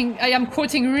am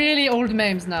quoting really old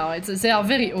memes now. They are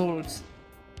very old.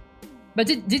 But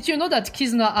did you know that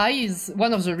Kizuna Eye is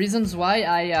one of the reasons why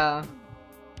I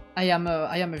am a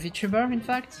VTuber, in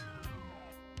fact?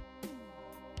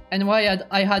 And why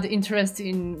I had interest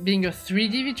in being a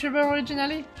 3D VTuber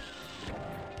originally?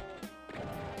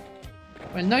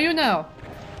 Well, now you know.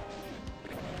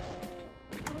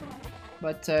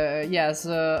 But yeah,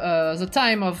 the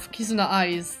time of Kizuna Eye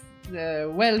is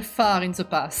well far in the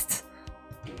past.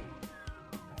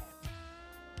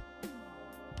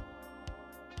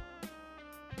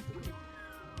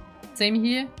 Same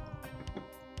here.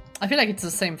 I feel like it's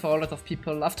the same for a lot of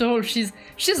people. After all, she's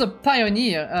a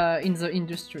pioneer in the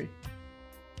industry.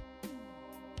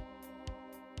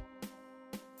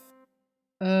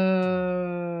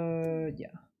 Yeah.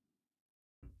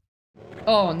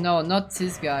 Oh no, not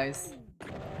these guys.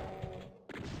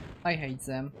 I hate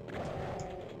them.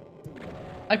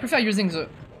 I prefer using the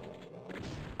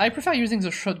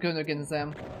shotgun against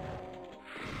them.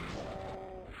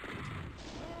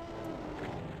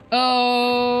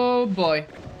 Oh boy.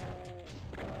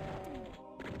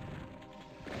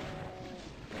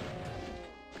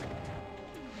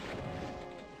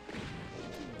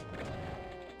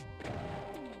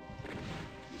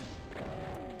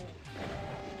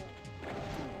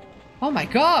 Oh my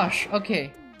gosh!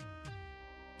 Okay.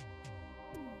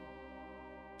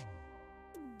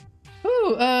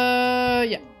 Ooh,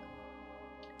 yeah.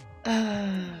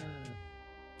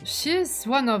 She's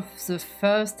one of the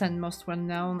first and most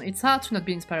well-known. It's hard to not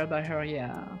be inspired by her,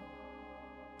 yeah.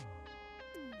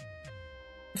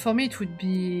 For me, it would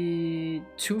be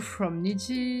 2 from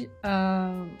Niji,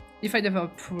 if I'd ever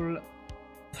pull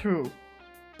through.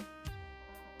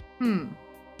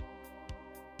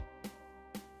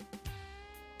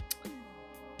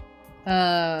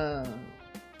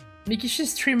 Mikishi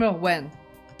streamer when?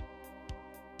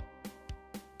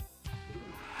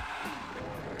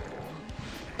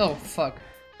 Oh fuck.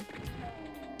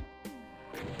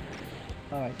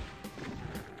 Alright.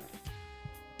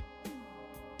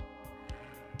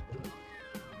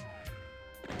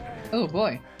 Oh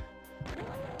boy.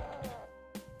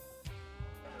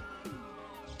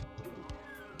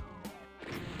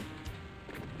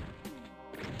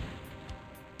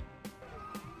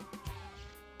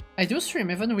 I do stream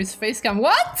even with facecam.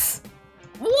 What?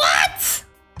 What?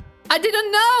 I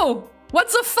didn't know! What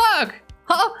the fuck?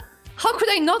 How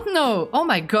could I not know? Oh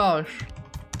my gosh.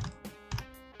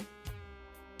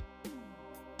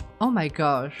 Oh my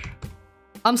gosh.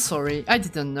 I'm sorry, I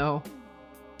didn't know.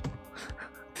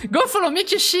 Go follow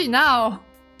Mikishi now!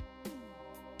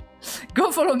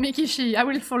 Go follow Mikishi, I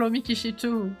will follow Mikishi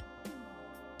too.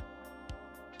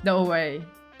 No way.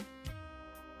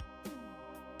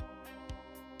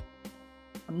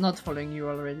 I'm not following you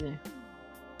already.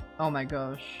 Oh my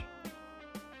gosh.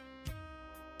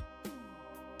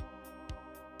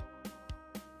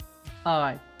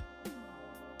 Alright.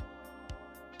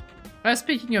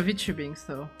 Speaking of VTubing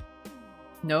though.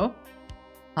 No?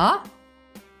 Huh?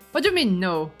 What do you mean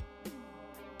no?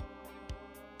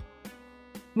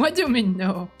 What do you mean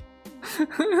no?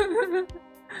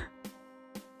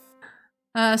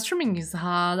 Streaming is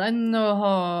hard. I don't know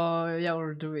how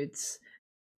y'all do it.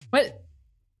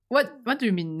 What do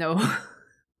you mean no?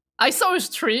 I saw a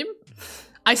stream.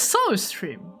 I saw a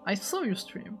stream. I saw you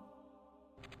stream.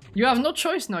 You have no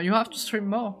choice now. You have to stream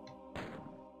more.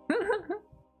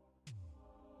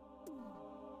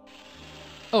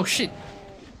 Oh shit.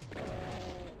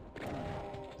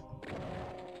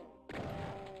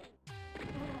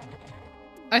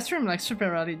 I stream like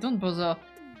super early. Don't bother.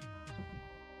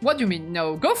 What do you mean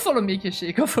no? Go follow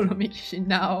Mikishi. Go follow Mikishi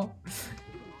now.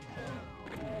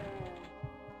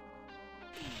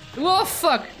 Oh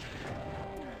fuck!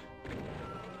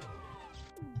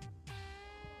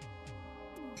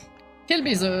 He'll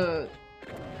be the...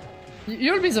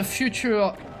 You'll be the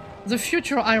future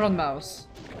Iron Mouse.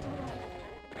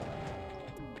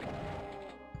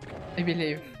 I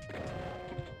believe.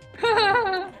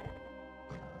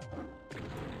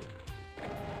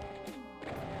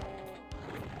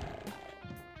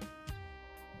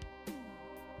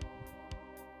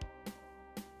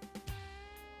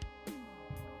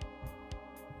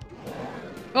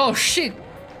 Oh shit!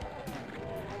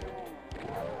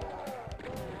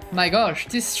 My gosh,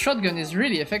 this shotgun is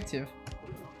really effective.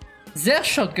 Their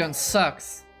shotgun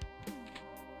sucks.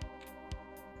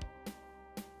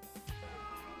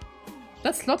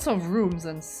 That's lots of rooms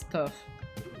and stuff.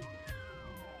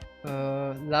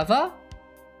 Lava?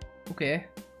 Okay.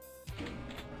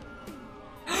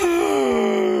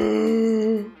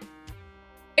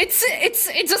 It's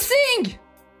a thing!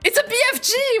 It's a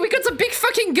BFG! We got a big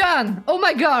fucking gun! Oh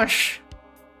my gosh!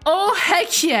 Oh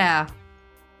heck yeah!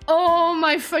 Oh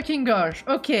my fucking gosh,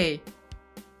 okay.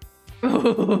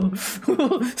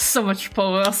 So much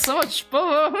power, so much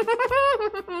power!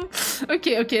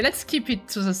 Okay, let's keep it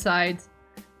to the side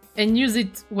and use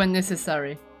it when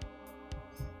necessary.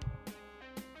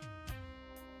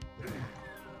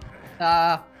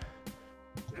 How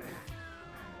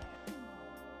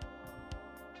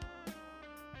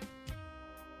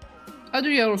do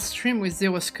you all stream with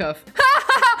zero scuff?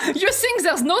 You think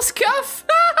there's no scuff?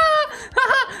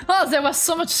 Oh, there was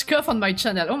so much scuff on my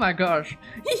channel. Oh my gosh.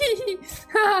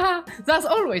 There's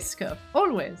always scuff.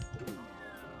 Always.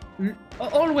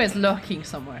 Always lurking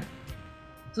somewhere.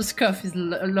 The scuff is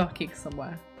lurking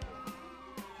somewhere.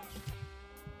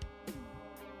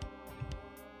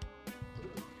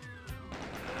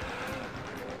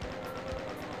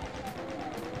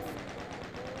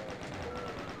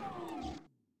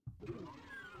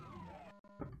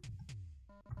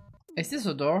 Is this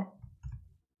a door?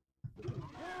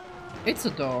 It's a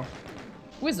door.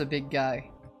 Who is a big guy?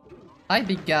 Hi,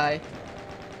 big guy.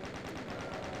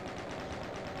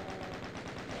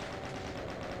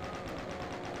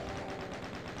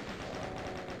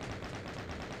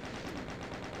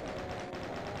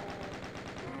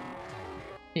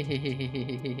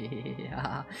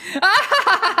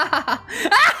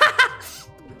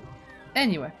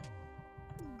 Anyway.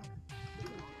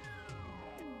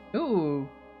 Ooh,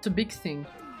 it's a big thing.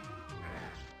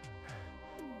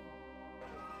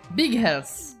 Big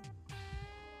health.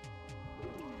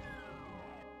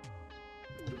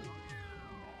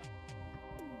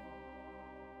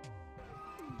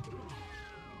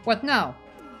 What now?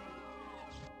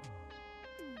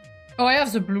 Oh, I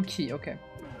have the blue key, okay.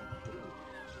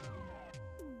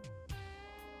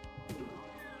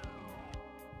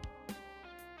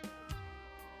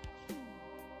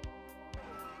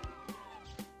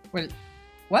 Well,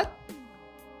 what?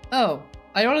 Oh,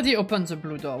 I already opened the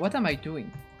blue door. What am I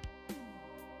doing?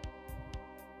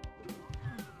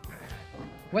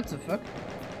 What the fuck?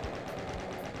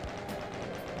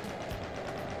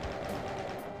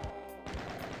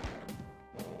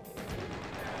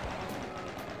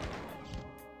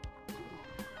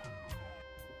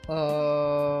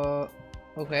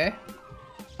 Okay.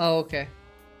 Oh, okay.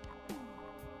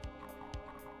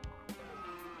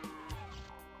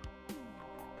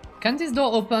 Can this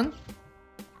door open?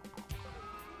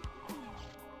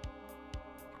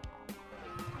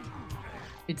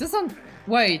 It doesn't...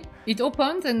 Wait, it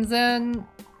opened and then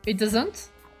it doesn't?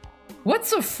 What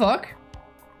the fuck?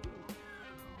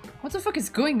 What the fuck is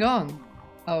going on?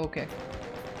 Oh, okay.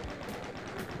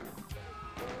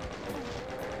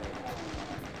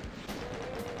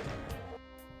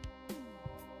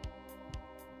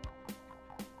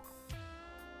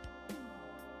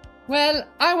 Well,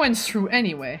 I went through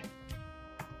anyway.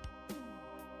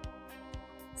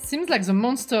 Seems like the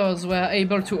monsters were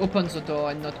able to open the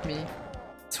door and not me.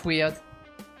 It's weird.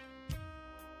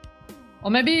 Or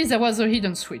maybe there was a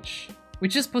hidden switch,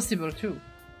 which is possible too.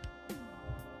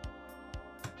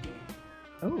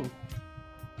 Oh.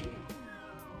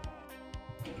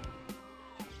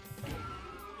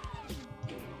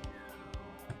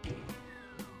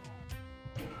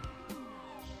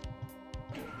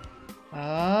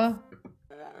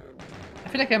 I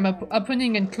feel like I'm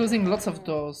opening and closing lots of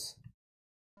doors.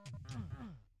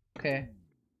 Okay.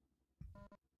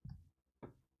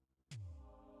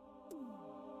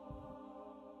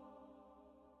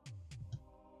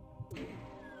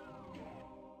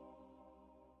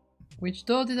 Which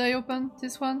door did I open?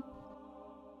 This one?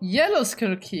 Yellow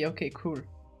skull key. Okay, cool.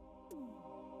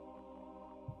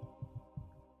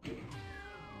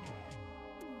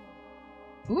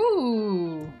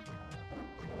 Ooh.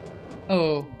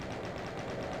 Oh.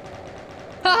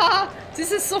 Haha!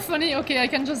 This is so funny. Okay, I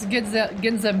can just get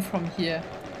them from here.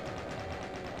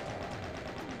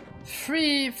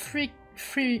 Free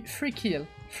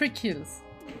kills.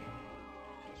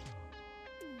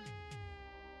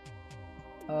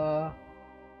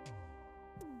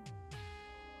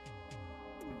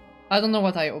 I don't know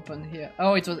what I opened here.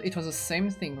 Oh, it was the same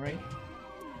thing, right?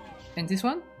 And this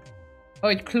one? Oh,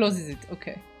 it closes it.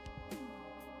 Okay.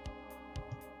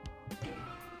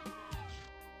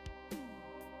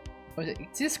 Oh,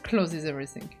 this closes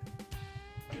everything.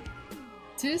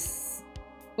 This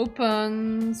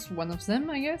opens one of them,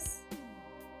 I guess.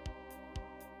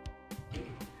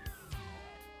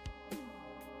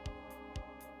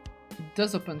 It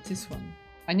does open this one.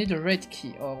 I need a red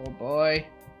key. Oh boy.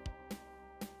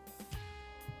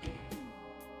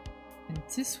 And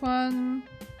this one.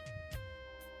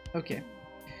 Okay.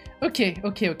 Okay.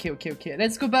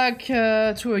 Let's go back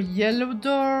to a yellow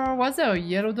door. Was there a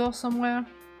yellow door somewhere?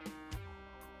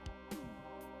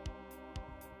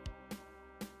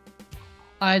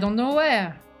 I don't know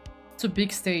where. It's a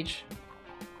big stage.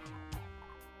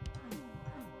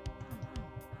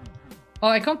 Oh,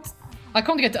 I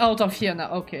can't get out of here now.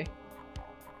 Okay.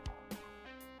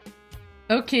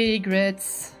 Okay, great.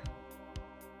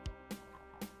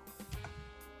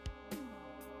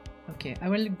 Okay, I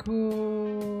will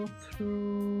go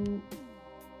through...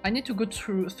 I need to go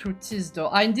through this door.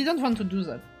 I didn't want to do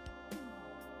that.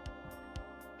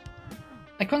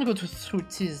 I can't go through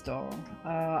this door.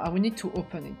 I will need to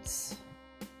open it.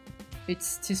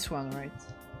 It's this one, right?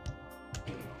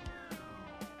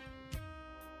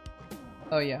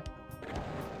 Oh yeah.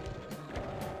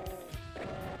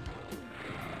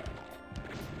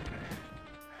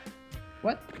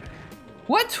 What?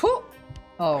 What? Who?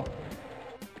 Oh.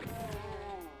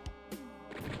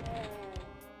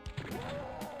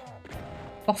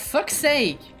 For fuck's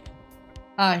sake!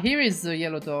 Ah, here is the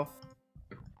yellow door.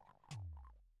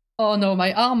 Oh no,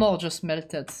 my armor just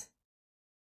melted.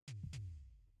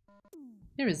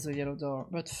 Here is the yellow door,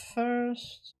 but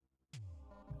first...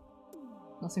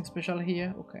 Nothing special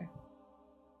here? Okay.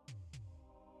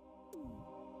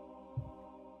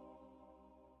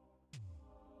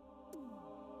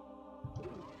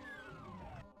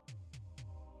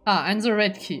 Ah, and the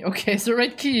red key. Okay, the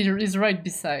red key is right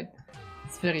beside.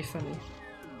 It's very funny.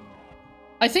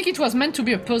 I think it was meant to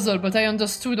be a puzzle, but I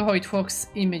understood how it works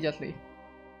immediately.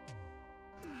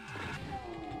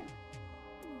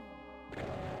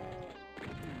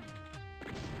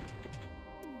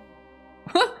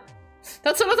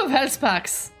 That's a lot of health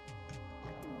packs.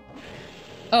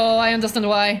 Oh, I understand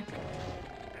why.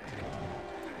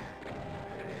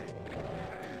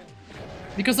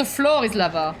 Because the floor is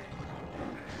lava.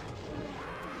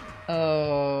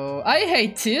 Oh, I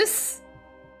hate this.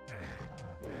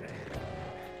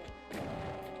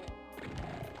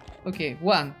 Okay,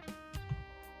 one.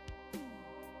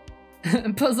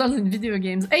 Puzzles in video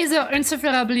games. Either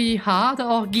insufferably hard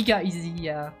or giga easy,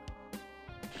 yeah.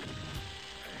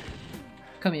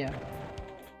 Come here.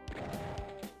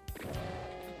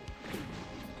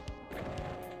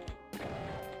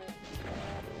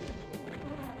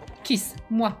 Kiss.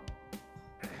 Moi.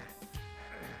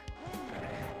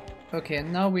 Okay,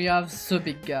 now we have the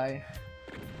big guy.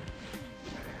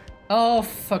 Oh,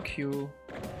 fuck you.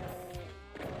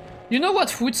 You know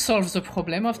what would solve the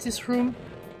problem of this room?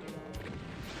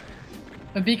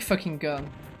 A big fucking gun.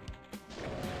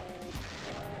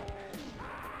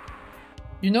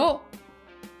 You know?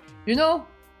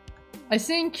 I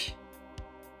think...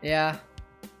 Yeah.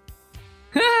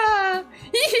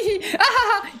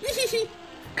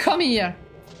 Come here.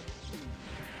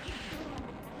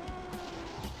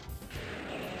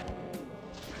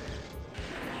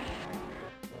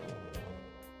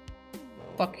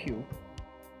 Fuck you.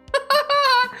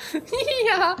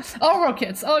 Yeah. Oh,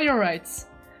 rockets. Oh, you're right.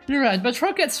 You're right. But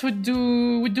rockets would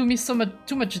do me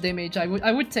too much damage.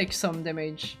 I would take some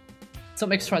damage,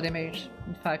 some extra damage.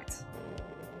 In fact.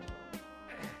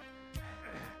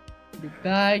 Big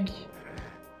bag.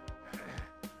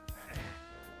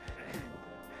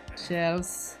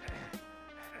 Shells.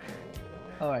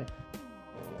 Alright.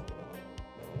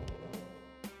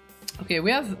 Okay, we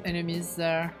have enemies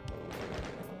there.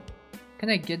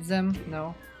 Can I get them?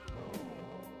 No.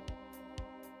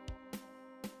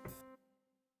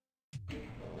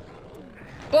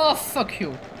 Oh, fuck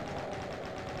you.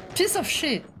 Piece of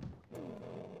shit.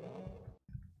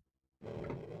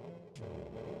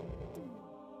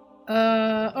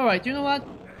 Alright, you know what?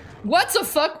 What the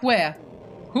fuck? Where?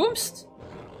 Whomst?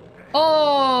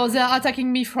 Oh, they are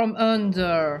attacking me from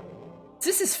under.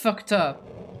 This is fucked up.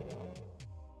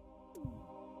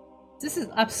 This is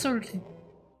absolutely...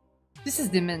 This is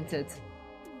demented.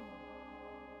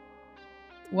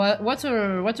 What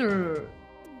a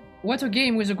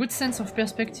game with a good sense of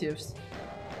perspectives.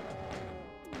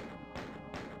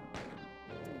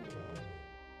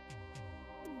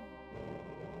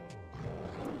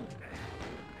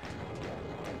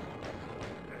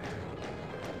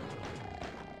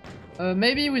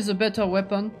 Maybe with a better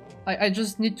weapon. I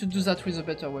just need to do that with a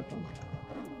better weapon.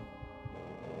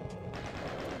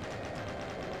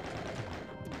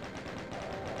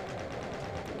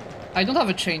 I don't have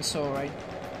a chainsaw, right?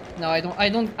 No, I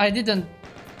didn't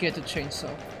get a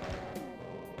chainsaw.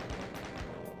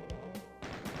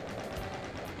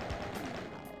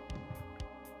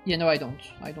 Yeah, no, I don't.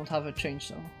 I don't have a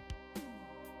chainsaw.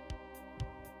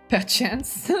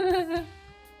 Perchance.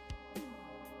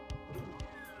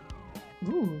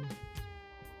 Ooh.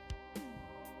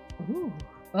 Ooh.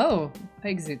 Oh,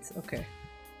 exit. Okay.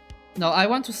 No, I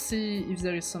want to see if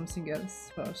there is something else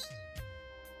first.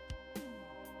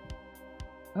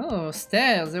 Oh,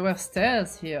 stairs. There were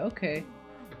stairs here. Okay.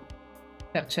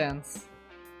 Perchance.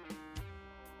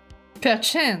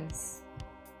 Perchance.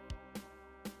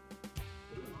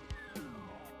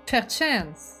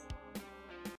 Perchance.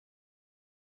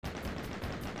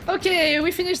 Okay,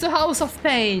 we finished the House of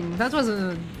Pain. That was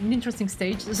an interesting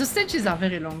stage. The stages are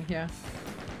very long here.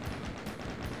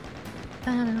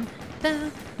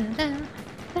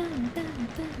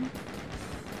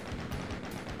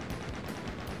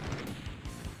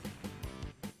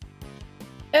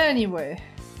 Anyway.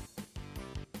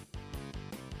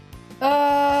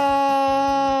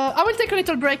 I will take a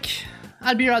little break.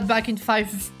 I'll be right back in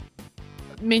 5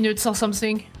 minutes or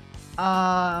something.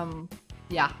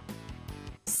 Yeah.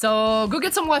 So, go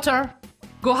get some water.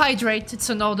 Go hydrate. It's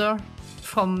an order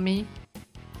from me.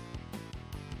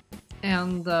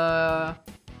 And,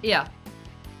 yeah.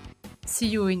 See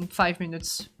you in 5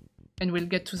 minutes. And we'll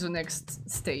get to the next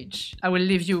stage. I will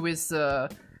leave you with the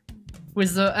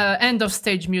end of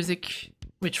stage music,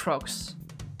 which rocks.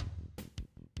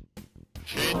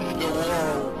 Change the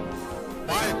world.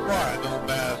 My final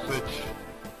message.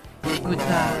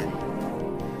 Goodbye.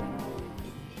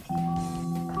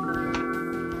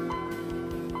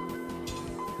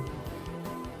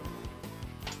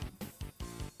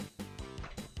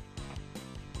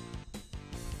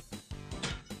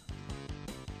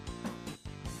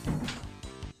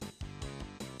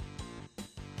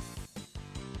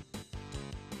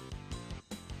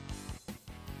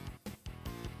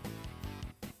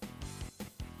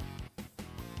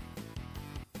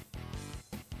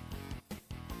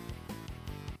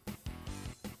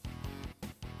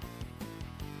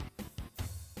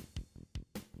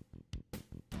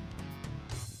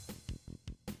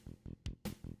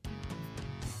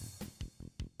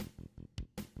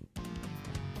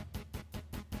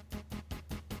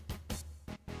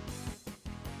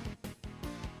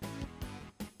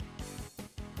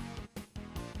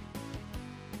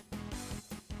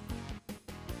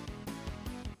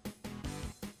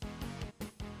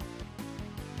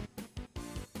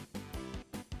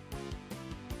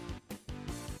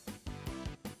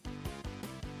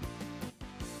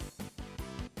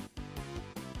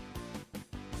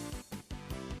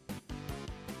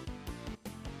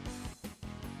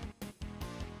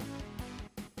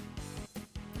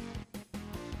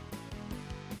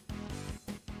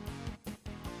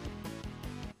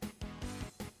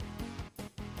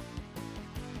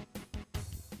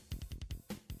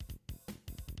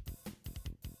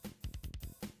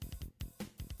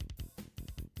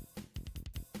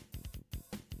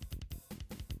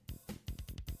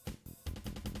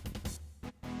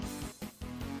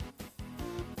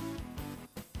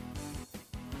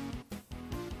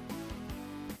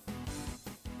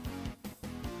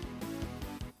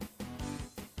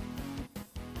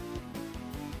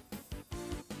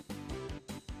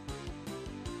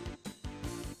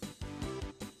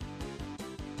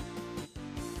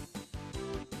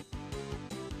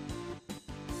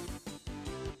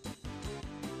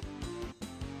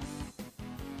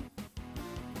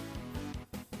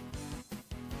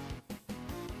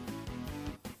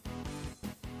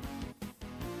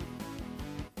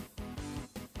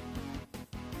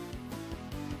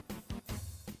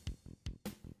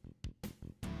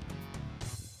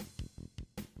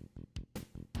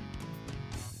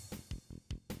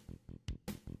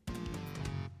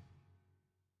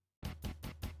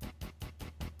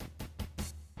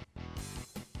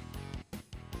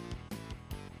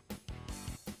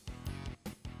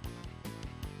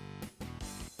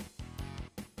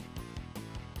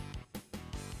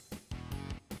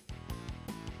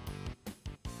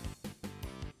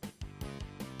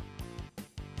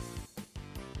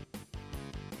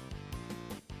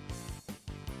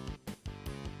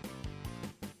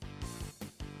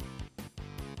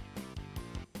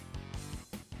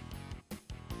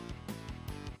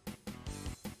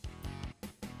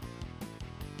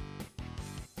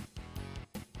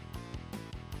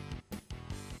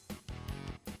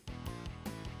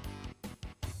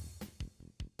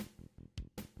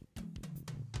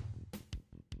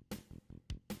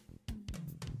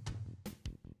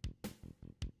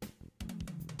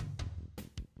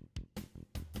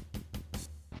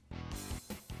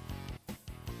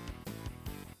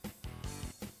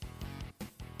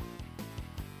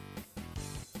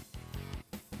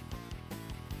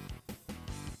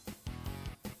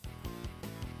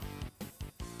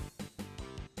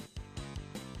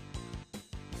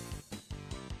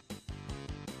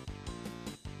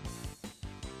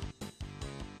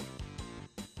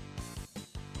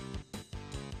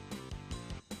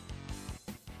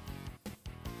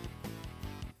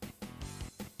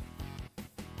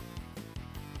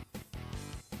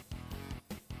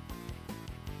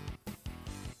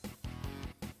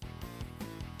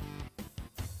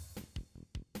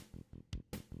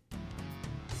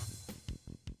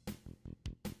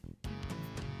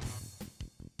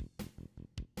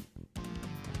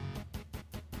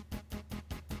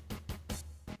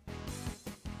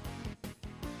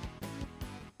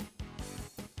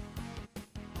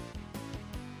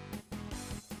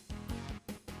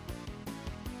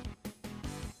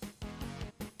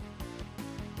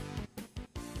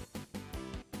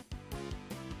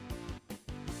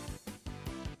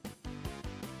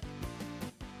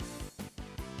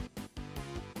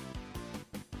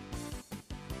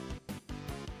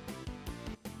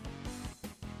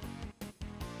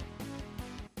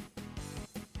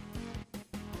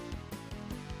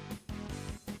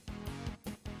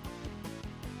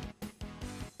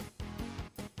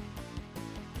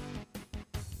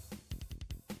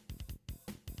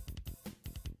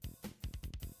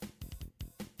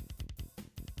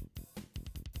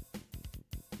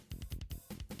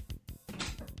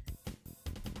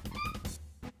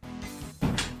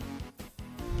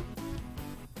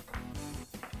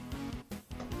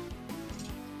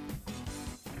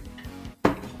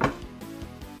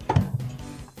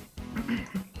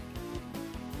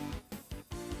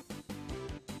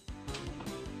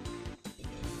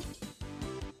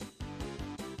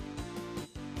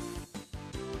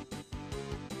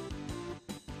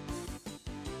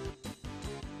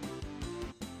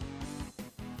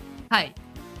 Hi.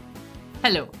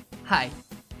 Hello. Hi.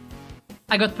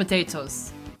 I got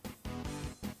potatoes.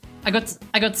 I got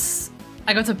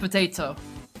a potato.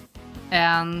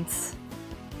 And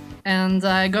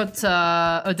I got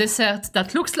a dessert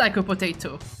that looks like a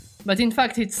potato. But in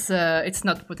fact it's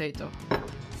not potato.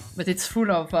 But it's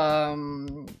full of I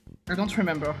don't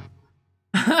remember.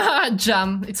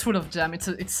 Jam. It's full of jam. It's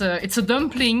a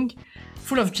dumpling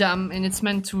full of jam and it's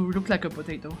meant to look like a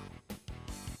potato.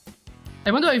 I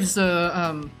wonder if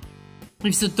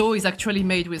the dough is actually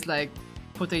made with like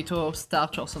potato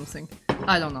starch or something.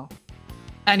 I don't know.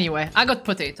 Anyway, I got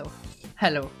potato.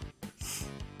 Hello.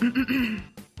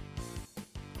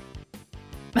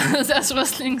 There's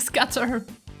rustling scatter.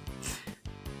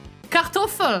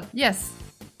 Kartoffel, yes.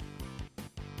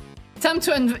 Time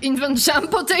to invent jam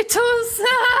potatoes.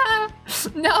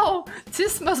 No,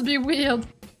 this must be weird.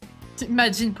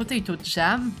 Imagine potato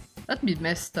jam. That'd be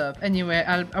messed up. Anyway,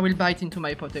 I will bite into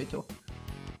my potato.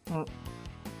 Oh.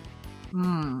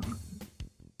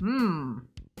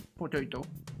 Potato.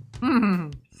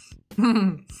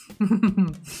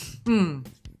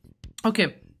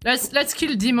 Okay, let's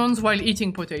kill demons while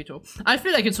eating potato. I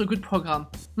feel like it's a good program.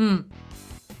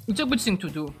 It's a good thing to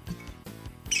do.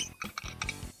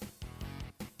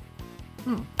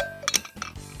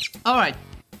 Alright,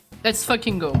 let's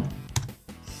fucking go.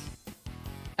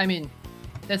 I mean,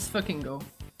 let's fucking go.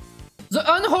 The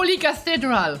Unholy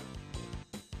Cathedral!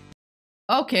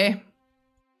 Okay.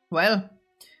 Well,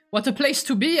 what a place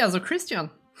to be as a Christian.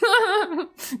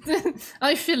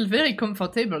 I feel very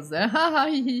comfortable there.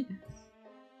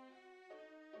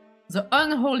 The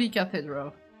Unholy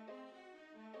Cathedral.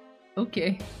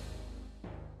 Okay.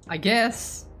 I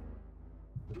guess.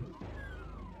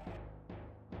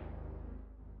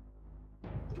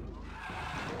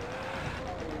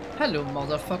 Hello,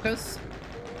 motherfuckers.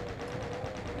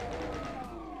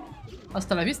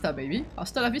 Hasta la vista, baby.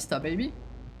 Hasta la vista, baby.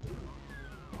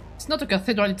 It's not a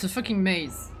cathedral, it's a fucking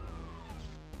maze.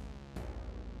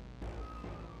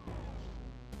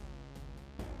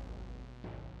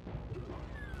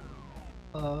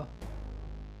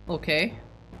 Okay.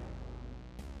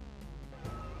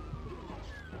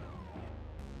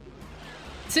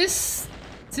 This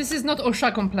is not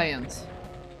OSHA compliant.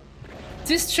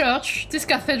 This church, this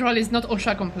cathedral is not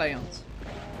OSHA compliant.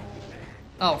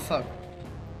 Oh fuck.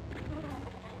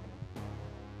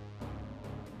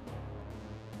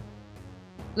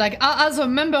 Like, as a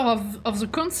member of the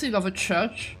council of a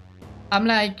church, I'm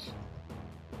like,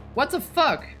 what the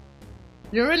fuck?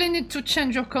 You really need to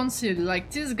change your council,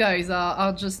 like these guys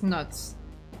are just nuts.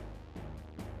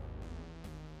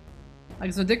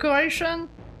 Like the decoration?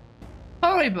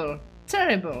 Horrible.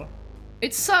 Terrible.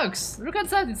 It sucks. Look at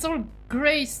that, it's all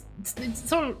grey,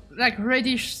 it's all like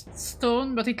reddish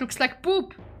stone, but it looks like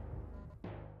poop.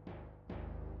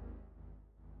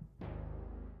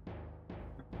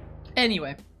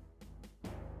 Anyway.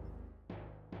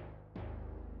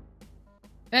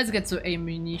 Let's get the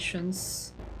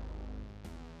ammunitions.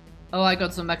 Oh, I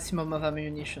got the maximum of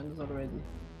ammunitions already.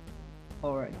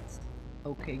 Alright.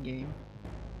 Okay, game.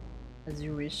 As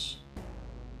you wish.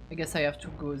 I guess I have to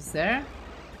go there.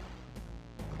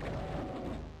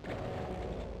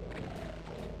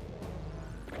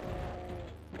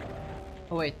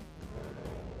 Oh wait.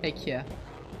 Heck yeah.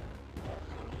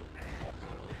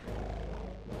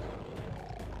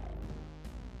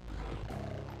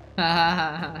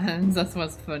 That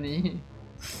was funny.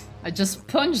 I just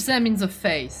punched them in the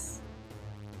face.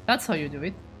 That's how you do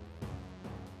it.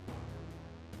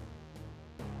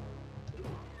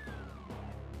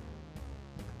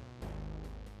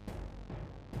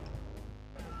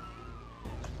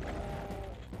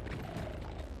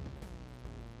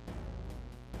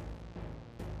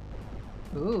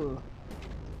 Ooh.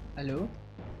 Hello?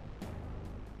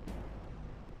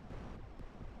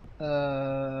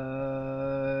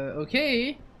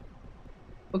 Okay.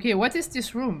 Okay, what is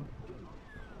this room?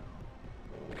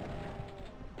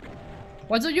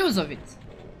 What's the use of it?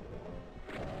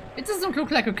 It doesn't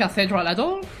look like a cathedral at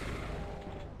all.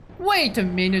 Wait a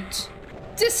minute.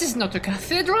 This is not a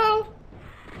cathedral.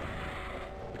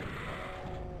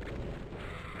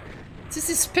 This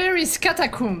is Paris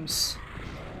catacombs.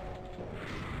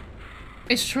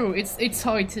 It's true, it's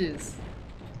how it is.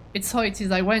 It's how it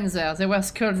is. I went there, there were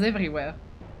skulls everywhere.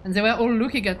 And they were all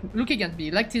looking at me,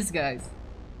 like these guys.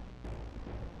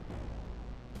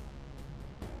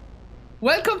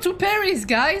 Welcome to Paris,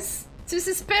 guys! This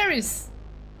is Paris!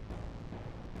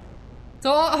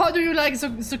 So how do you like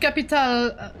the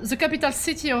capital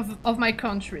city of my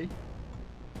country?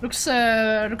 Looks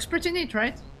pretty neat,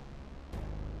 right?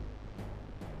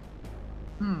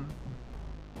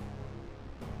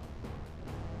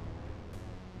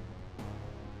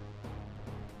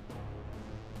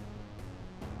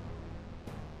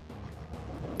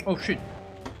 Oh shit.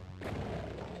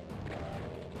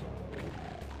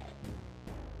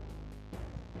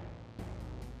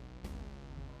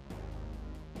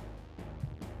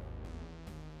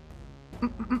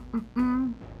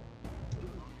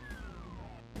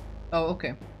 Oh,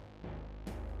 okay.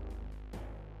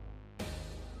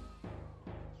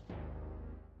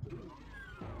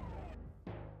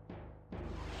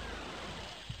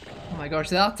 Oh my gosh,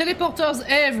 there are teleporters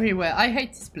everywhere. I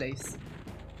hate this place.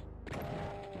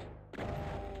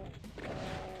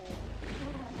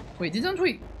 Wait, didn't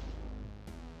we?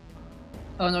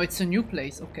 Oh no, it's a new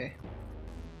place. Okay.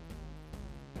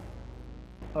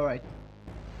 Alright.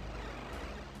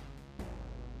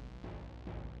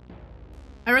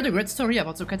 I read a great story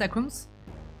about the catacombs.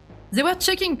 They were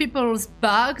checking people's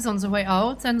bags on the way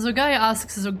out, and the guy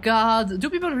asks the guard, do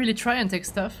people really try and take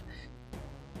stuff?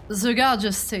 The guard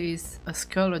just says, a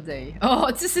skull a day.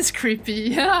 Oh, this is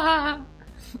creepy. A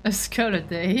skull a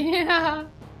day.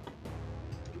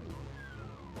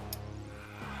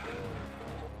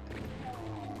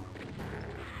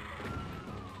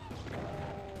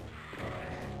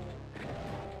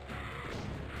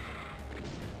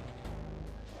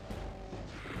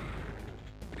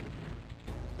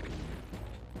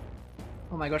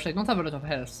 Oh my gosh, I don't have a lot of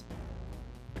health.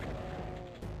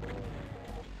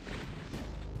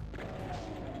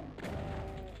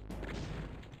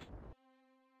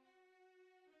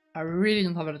 I really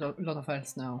don't have a lot of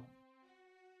health now.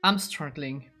 I'm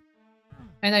struggling.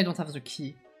 And I don't have the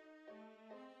key.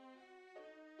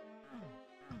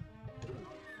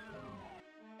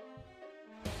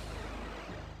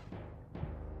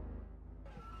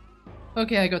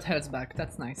 Okay, I got health back,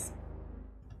 that's nice.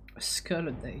 A skull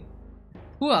a day.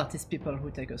 Who are these people who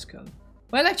take a skull?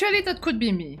 Well, actually, that could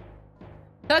be me.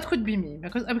 That could be me,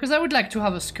 because I would like to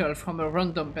have a skull from a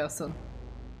random person.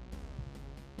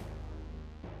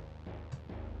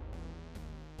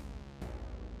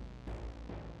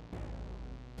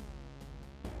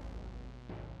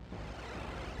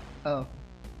 Oh.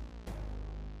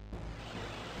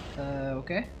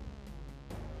 Okay.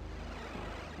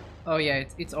 Oh yeah,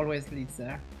 it always leads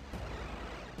there.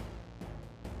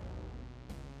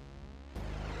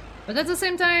 But at the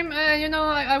same time, you know,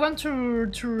 I want to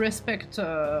respect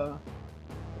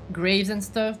graves and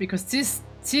stuff, because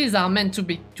these are meant to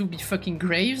be fucking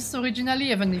graves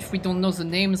originally, even if we don't know the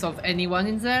names of anyone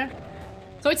in there.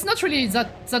 So it's not really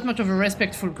that much of a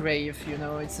respectful grave, you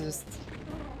know. It's just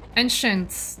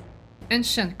ancient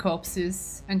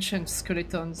corpses, ancient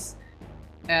skeletons,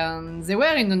 and they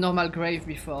were in a normal grave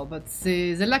before, but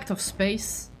they lacked of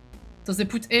space, so they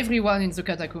put everyone in the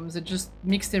catacombs. They just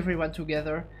mixed everyone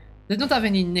together. They don't have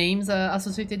any names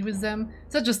associated with them.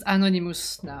 They're just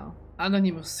anonymous now.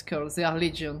 Anonymous skulls. They are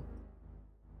legion.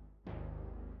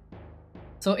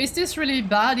 So is this really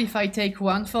bad if I take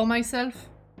one for myself?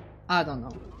 I don't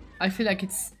know. I feel like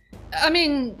it's... I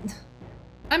mean,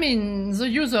 the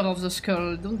user of the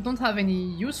skull don't have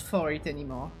any use for it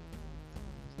anymore.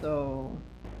 So...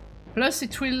 Plus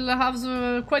it will have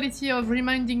the quality of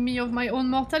reminding me of my own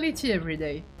mortality every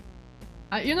day.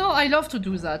 You know, I love to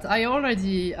do that. I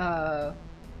already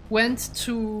went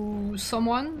to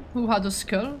someone who had a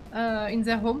skull in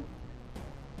their home.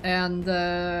 And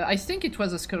I think it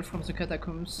was a skull from the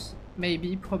catacombs.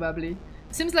 Maybe, probably.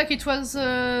 Seems like it was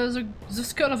the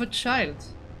skull of a child.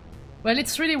 Well,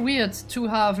 it's really weird to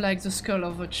have like the skull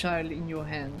of a child in your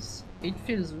hands. It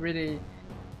feels really,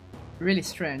 really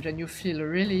strange, and you feel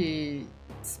really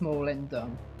small and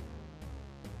dumb.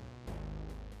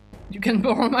 You can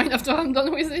borrow mine after I'm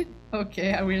done with it?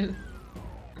 Okay, I will.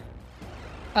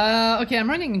 Okay, I'm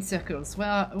running in circles.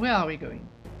 Where are we going?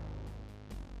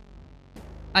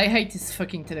 I hate these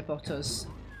fucking teleporters.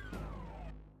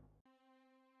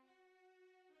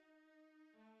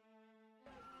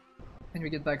 Can we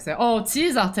get back there? Oh,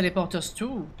 these are teleporters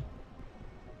too!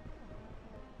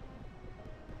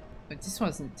 But this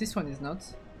one is not.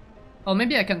 Oh,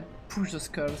 maybe I can push the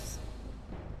skulls.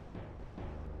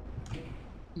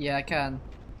 Yeah, I can.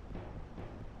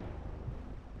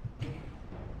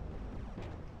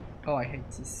 Oh, I hate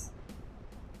this.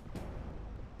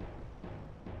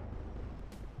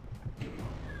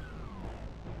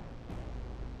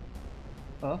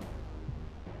 Oh.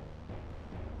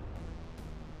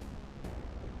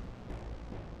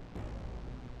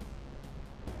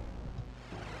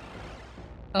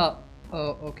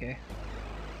 Oh, okay.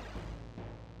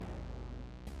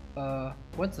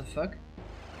 What the fuck?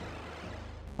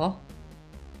 Oh?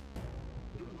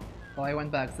 Oh, I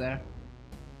went back there.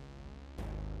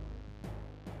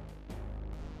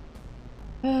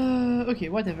 Okay,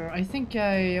 whatever. I think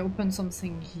I opened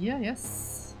something here,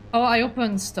 yes? Oh, I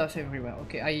opened stuff everywhere.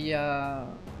 Okay,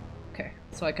 okay,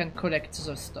 so I can collect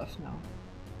the stuff now.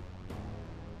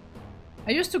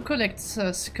 I used to collect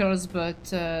skulls, but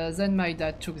then my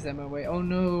dad took them away. Oh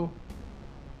no.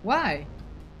 Why?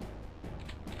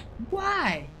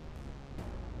 Why?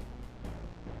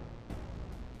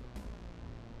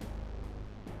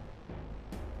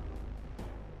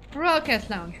 Rocket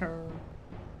launcher.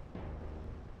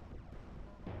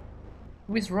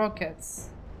 With rockets.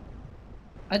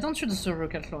 I don't shoot the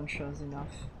rocket launchers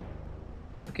enough.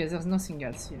 Okay, there's nothing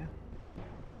else here.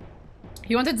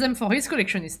 He wanted them for his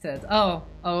collection instead. Oh,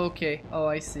 okay. Oh,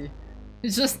 I see. He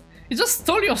just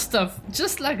stole your stuff,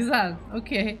 just like that.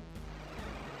 Okay.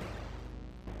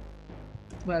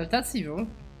 Well, that's evil.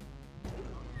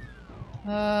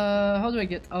 How do I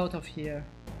get out of here?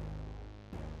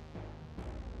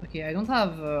 Okay, I don't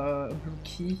have a blue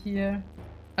key here.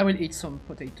 I will eat some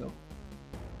potato.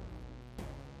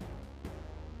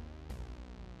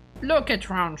 Rocket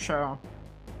launcher.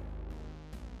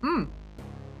 Hmm.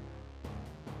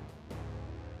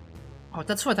 Oh,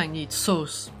 that's what I need.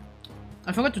 Sauce.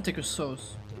 I forgot to take a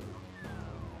sauce.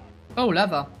 Oh,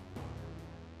 lava.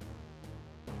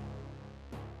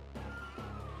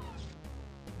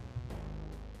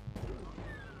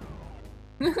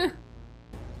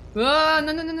 Oh,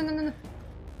 no.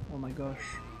 Oh my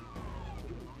gosh.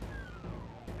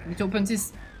 I need to open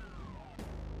this.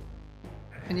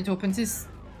 I need to open this.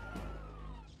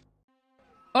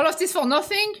 All of this for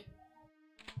nothing?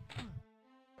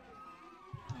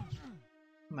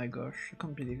 Oh my gosh, I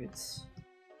can't believe it.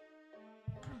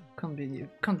 Can't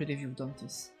believe you've done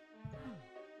this.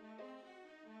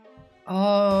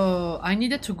 Oh, I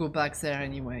needed to go back there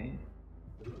anyway.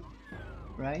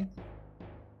 Right?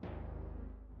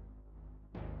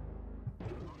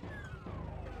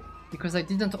 Because I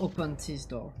didn't open this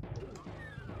door.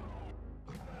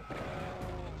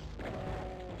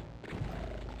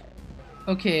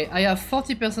 Okay, I have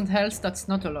 40% health, that's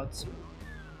not a lot.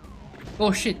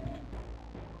 Oh shit.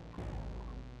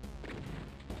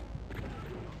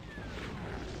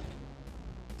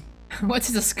 What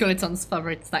is a skeleton's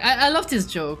favorite snack? I love this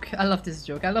joke. I love this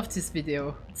joke. I love this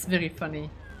video. It's very funny.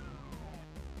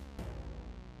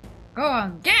 Go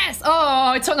on, guess!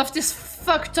 Oh, it's one of these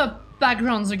fucked up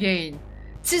backgrounds again.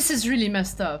 This is really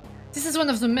messed up. This is one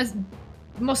of the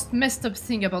most messed up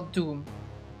thing about Doom.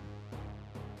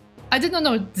 I didn't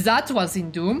know that was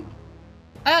in Doom.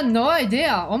 I had no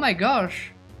idea. Oh my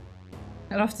gosh.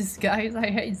 I love these guys. I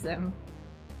hate them.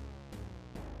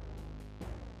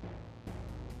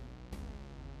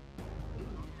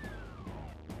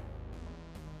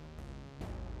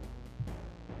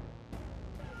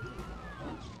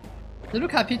 They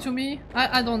look happy to me.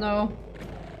 I don't know.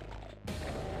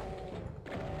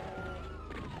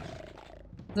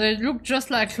 They look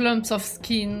just like lumps of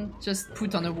skin just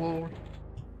put on a wall.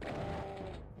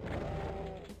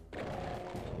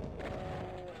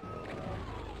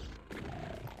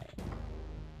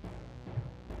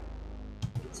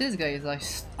 These guys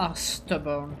are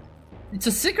stubborn. It's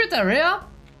a secret area?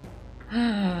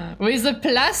 With a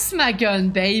plasma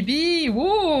gun, baby!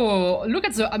 Whoa! Look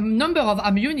at the number of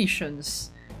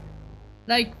ammunitions.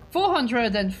 Like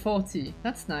 440.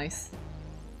 That's nice.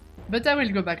 But I will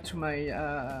go back to my...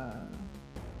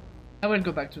 I will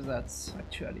go back to that,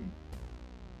 actually.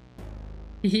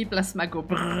 Hehe, plasma go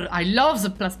brrr. I love the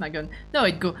plasma gun. No,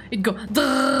 it go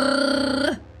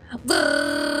brrr,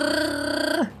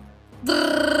 brrr,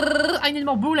 brrr. I need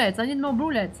more bullets. I need more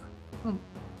bullets.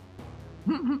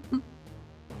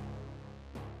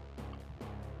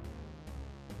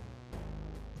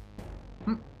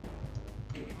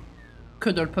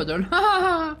 Cuddle puddle.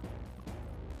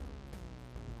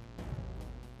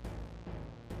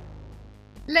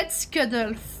 Let's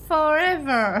cuddle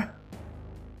forever.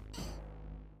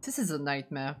 This is a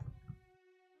nightmare.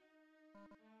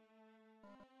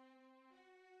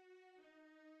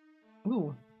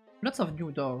 Ooh, lots of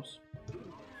new doors.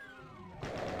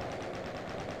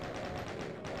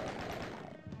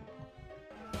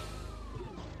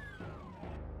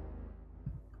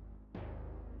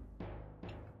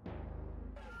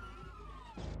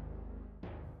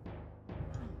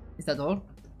 Is that all?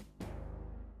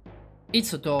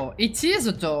 It's a door. It is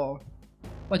a door!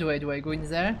 What do? I go in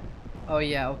there? Oh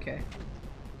yeah, okay.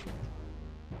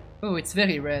 Oh, it's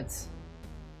very red.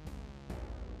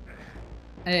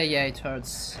 Yeah, it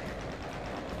hurts.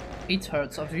 It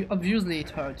hurts. Obviously it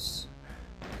hurts.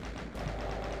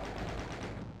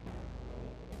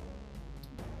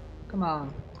 Come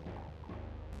on.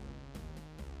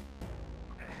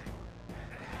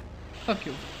 Fuck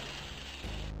you.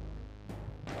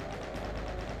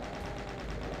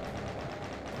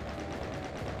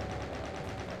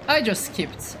 I just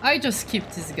skipped. I just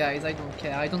skipped these guys. I don't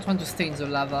care. I don't want to stay in the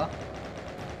lava.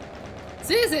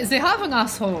 See, they have an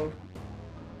asshole.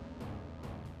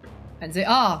 And they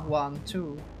are one,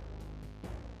 too.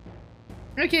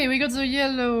 Okay, we got the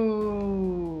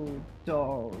yellow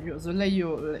door.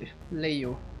 The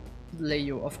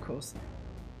Leo, of course.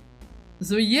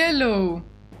 The yellow.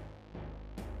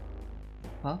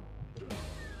 Huh?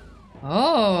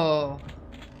 Oh.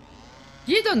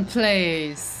 Hidden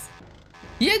place.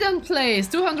 Hidden place.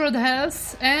 200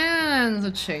 health and the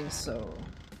chainsaw.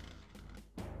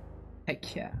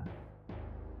 Heck yeah.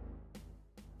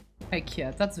 Heck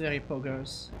yeah, that's very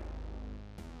poggers.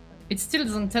 It still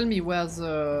doesn't tell me where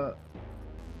the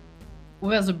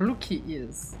blue key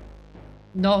is,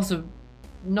 nor the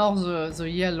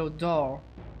yellow door.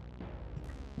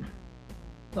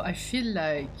 So I feel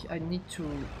like I need to.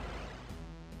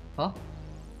 Huh?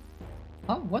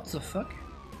 Huh? What the fuck?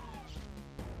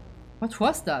 What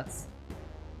was that?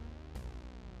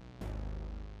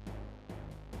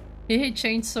 Hey,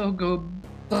 chainsaw, go.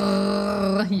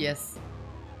 Brrr, yes.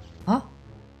 Huh?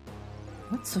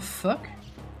 What the fuck?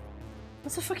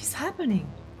 What the fuck is happening?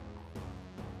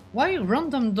 Why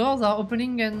random doors are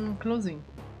opening and closing?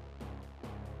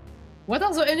 What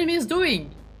are the enemies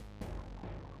doing?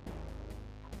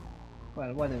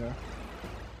 Well, whatever.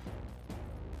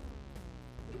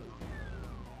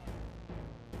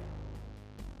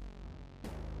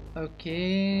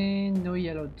 Okay, no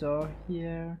yellow door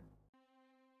here.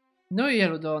 No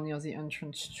yellow door near the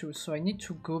entrance too, so I need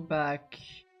to go back.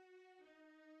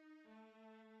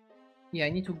 Yeah, I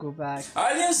need to go back.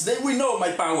 Aliens, they will know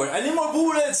my power. I need more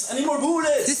bullets! I need more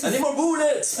bullets! I need more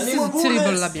bullets! I need more bullets!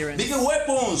 Terrible labyrinth. Bigger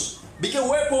weapons! Bigger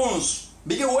weapons!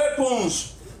 Bigger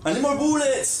weapons! I need more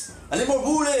bullets! I need more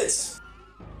bullets!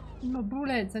 I need more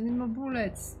bullets! I need more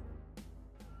bullets!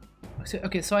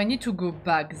 Okay, so I need to go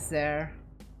back there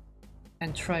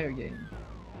and try again.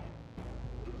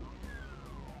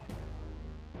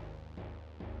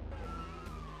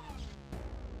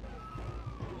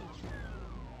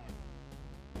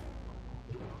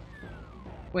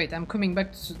 Wait, I'm coming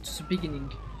back to the beginning.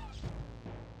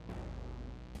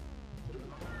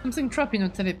 Something trapped in a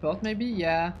teleport, maybe?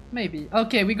 Yeah, maybe.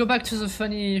 Okay, we go back to the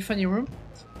funny room.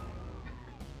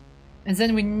 And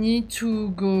then we need to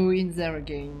go in there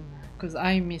again, because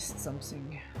I missed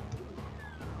something.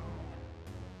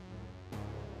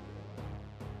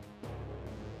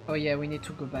 Oh yeah, we need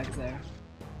to go back there.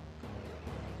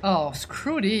 Oh,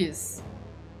 screw this!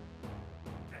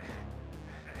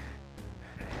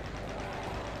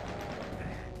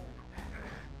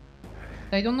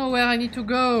 I don't know where I need to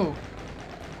go.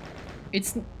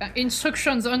 It's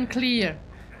instructions unclear.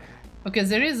 Okay,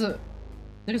 there is a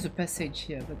passage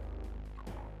here, but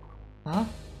huh?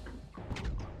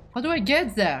 How do I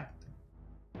get there?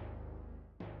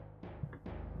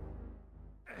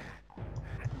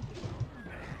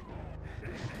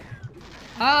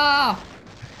 Ah!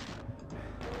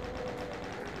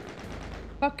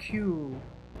 Fuck you.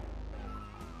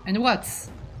 And what?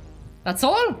 That's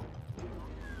all?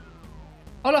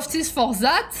 All of this for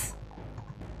that?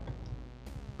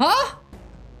 Huh?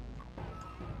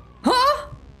 Huh?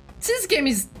 This game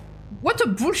is... What a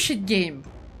bullshit game.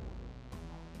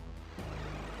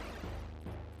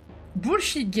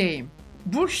 Bullshit game.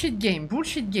 Bullshit game.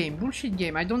 Bullshit game. Bullshit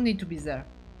game. I don't need to be there.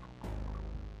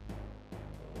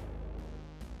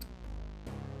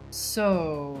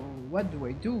 So... What do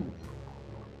I do?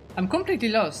 I'm completely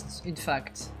lost, in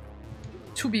fact.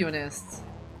 To be honest.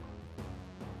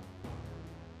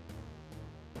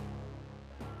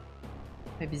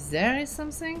 Maybe there is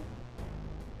something?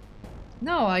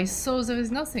 No, I saw there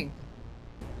is nothing.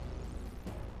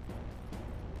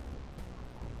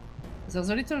 There's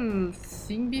a little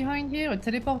thing behind here, a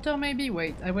teleporter maybe?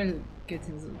 Wait, I will get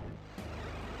in the...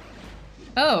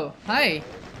 Oh, hi!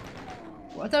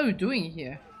 What are you doing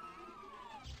here?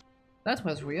 That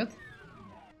was weird.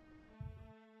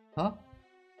 Huh?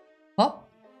 Huh?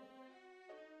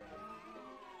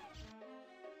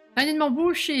 I need more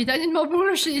bullshit! I need more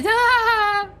bullshit!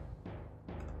 Ah!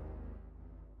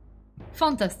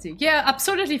 Fantastic. Yeah,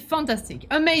 absolutely fantastic.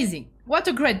 Amazing. What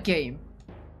a great game.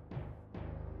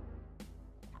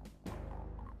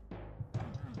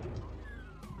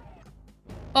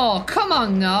 Oh, come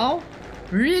on now.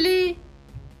 Really?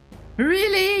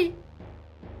 Really?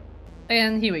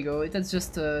 And here we go. That's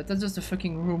just a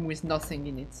fucking room with nothing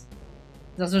in it.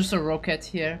 There's just a rocket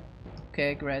here.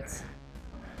 Okay, great.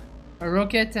 A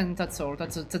rocket and that's all.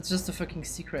 That's just a fucking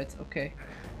secret. Okay,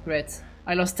 great.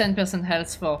 I lost 10%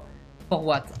 health for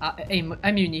what?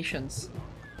 Ammunitions.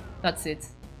 That's it.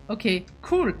 Okay,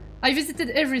 cool. I visited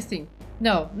everything.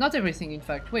 No, not everything in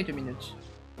fact. Wait a minute.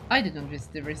 I didn't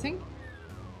visit everything.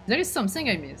 There is something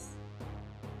I missed.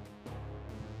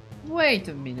 Wait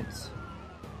a minute.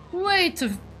 Wait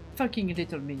a fucking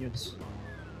little minute.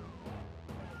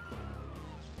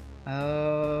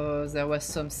 Oh, there was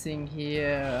something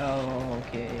here. Oh,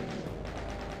 okay.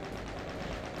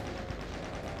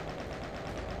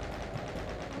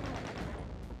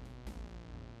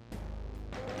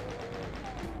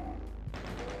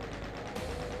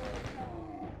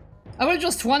 I will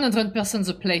just 100%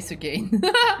 the place again.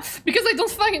 Because I don't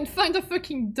find a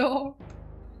fucking door.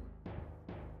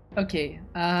 Okay,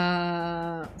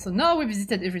 so now we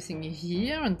visited everything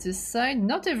here on this side.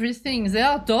 Not everything, there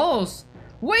are doors.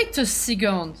 Wait a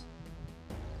second.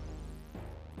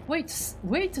 Wait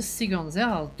a second, there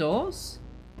are doors?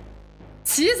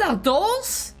 These are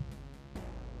doors?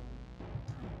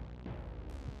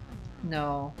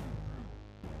 No.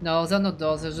 No, they're not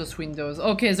doors, they're just windows.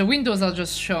 Okay, the windows are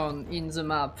just shown in the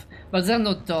map, but they're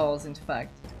not doors, in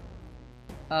fact.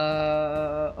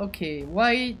 Okay,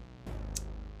 why...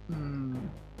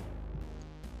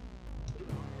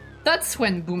 That's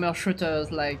when boomer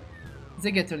shooters, like,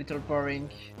 they get a little boring.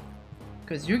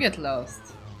 Because you get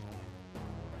lost.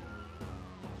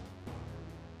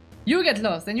 You get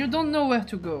lost and you don't know where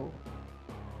to go.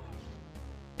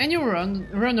 And you run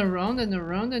around and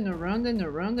around and around and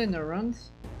around and around.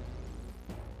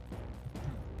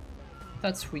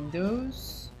 That's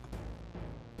windows.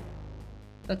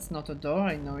 That's not a door,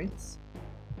 I know it.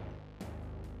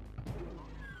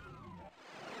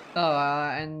 Oh,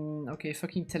 and okay,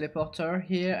 fucking teleporter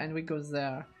here, and we go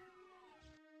there.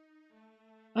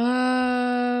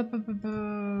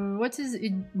 What is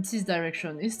in this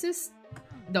direction? Is this?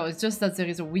 No, it's just that there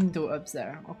is a window up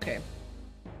there. Okay.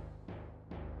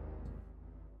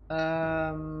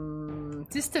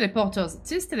 These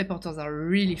teleporters are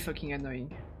really fucking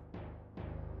annoying.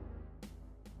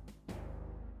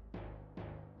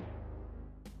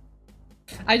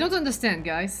 I don't understand,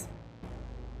 guys.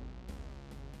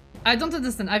 I don't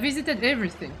understand. I visited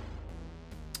everything.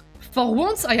 For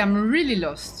once, I am really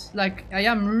lost. Like, I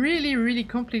am really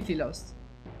completely lost.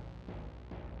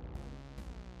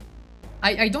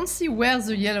 I don't see where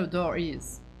the yellow door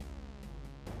is.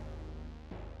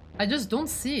 I just don't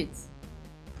see it.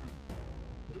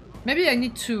 Maybe I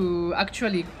need to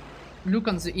actually look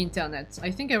on the internet.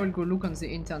 I think I will go look on the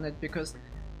internet because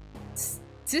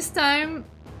this time,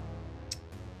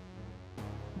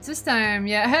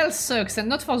 yeah, hell sucks and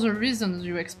not for the reasons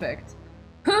you expect.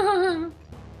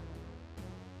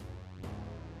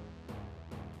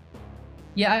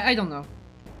 Yeah, I don't know.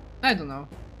 I don't know.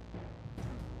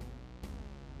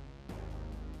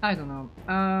 I don't know.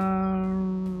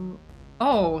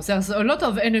 Oh, there's a lot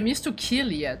of enemies to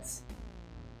kill yet.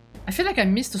 I feel like I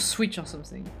missed a switch or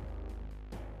something.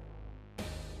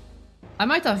 I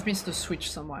might have missed a switch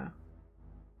somewhere.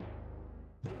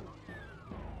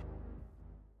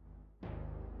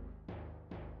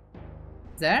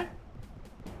 There?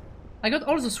 I got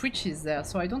all the switches there,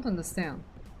 so I don't understand.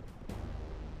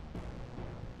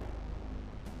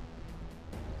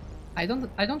 I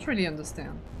don't really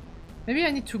understand. Maybe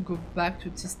I need to go back to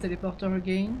this teleporter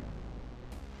again.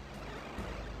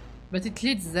 But it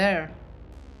leads there.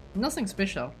 Nothing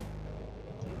special.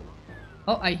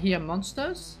 Oh, I hear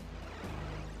monsters?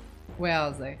 Where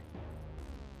are they?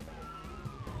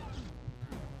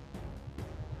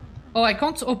 Oh, I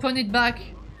can't open it back.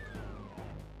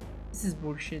 This is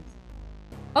bullshit.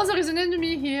 Oh, there is an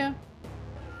enemy here.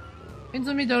 In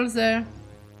the middle there.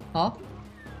 Huh?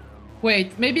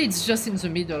 Wait, maybe it's just in the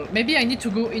middle. Maybe I need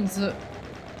to go in the...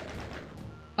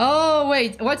 Oh,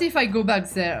 wait. What if I go back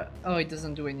there? Oh, it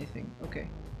doesn't do anything. Okay.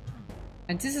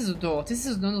 And this is a door. This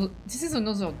is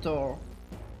another door.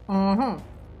 Uh-huh.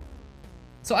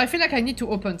 So I feel like I need to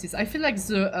open this. I feel like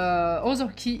the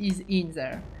other key is in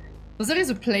there. So there is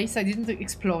a place I didn't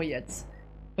explore yet.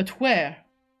 But where?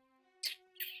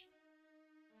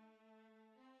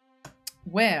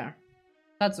 Where?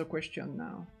 That's the question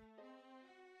now.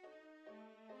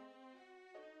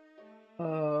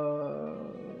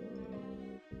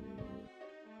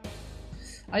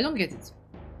 I don't get it.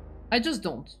 I just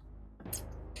don't.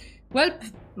 Well,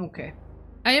 okay.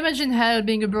 I imagine hell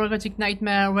being a bureaucratic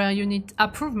nightmare where you need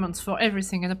approvals for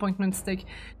everything and appointments take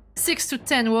 6 to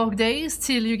 10 work days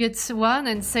till you get one,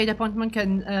 and said appointment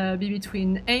can be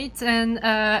between 8 and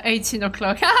 18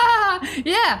 o'clock.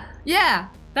 Yeah,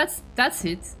 that's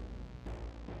it.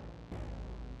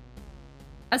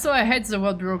 Also, I hate the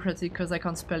word bureaucratic because I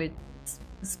can't spell it.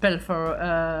 Spell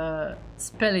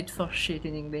it for shit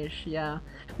in English. Yeah,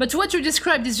 but what you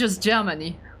described is just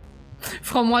Germany.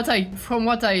 From what I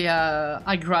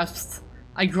grasped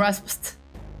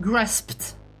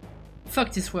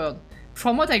Fuck this word.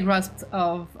 From what I grasped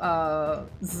of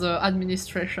the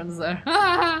administration there.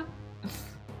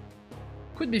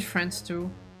 Could be France too.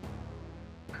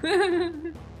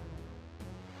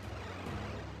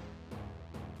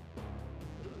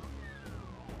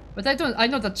 But I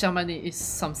know that Germany is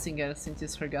something else in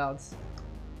this regards.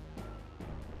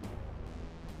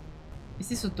 Is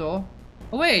this a door?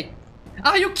 Oh wait!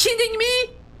 Are you kidding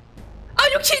me? Are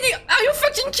you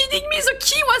fucking kidding me? The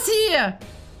key was here!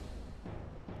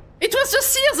 It was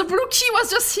just here! The blue key was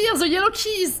just here! The yellow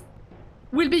keys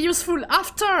will be useful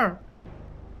after!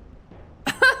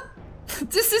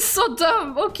 This is so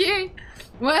dumb! Okay!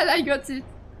 Well, I got it.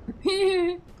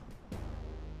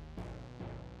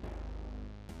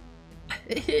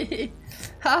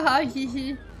 Haha,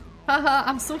 hee. Haha,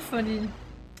 I'm so funny.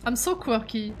 I'm so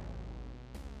quirky.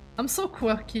 I'm so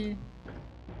quirky.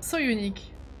 So unique.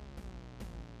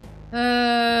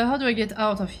 How do I get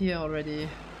out of here already?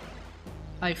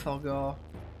 I forgot.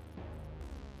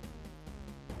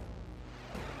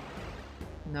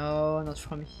 No, not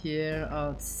from here.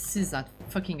 Oh, this is that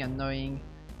fucking annoying.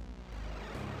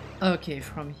 Okay,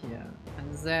 from here.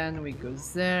 And then we go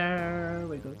there,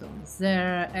 we go down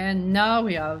there, and now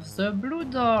we have the blue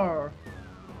door.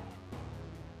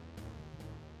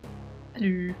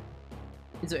 Hello.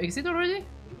 Is the exit already?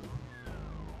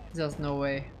 There's no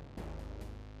way.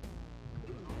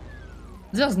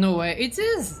 There's no way. It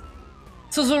is!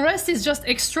 So the rest is just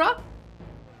extra?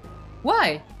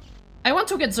 Why? I want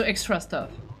to get the extra stuff.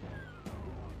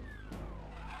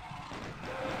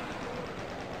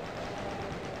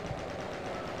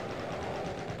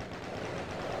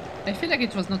 I feel like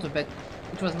it was not a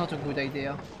good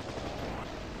idea.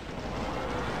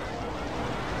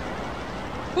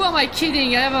 Who am I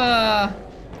kidding? I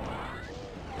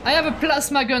have a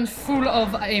plasma gun full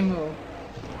of ammo.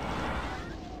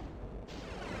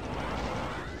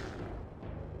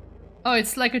 Oh,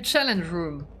 it's like a challenge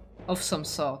room of some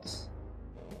sort.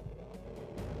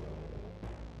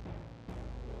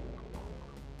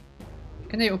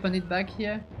 Can I open it back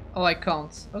here? Oh, I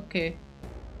can't. Okay.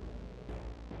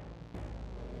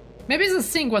 Maybe the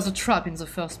thing was a trap in the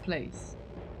first place.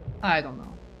 I don't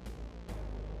know.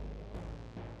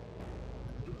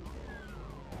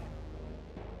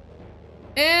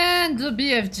 And the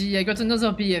BFG. I got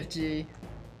another BFG.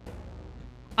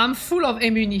 I'm full of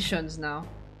ammunitions now.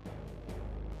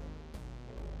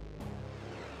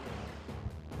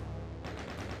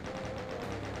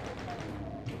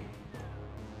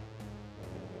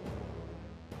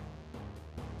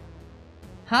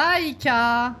 Hi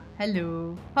Ika!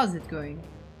 Hello. How's it going?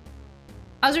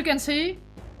 As you can see,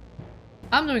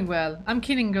 I'm doing well. I'm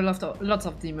killing lots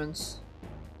of demons.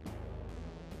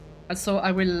 And so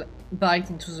I will bite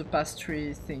into the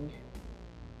pastry thing.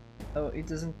 Oh, it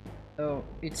doesn't... Oh,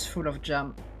 it's full of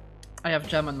jam. I have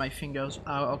jam on my fingers.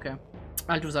 Oh, okay.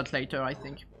 I'll do that later, I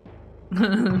think.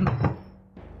 It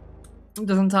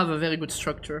doesn't have a very good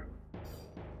structure.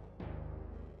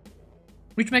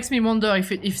 Which makes me wonder if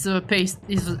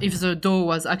the dough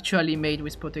was actually made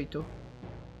with potato.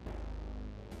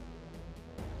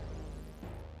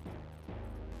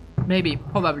 Maybe,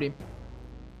 probably.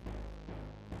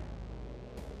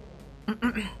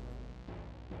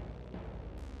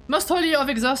 Most holy of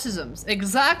exorcisms.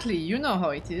 Exactly, you know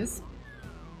how it is.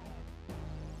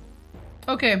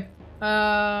 Okay.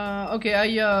 Okay,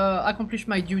 I accomplished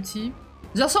my duty.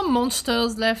 There are some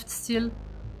monsters left still,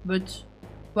 but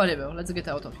whatever, let's get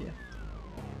out of here.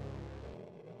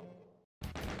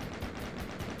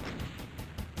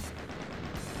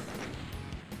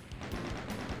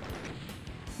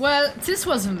 Well, this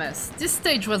was a mess. This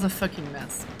stage was a fucking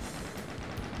mess.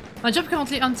 My job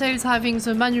currently entails having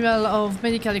the manual of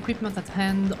medical equipment at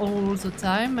hand all the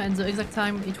time and the exact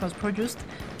time it was produced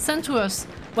sent to us.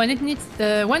 When it needs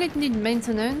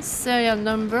maintenance, serial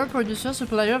number, producer,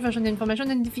 supplier, version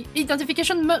information, and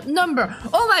identification number.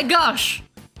 Oh my gosh!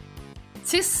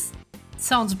 This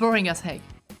sounds boring as heck.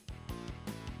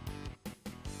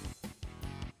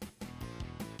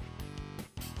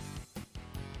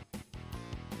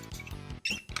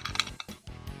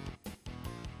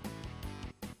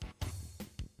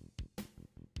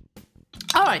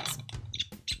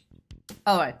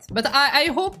 Alright, but I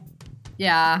hope,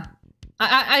 yeah,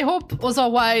 I hope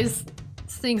otherwise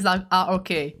things are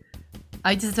okay.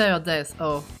 I desire this.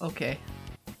 Oh, okay.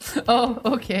 Oh,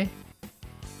 okay.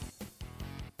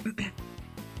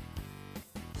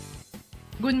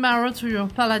 Good marrow to your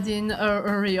paladin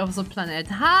area of the planet.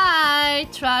 Hi,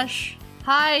 Trash.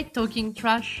 Hi, talking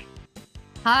trash.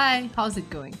 Hi, how's it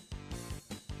going?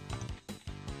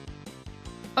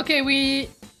 Okay, we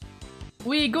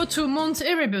go to Mount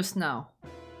Erebus now.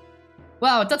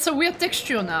 Wow, that's a weird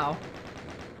texture now.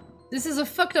 This is a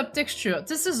fucked up texture.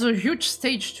 This is a huge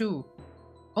stage too.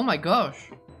 Oh my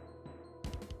gosh.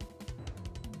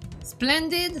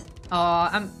 Splendid.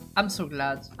 Oh, I'm so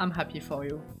glad. I'm happy for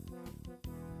you.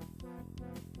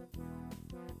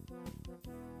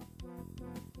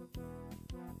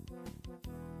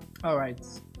 All right.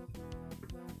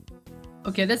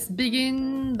 Okay, let's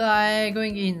begin by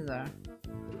going in there.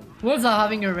 Wolves are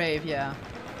having a rave, yeah.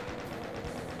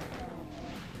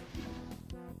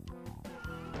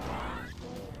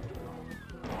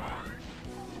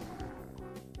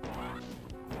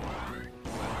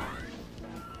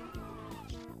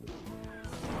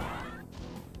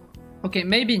 Okay,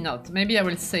 maybe not. Maybe I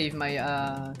will save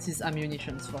my these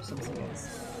ammunitions for something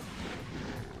else.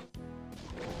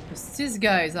 Because these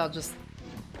guys are just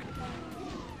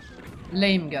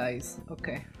lame guys.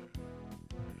 Okay.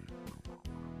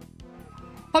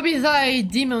 Hobby Thy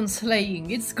Demon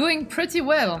Slaying. It's going pretty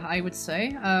well, I would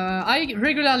say. I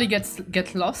regularly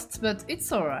get lost, but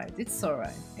it's alright. It's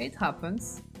alright. It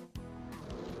happens.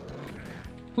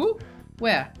 Who?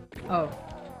 Where? Oh.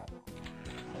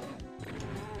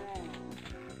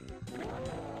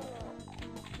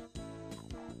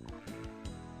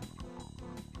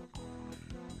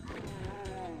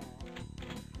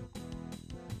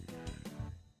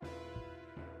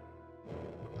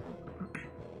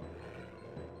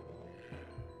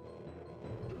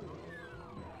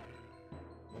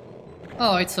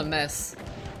 Oh, it's a mess.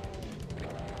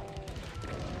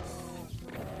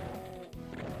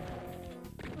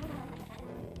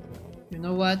 You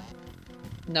know what?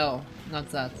 No, not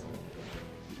that.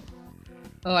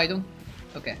 Oh, I don't...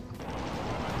 Okay.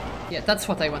 Yeah, that's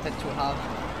what I wanted to have.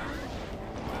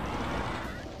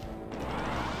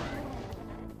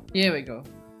 Here we go.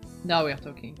 Now we're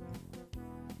talking.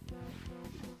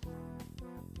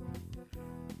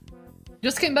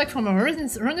 Just came back from a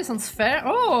Renaissance fair.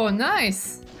 Oh,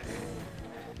 nice!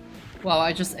 Wow,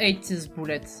 I just ate this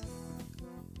bullet.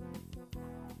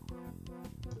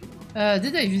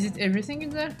 Did I visit everything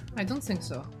in there? I don't think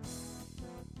so.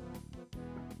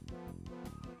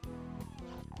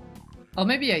 Or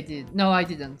maybe I did. No, I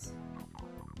didn't.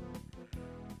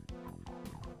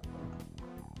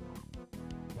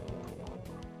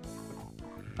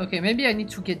 Okay, maybe I need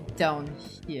to get down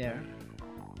here.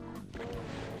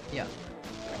 Yeah.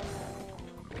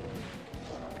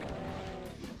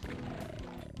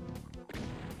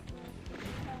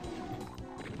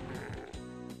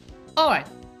 Alright.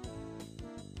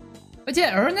 But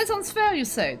yeah, a Renaissance fair you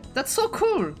said. That's so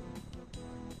cool!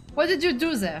 What did you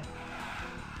do there?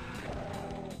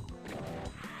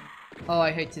 Oh,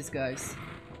 I hate these guys.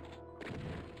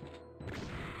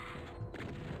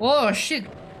 Oh shit!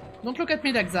 Don't look at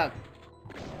me like that.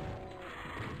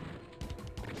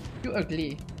 You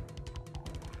ugly.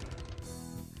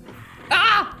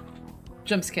 Ah!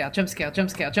 Jump scare, jump scare, jump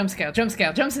scare, jump scare, jump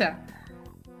scare, jump scare.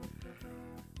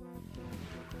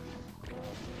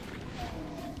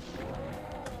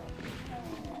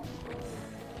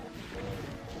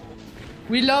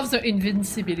 We love the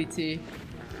invincibility.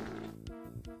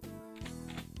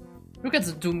 Look at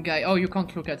the Doom guy. Oh, you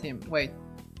can't look at him. Wait.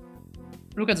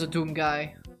 Look at the Doom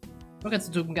guy. Look at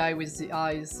the Doom guy with the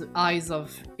eyes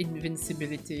of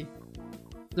invincibility.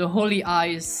 The holy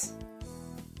eyes.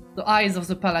 The eyes of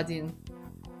the paladin.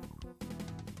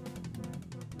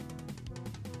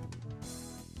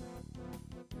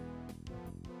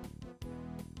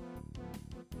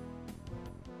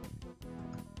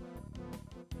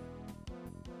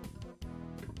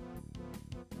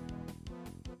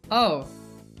 Oh.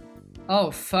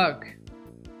 Oh, fuck.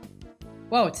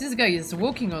 Wow, this guy is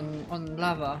walking on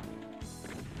lava.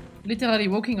 Literally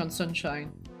walking on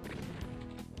sunshine.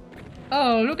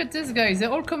 Oh, look at this guy.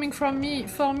 They're all coming from me,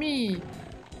 for me.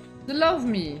 They love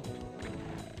me.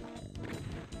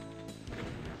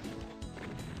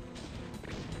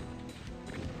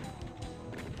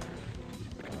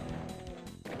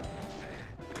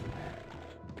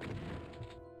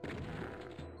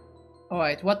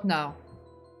 Alright, what now?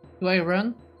 Do I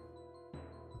run?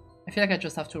 I feel like I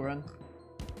just have to run.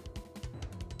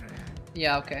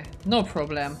 Yeah, okay. No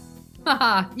problem.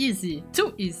 Haha, easy.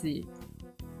 Too easy.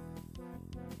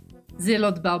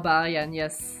 Zealot Barbarian,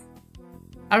 yes.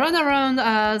 I ran around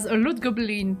as a loot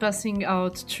goblin, passing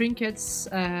out trinkets,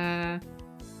 drank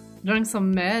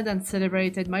some med and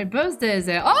celebrated my birthday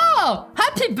there. Oh!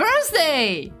 Happy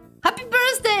birthday! Happy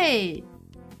birthday!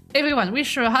 Everyone,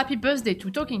 wish her a happy birthday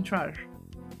to Talking Trash.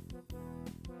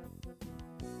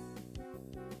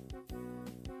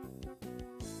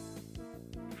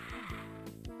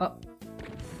 Oh.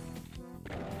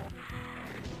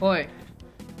 Oi.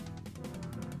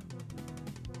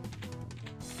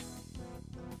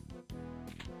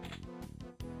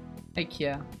 Heck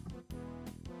yeah.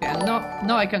 Okay,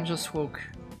 now I can just walk.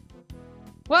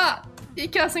 What?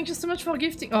 Ika, thank you so much for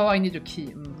gifting. Oh, I need a key.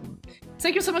 Mm-hmm.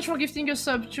 Thank you so much for gifting a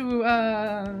sub to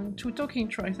Talking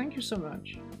Try. Thank you so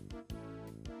much.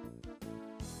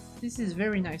 This is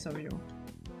very nice of you.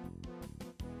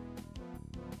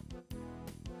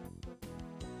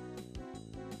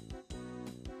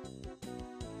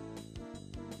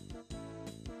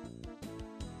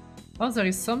 Oh, there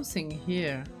is something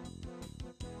here.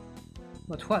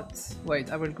 But what?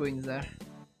 Wait, I will go in there.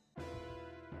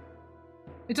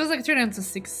 It was actually on the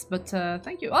 6, but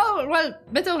thank you. Oh, well,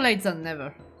 better late than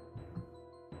never.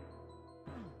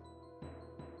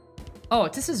 Oh,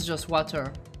 this is just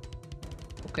water.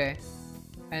 Okay.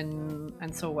 And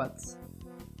so what?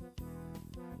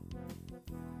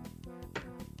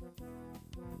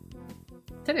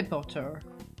 Teleporter.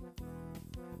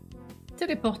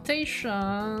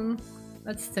 Teleportation.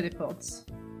 Let's teleport.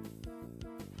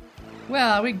 Where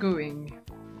are we going?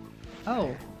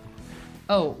 Oh.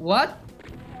 Oh, what?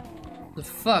 The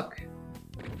fuck?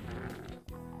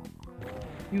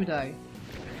 You die.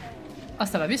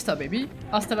 Hasta la vista, baby.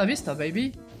 Hasta la vista,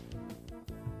 baby.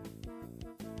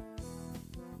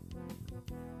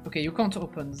 Okay, you can't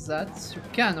open that. You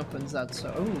can open that,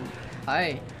 so... Oh,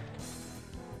 hi.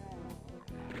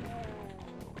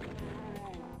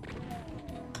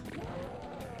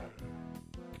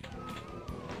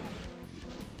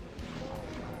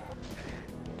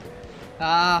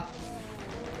 Ah.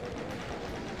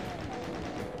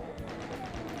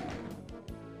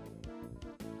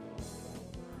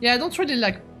 Yeah, I don't really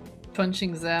like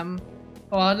punching them.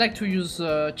 Or I'd like to use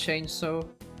a chainsaw.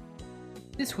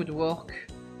 This would work.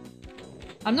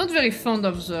 I'm not very fond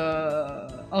of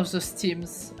the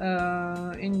steams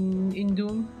in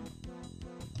Doom.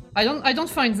 I don't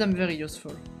find them very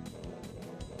useful.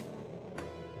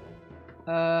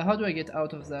 How do I get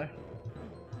out of there?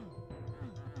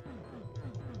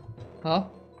 Huh?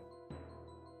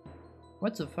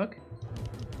 What the fuck?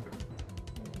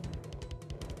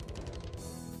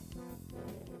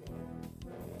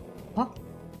 Huh?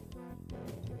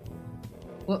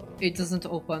 Well, it doesn't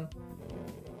open.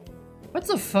 What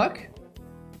the fuck?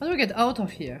 How do I get out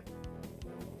of here?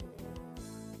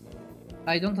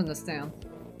 I don't understand.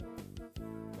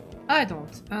 I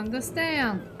don't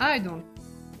understand. I don't.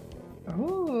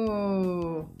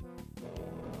 Oh.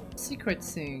 Secret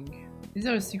thing. Is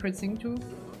there a secret thing too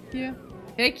here?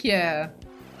 Heck yeah.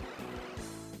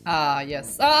 Ah,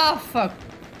 yes. Ah, fuck.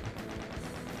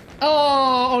 Oh,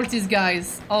 all these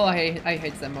guys. Oh, I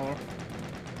hate them all.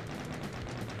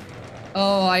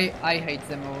 Oh, I hate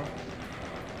them all.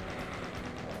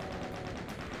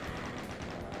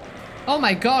 Oh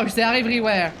my gosh, they are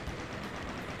everywhere.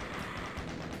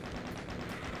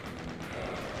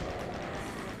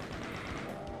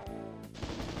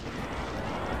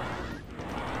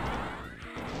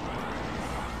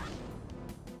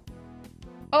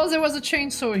 Oh, there was a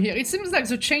chainsaw here. It seems like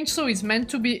the chainsaw is meant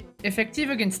to be effective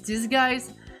against these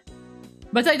guys.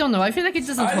 But I don't know, I feel like it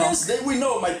doesn't work. Yes, they will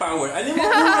know my power. I need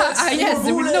more bullets. Yes,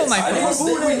 they will know my power. Yes,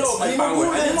 they will know my power.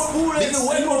 I need more bullets. Bigger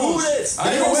weapons. I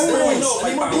need more weapons.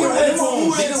 I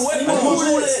need more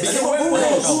weapons. Bigger weapons.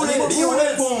 Bigger weapons. Bigger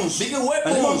weapons. Bigger weapons.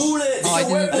 I need more bullets. Oh,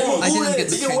 I didn't get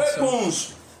the bigger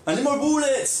weapons. I need more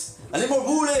bullets. I need more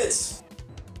bullets.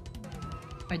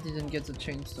 I didn't get the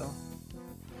chainsaw.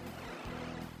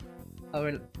 I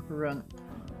will run.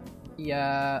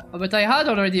 Yeah, oh, but I had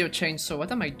already a chainsaw. What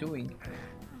am I doing?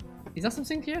 Is there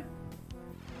something here?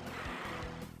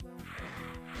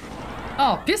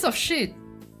 Oh, piece of shit!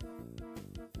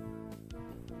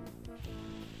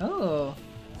 Oh.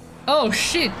 Oh,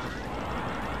 shit!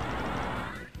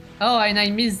 Oh, and I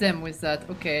missed them with that.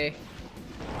 Okay.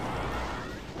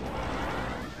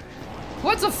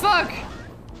 What the fuck?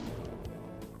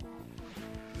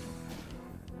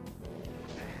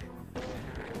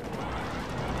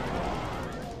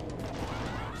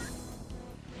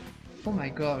 Oh my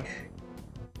gosh.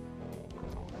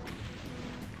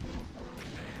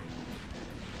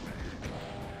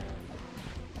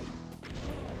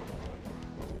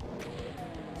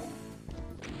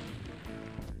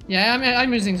 Yeah,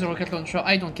 I'm using the rocket launcher.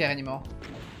 I don't care anymore.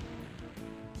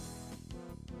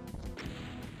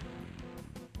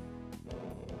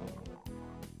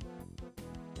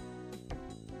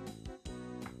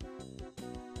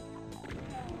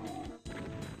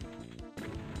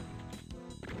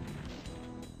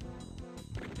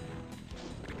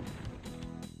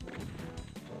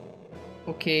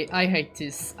 Okay, I hate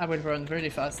this. I will run really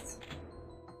fast.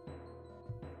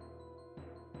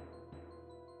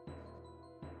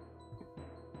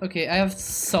 Okay, I have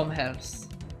some health.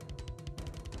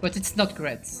 But it's not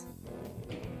great.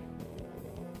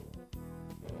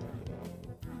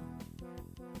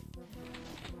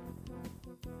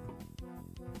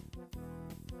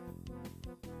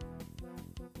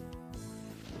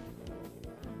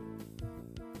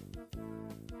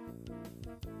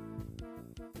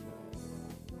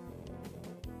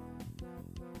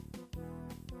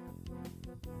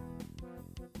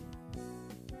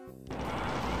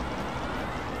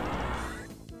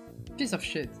 Piece of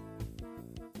shit.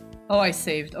 Oh, I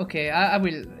saved. Okay, I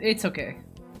will. It's okay.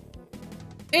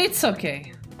 It's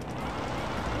okay.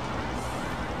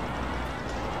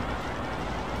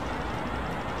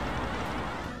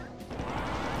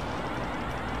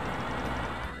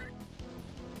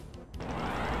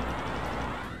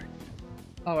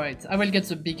 Alright, I will get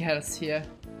the big health here.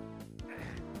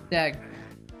 Dag.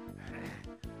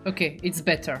 Okay, it's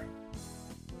better.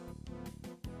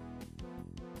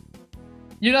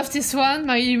 You love this one,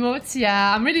 my emote?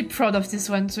 Yeah, I'm really proud of this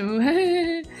one too.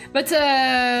 But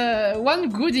one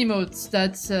good emote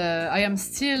that I am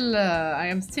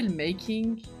still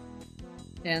making,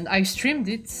 and I streamed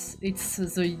it. It's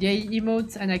the yay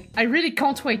emote, and I really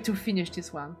can't wait to finish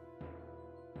this one.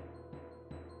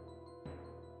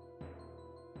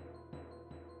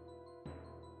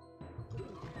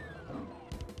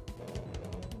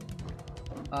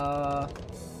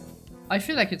 I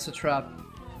feel like it's a trap.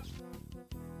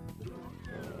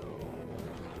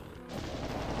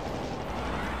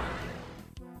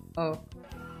 Oh.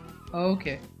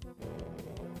 Okay.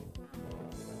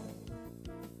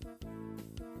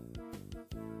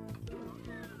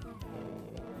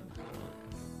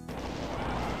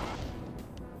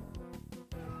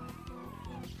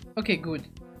 Okay, good.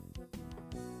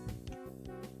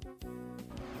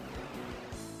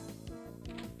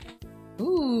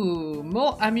 Ooh,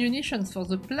 more ammunition for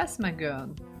the plasma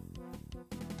gun.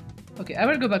 Okay, I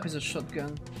will go back with the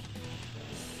shotgun.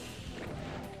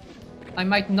 I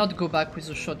might not go back with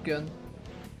the shotgun.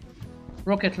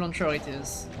 Rocket launcher it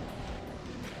is.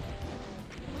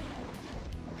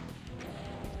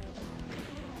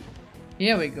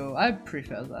 Here we go, I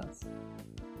prefer that.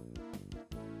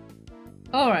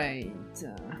 Alright.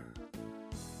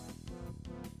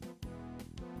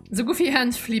 The goofy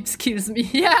hand flips kills me.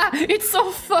 Yeah, it's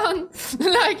so fun!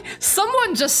 Like,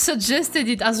 someone just suggested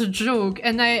it as a joke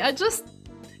and I just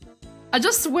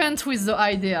went with the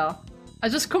idea. I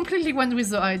just completely went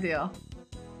with the idea.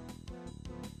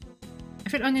 I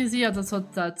felt uneasy at the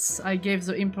thought that I gave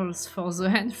the impulse for the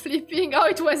hand flipping. Oh,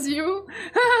 it was you!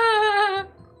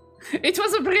 It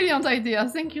was a brilliant idea,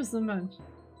 thank you so much.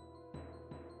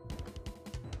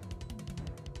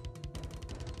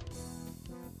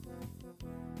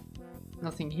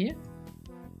 Nothing here?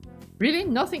 Really?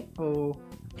 Nothing? Oh.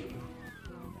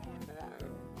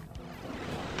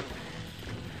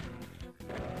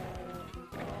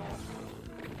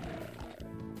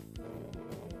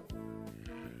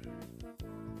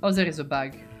 Oh, there is a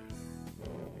bag.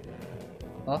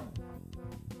 Oh.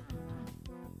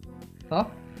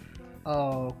 Oh.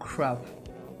 Oh, crap.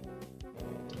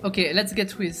 Okay, let's get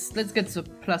the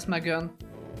plasma gun.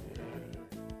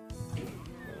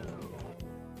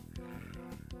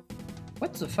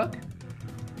 What the fuck?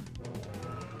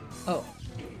 Oh.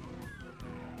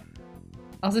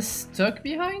 Are they stuck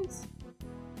behind?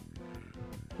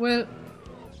 Well...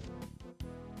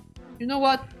 You know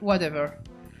what? Whatever.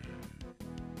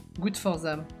 Good for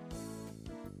them.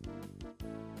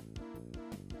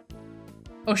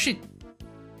 Oh shit!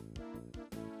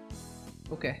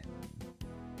 Okay.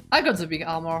 I got the big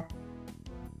armor.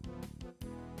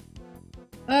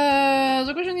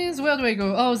 The question is, where do I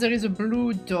go? Oh, there is a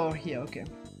blue door here, okay.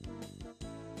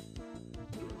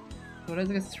 So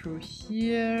let's get through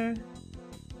here.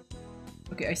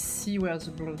 Okay, I see where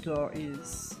the blue door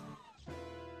is.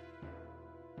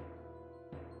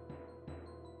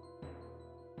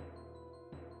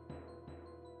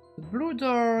 The blue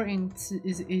door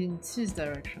is in this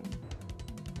direction.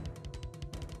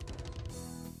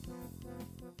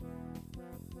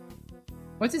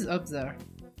 What is up there?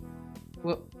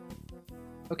 Well,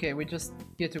 okay, we just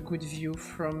get a good view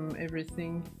from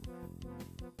everything.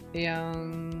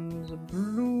 And the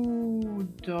blue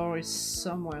door is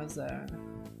somewhere there.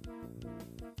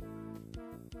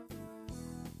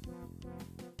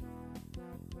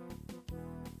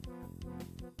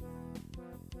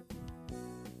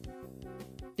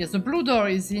 Yes, the blue door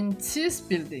is in this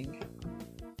building.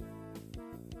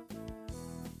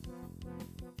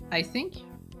 I think?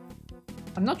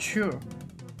 I'm not sure.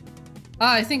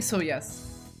 Ah, I think so, yes.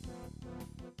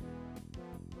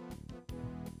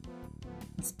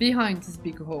 It's behind this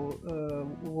big hole,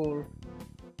 wall.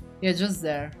 Yeah, just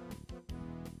there.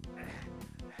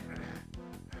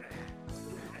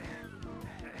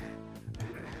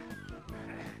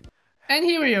 And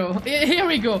here we go. Here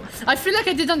we go. I feel like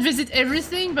I didn't visit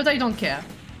everything, but I don't care.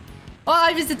 Oh,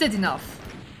 I visited enough.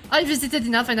 I visited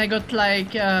enough and I got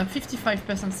like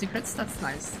 55% secrets. That's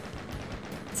nice.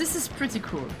 This is pretty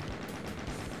cool.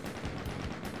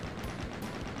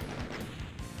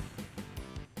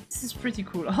 This is pretty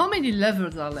cool. How many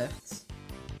levels are left?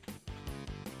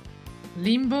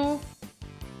 Limbo?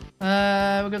 We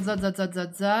got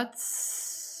that.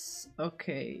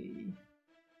 Okay.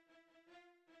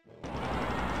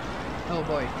 Oh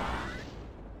boy.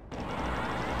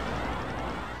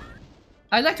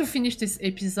 I'd like to finish this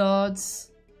episode,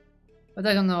 but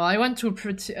I don't know. I went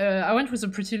with a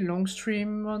pretty long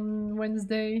stream on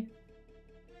Wednesday,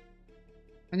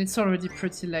 and it's already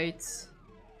pretty late.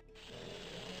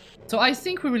 So I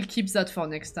think we will keep that for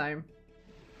next time.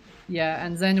 Yeah,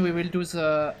 and then we will do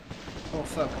the... Oh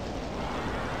fuck.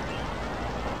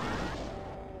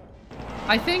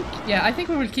 I think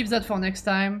we will keep that for next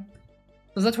time.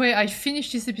 So that way I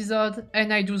finish this episode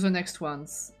and I do the next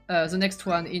ones. The next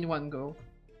one in one go.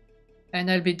 And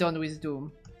I'll be done with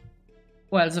Doom.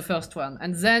 Well, the first one.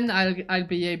 And then I'll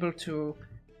be able to...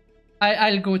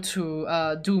 I'll go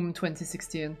to Doom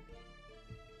 2016.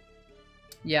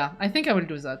 Yeah, I think I will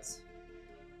do that.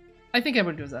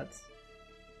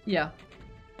 Yeah.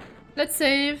 Let's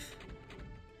save.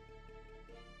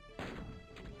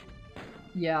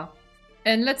 Yeah.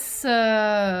 And let's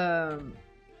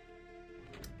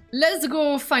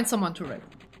go find someone to raid.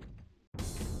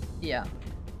 Yeah.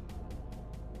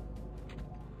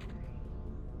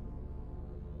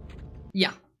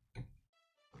 Yeah.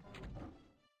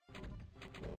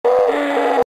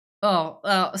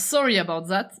 Oh, sorry about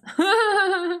that.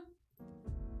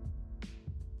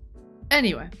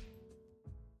 Anyway,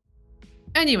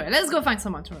 let's go find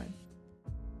someone to raid.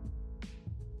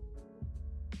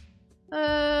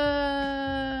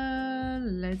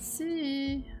 Let's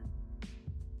see.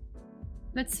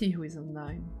 Let's see who is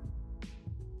online.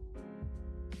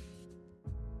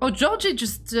 Oh, Georgie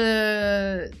just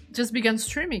began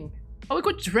streaming. Oh, we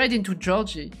could raid into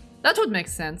Georgie. That would make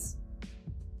sense.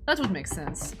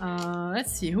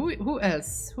 Let's see who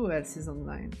else is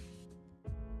online.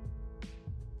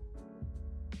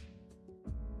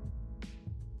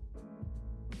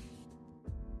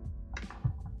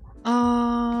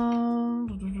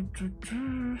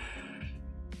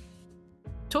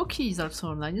 Toki is also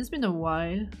online. It's been a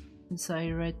while since I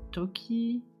read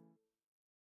Toki.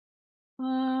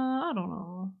 I don't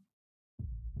know.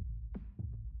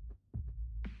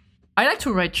 I like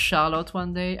to read Charlotte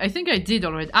one day. I think I did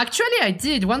already. Actually, I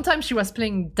did. One time she was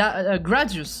playing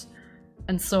Gradius,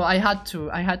 and so I had to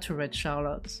read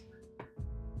Charlotte.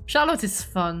 Charlotte is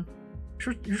fun.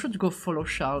 You should go follow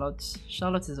Charlotte.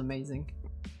 Charlotte is amazing.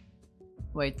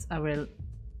 Wait, I will...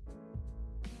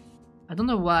 I don't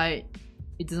know why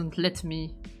it doesn't let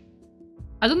me...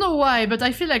 I don't know why, but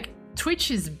I feel like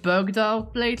Twitch is bugged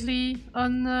out lately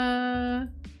on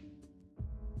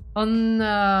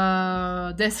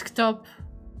desktop.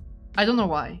 I don't know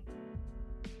why.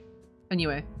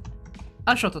 Anyway,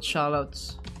 I'll shout out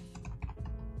Charlotte.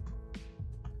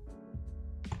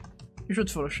 You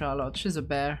should follow Charlotte, she's a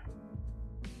bear.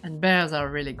 And bears are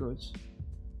really good.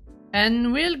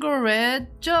 And we'll go raid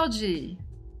Georgie,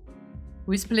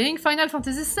 who is playing Final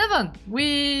Fantasy VII.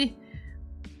 We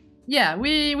are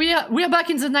back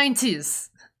in the 90s.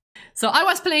 So I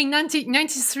was playing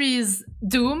 93's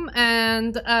Doom,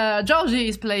 and Georgie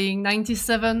is playing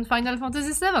 97 Final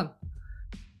Fantasy VII.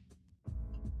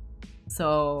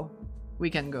 So we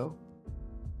can go.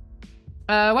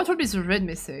 What would be the red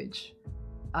message?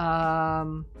 I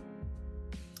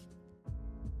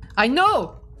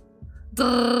know!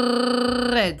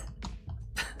 Dread.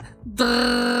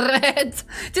 Dread.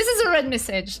 This is a red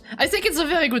message. I think it's a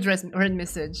very good red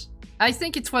message. I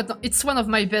think it's one of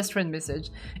my best red message.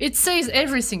 It says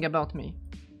everything about me.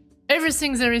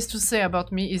 Everything there is to say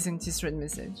about me is in this red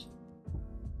message.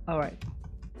 Alright.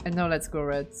 And now let's go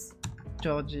red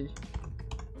Georgie.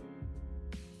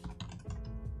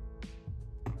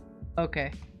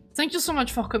 Okay. Thank you so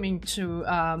much for coming to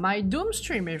my Doom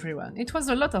stream, everyone. It was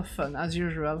a lot of fun, as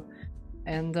usual.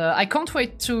 And I can't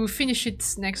wait to finish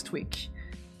it next week.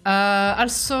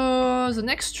 Also, the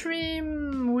next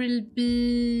stream will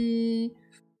be...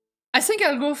 I think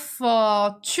I'll go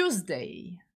for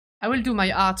Tuesday. I will do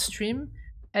my art stream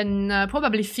and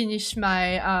probably finish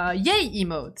my Yay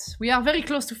emote. We are very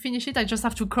close to finish it, I just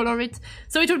have to color it.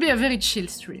 So it will be a very chill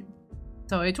stream.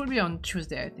 So it will be on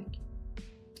Tuesday, I think.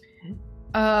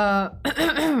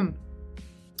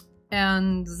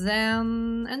 And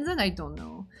then I don't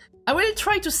know. I will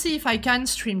try to see if I can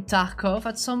stream Tarkov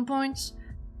at some point.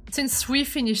 Since we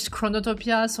finished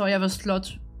Chronotopia, so I have a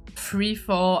slot free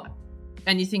for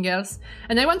anything else.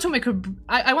 And I want to make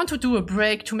I want to do a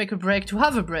break, to make a break, to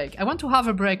have a break. I want to have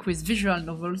a break with visual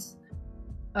novels.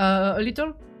 A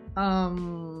little.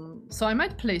 So I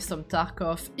might play some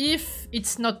Tarkov if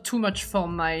it's not too much for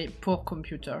my poor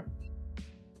computer.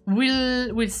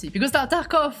 We'll see. Because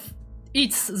Tarkov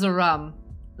eats the RAM.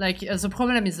 Like, the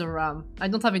problem is the RAM. I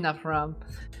don't have enough RAM.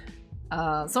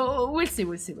 So we'll see.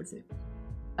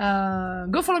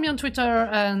 Go follow me on Twitter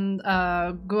and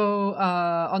go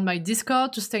on my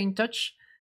Discord to stay in touch.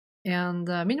 And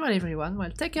meanwhile, everyone,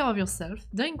 well, take care of yourself,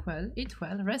 drink well, eat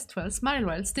well, rest well, smile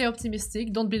well, stay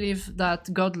optimistic, don't believe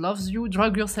that God loves you,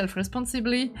 drug yourself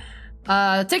responsibly,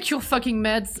 take your fucking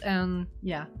meds, and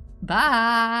yeah,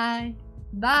 bye!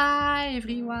 Bye,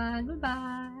 everyone,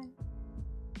 bye-bye!